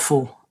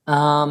hopeful.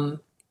 I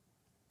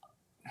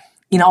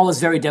was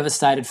very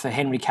devastated for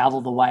Henry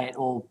Cavill, the way it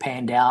all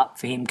panned out,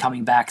 for him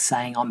coming back,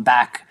 saying, I'm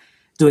back,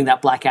 doing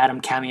that Black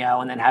Adam cameo,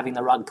 and then having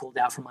the rug pulled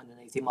out from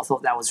underneath him. I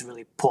thought that was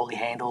really poorly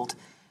handled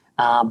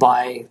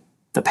by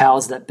the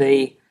powers that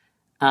be.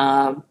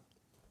 I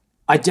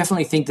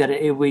definitely think that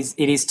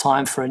it is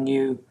time for a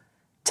new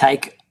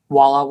take.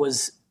 While I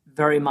was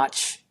very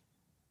much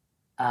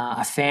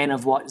a fan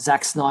of what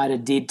Zack Snyder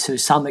did to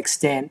some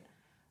extent,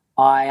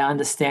 I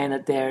understand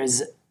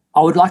that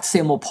I would like to see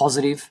a more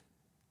positive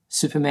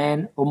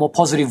Superman or more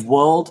positive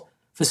world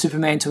for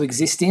Superman to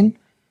exist in.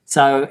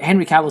 So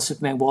Henry Cavill's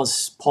Superman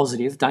was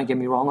positive, don't get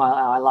me wrong.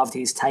 I loved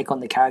his take on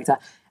the character.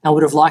 I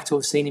would have liked to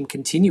have seen him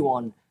continue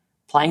on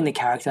playing the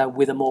character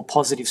with a more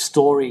positive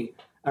story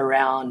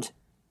around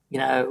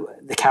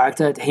the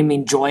character, him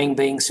enjoying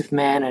being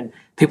Superman and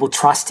people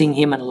trusting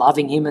him and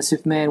loving him as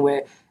Superman,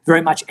 where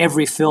very much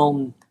every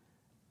film,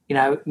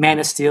 Man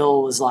of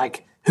Steel was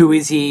like, who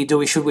is he?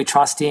 Should we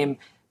trust him?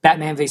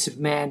 Batman v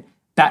Superman,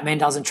 Batman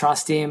doesn't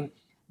trust him.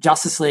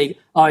 Justice League,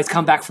 he's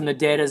come back from the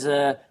dead as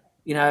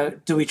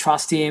do we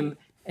trust him?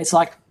 It's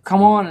like,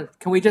 come on,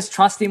 can we just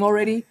trust him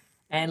already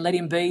and let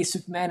him be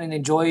Superman and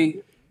enjoy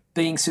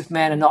being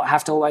Superman and not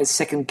have to always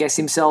second guess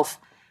himself?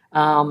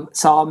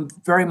 So I'm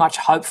very much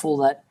hopeful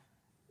that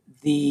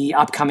the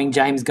upcoming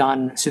James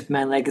Gunn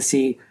Superman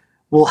Legacy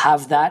will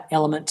have that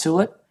element to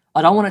it.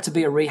 I don't want it to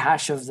be a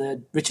rehash of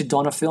the Richard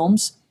Donner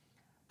films,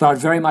 but I'd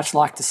very much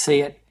like to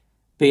see it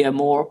be a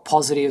more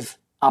positive,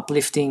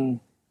 uplifting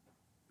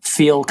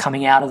feel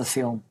coming out of the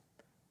film.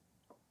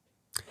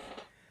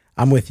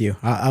 I'm with you.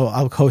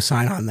 I'll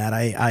co-sign on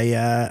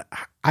that.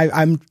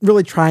 I'm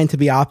really trying to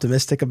be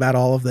optimistic about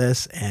all of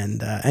this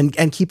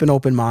and keep an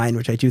open mind,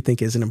 which I do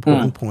think is an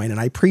important point. And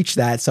I preach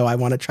that, so I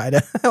want to try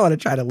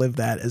to live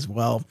that as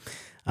well.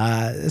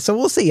 So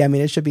we'll see. I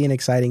mean, it should be an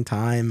exciting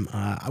time.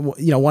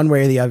 One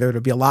way or the other,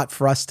 it'll be a lot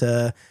for us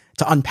to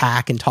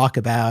unpack and talk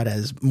about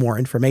as more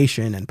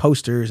information and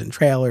posters and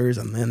trailers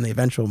and then the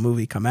eventual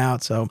movie come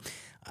out. So,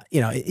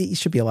 it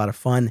should be a lot of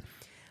fun.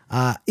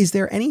 Is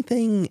there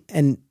anything,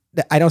 and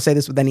I don't say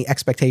this with any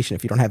expectation.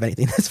 If you don't have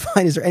anything, that's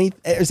fine. Is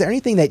there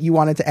anything that you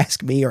wanted to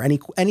ask me, or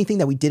anything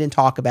that we didn't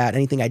talk about,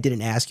 anything I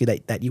didn't ask you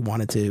that you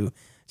wanted to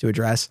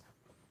address?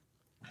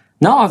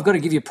 No, I've got to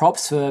give you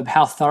props for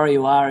how thorough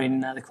you are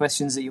in the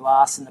questions that you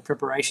asked and the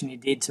preparation you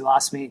did to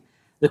ask me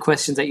the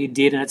questions that you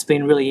did. And it's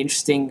been really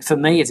interesting for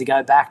me to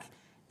go back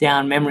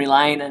down memory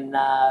lane and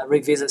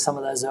revisit some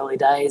of those early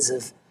days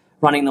of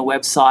running the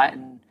website.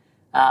 And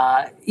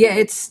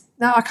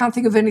I can't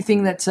think of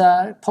anything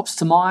that pops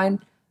to mind.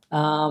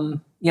 I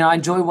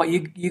enjoy what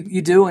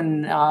you do,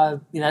 and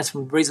that's the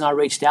reason I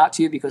reached out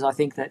to you, because I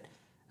think that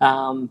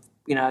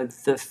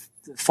the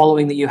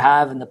following that you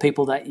have and the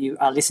people that you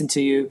listen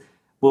to you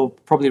will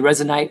probably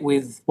resonate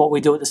with what we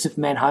do at the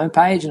Superman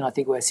homepage, and I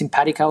think we're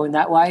simpatico in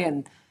that way.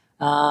 And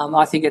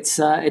I think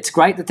it's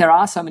great that there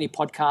are so many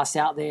podcasts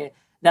out there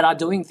that are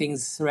doing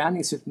things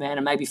surrounding Superman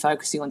and maybe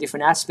focusing on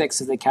different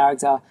aspects of the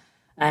character.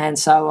 And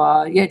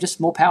so, just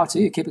more power to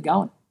you. Keep it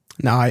going.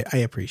 No, I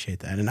appreciate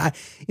that. And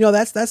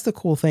that's the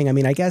cool thing. I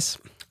mean, I guess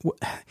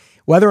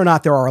whether or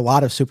not there are a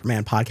lot of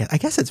Superman podcasts, I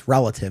guess it's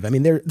relative. I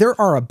mean,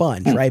 there are a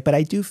bunch, right? But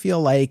I do feel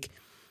like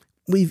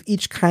we've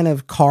each kind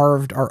of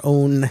carved our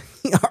own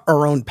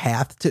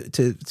path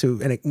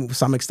to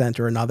some extent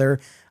or another,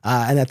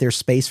 and that there's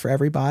space for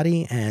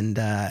everybody. And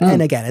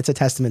again, it's a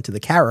testament to the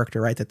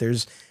character, right? That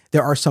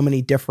there are so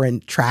many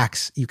different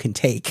tracks you can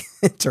take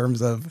in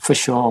terms of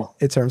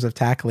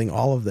tackling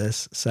all of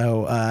this.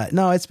 So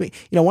no, it's been,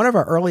 one of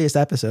our earliest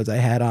episodes I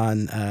had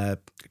on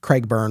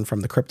Craig Byrne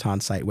from the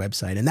Krypton site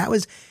website, and that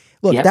was.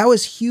 Look, That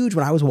was huge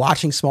when I was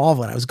watching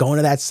Smallville and I was going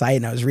to that site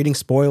and I was reading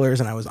spoilers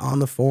and I was on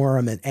the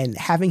forum and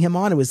having him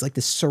on, it was like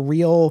this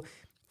surreal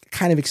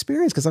kind of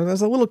experience because I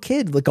was a little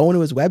kid like going to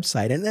his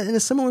website. And a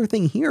similar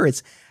thing here,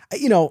 it's,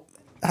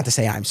 not to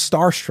say I'm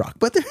starstruck,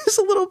 but there's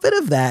a little bit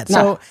of that.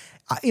 No.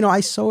 So,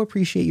 I so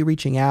appreciate you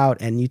reaching out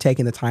and you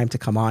taking the time to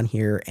come on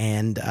here.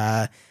 And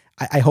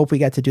I hope we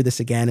get to do this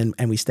again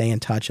and we stay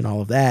in touch and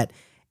all of that.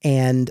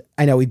 And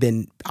I know we've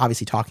been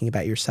obviously talking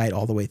about your site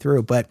all the way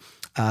through, but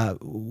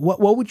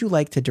what would you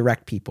like to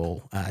direct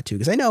people to?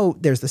 Because I know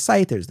there's the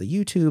site, there's the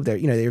YouTube,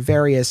 there are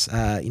various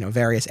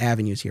various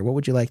avenues here. What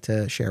would you like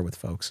to share with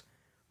folks?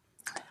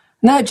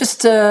 No,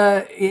 just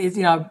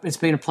it's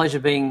been a pleasure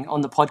being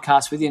on the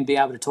podcast with you and be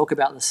able to talk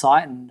about the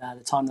site and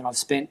the time that I've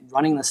spent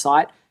running the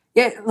site.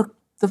 Yeah, look,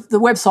 the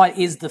website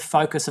is the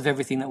focus of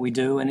everything that we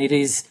do, and it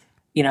is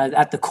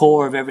at the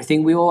core of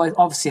everything. We always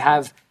obviously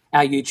have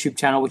our YouTube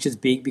channel, which is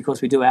big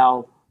because we do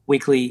our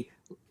weekly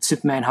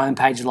Superman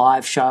homepage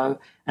live show,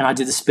 and I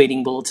do the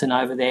speeding bulletin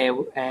over there.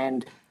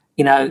 And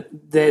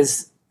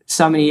there's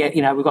so many.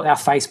 We've got our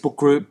Facebook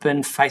group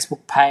and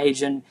Facebook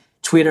page and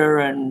Twitter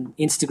and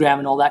Instagram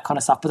and all that kind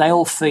of stuff. But they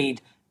all feed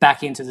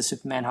back into the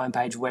Superman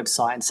homepage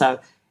website, and so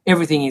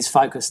everything is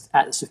focused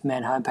at the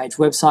Superman homepage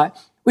website.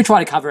 We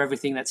try to cover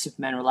everything that's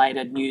Superman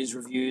related: news,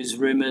 reviews,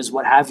 rumors,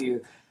 what have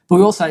you. But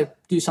we also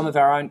do some of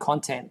our own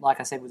content, like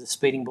I said, with the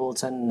speeding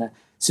bulletin and the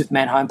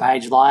Superman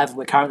homepage live.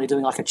 We're currently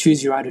doing like a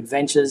choose your own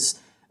adventures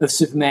of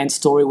Superman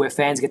story where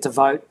fans get to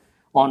vote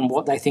on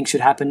what they think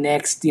should happen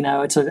next.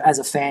 It's as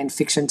a fan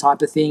fiction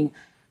type of thing.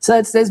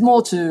 So there's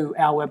more to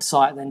our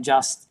website than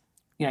just,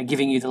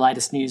 giving you the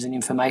latest news and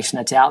information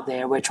that's out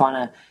there. We're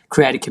trying to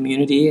create a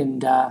community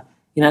and,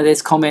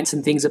 there's comments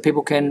and things that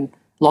people can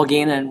log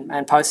in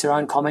and post their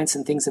own comments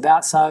and things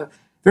about. So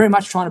very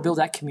much trying to build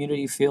that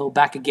community feel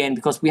back again,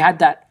 because we had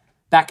that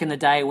back in the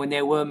day when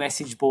there were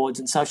message boards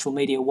and social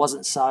media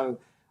wasn't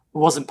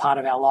part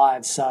of our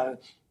lives. So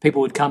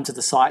people would come to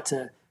the site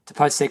to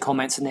post their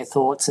comments and their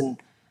thoughts. And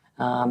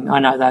I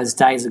know those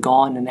days are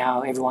gone and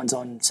now everyone's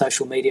on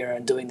social media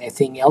and doing their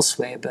thing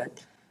elsewhere.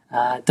 But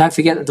don't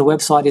forget that the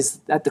website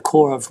is at the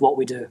core of what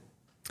we do.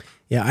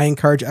 Yeah, I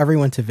encourage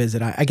everyone to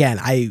visit.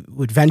 I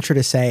would venture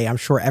to say, I'm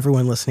sure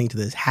everyone listening to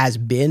this has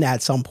been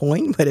at some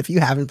point, but if you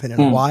haven't been in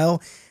a while,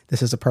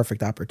 this is a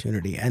perfect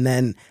opportunity. And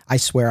then I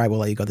swear I will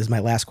let you go. This is my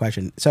last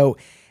question. So,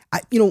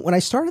 when I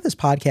started this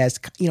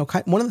podcast,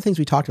 one of the things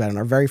we talked about in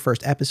our very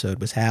first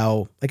episode was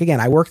how,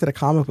 I worked at a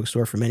comic book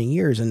store for many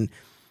years. And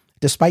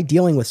despite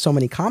dealing with so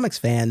many comics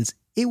fans,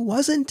 it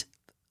wasn't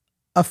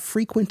a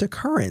frequent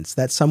occurrence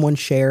that someone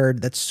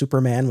shared that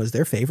Superman was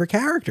their favorite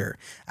character.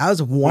 That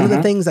was one of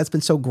the things that's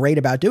been so great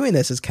about doing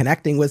this, is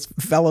connecting with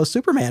fellow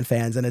Superman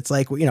fans. And it's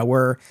like,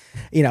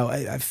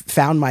 I've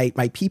found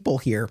my people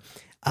here.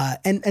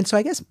 And so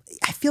I guess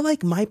I feel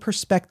like my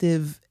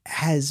perspective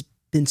has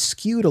been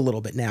skewed a little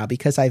bit now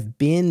because I've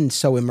been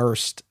so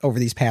immersed over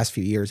these past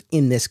few years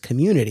in this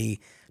community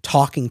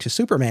talking to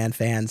Superman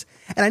fans.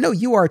 And I know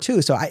you are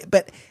too.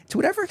 But to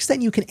whatever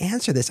extent you can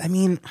answer this, I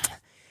mean,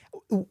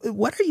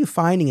 what are you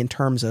finding in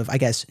terms of, I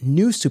guess,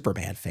 new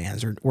Superman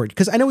fans or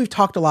because I know we've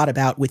talked a lot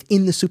about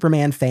within the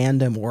Superman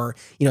fandom or,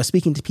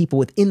 speaking to people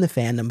within the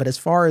fandom, but as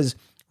far as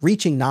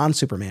reaching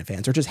non-Superman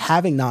fans or just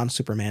having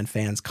non-Superman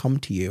fans come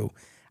to you,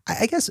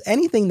 I guess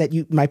anything that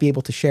you might be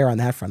able to share on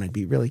that front, I'd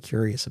be really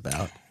curious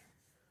about.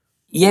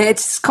 Yeah,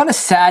 it's kind of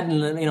sad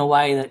in a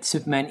way that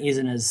Superman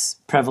isn't as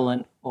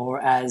prevalent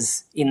or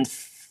as in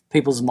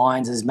people's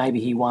minds as maybe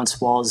he once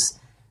was.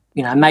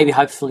 Maybe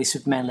hopefully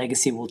Superman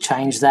Legacy will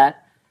change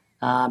that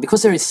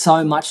because there is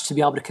so much to be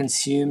able to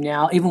consume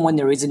now. Even when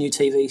there is a new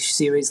TV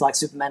series like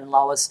Superman and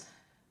Lois,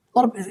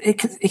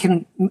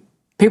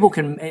 people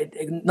can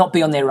not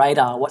be on their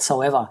radar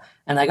whatsoever,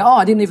 and they go, "Oh,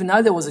 I didn't even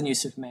know there was a new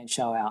Superman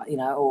show out,"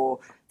 or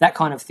that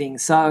kind of thing.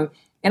 So,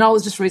 and I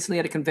was just recently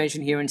at a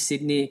convention here in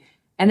Sydney.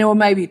 And there were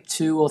maybe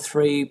 2 or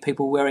 3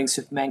 people wearing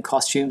Superman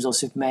costumes or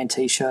Superman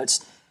T-shirts.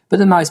 But for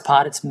the most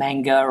part, it's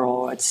manga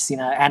or it's,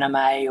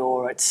 anime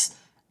or it's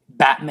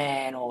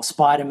Batman or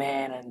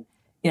Spider-Man.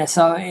 And,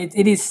 so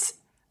it is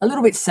a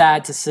little bit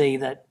sad to see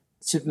that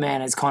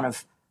Superman has kind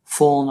of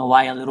fallen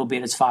away a little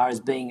bit as far as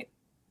being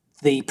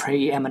the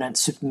preeminent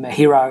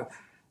superhero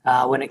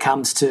when it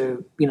comes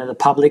to, the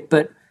public.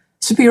 But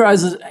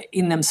superheroes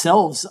in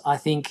themselves, I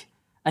think,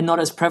 are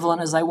not as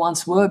prevalent as they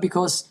once were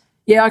because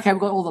yeah, okay, we've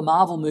got all the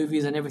Marvel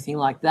movies and everything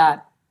like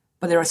that,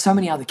 but there are so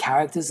many other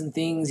characters and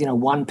things,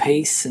 One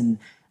Piece and,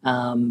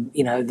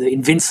 the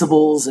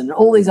Invincibles and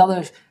all these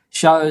other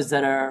shows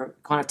that are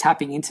kind of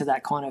tapping into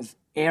that kind of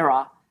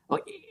area,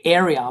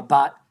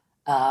 but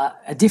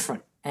are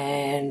different.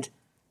 And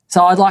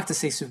so I'd like to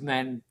see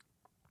Superman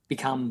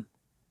become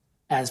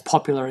as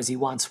popular as he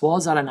once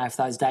was. I don't know if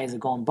those days are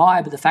gone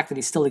by, but the fact that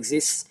he still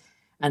exists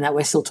and that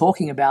we're still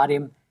talking about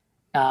him,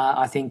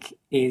 I think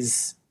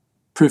is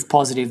proof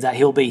positive that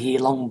he'll be here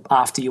long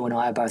after you and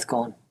I are both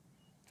gone.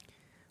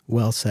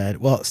 Well said.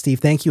 Well,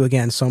 Steve, thank you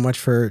again so much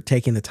for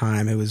taking the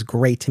time. It was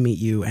great to meet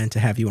you and to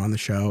have you on the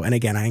show. And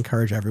again, I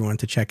encourage everyone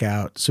to check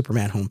out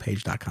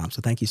supermanhomepage.com.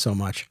 So thank you so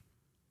much.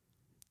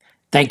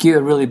 Thank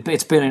you.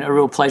 It's been a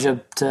real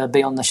pleasure to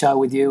be on the show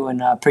with you,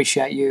 and I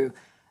appreciate you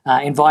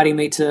inviting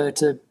me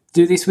to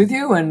do this with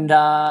you and,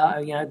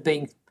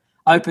 being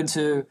open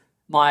to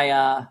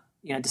my,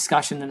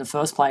 discussion in the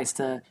first place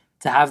to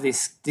have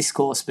this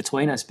discourse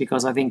between us,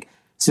 because I think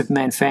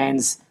Superman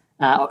fans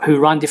who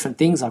run different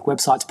things like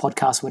websites,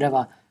 podcasts,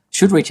 whatever,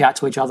 should reach out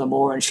to each other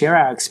more and share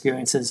our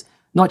experiences,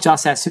 not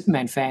just as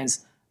Superman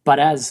fans, but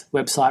as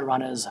website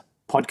runners,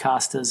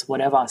 podcasters,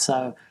 whatever.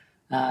 So,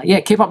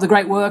 keep up the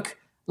great work.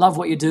 Love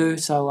what you do.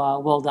 So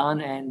well done.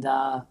 And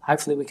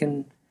hopefully we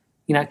can,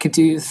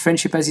 continue the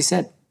friendship, as you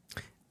said.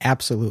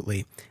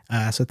 Absolutely.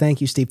 So thank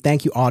you, Steve.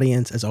 Thank you,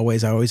 audience. As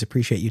always, I always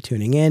appreciate you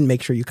tuning in.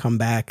 Make sure you come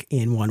back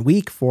in 1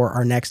 week for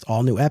our next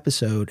all new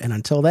episode. And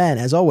until then,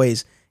 as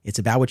always, it's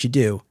about what you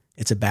do.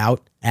 It's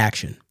about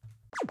action.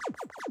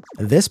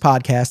 This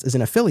podcast is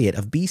an affiliate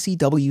of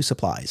BCW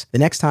Supplies. The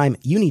next time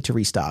you need to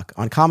restock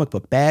on comic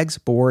book bags,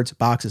 boards,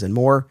 boxes, and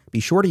more, be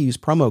sure to use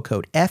promo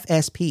code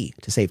FSP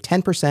to save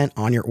 10%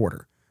 on your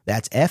order.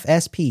 That's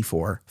FSP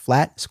for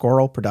Flat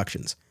Squirrel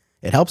Productions.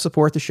 It helps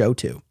support the show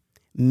too.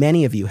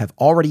 Many of you have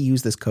already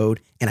used this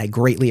code, and I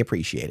greatly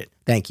appreciate it.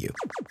 Thank you.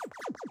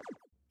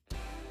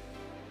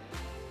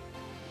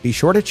 Be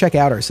sure to check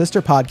out our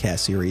sister podcast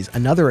series,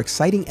 Another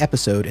Exciting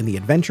Episode in the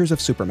Adventures of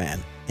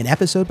Superman, an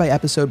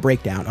episode-by-episode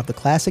breakdown of the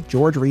classic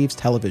George Reeves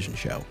television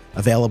show,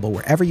 available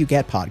wherever you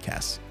get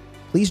podcasts.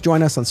 Please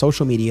join us on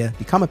social media,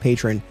 become a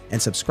patron,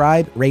 and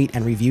subscribe, rate,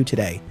 and review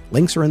today.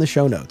 Links are in the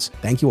show notes.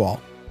 Thank you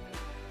all.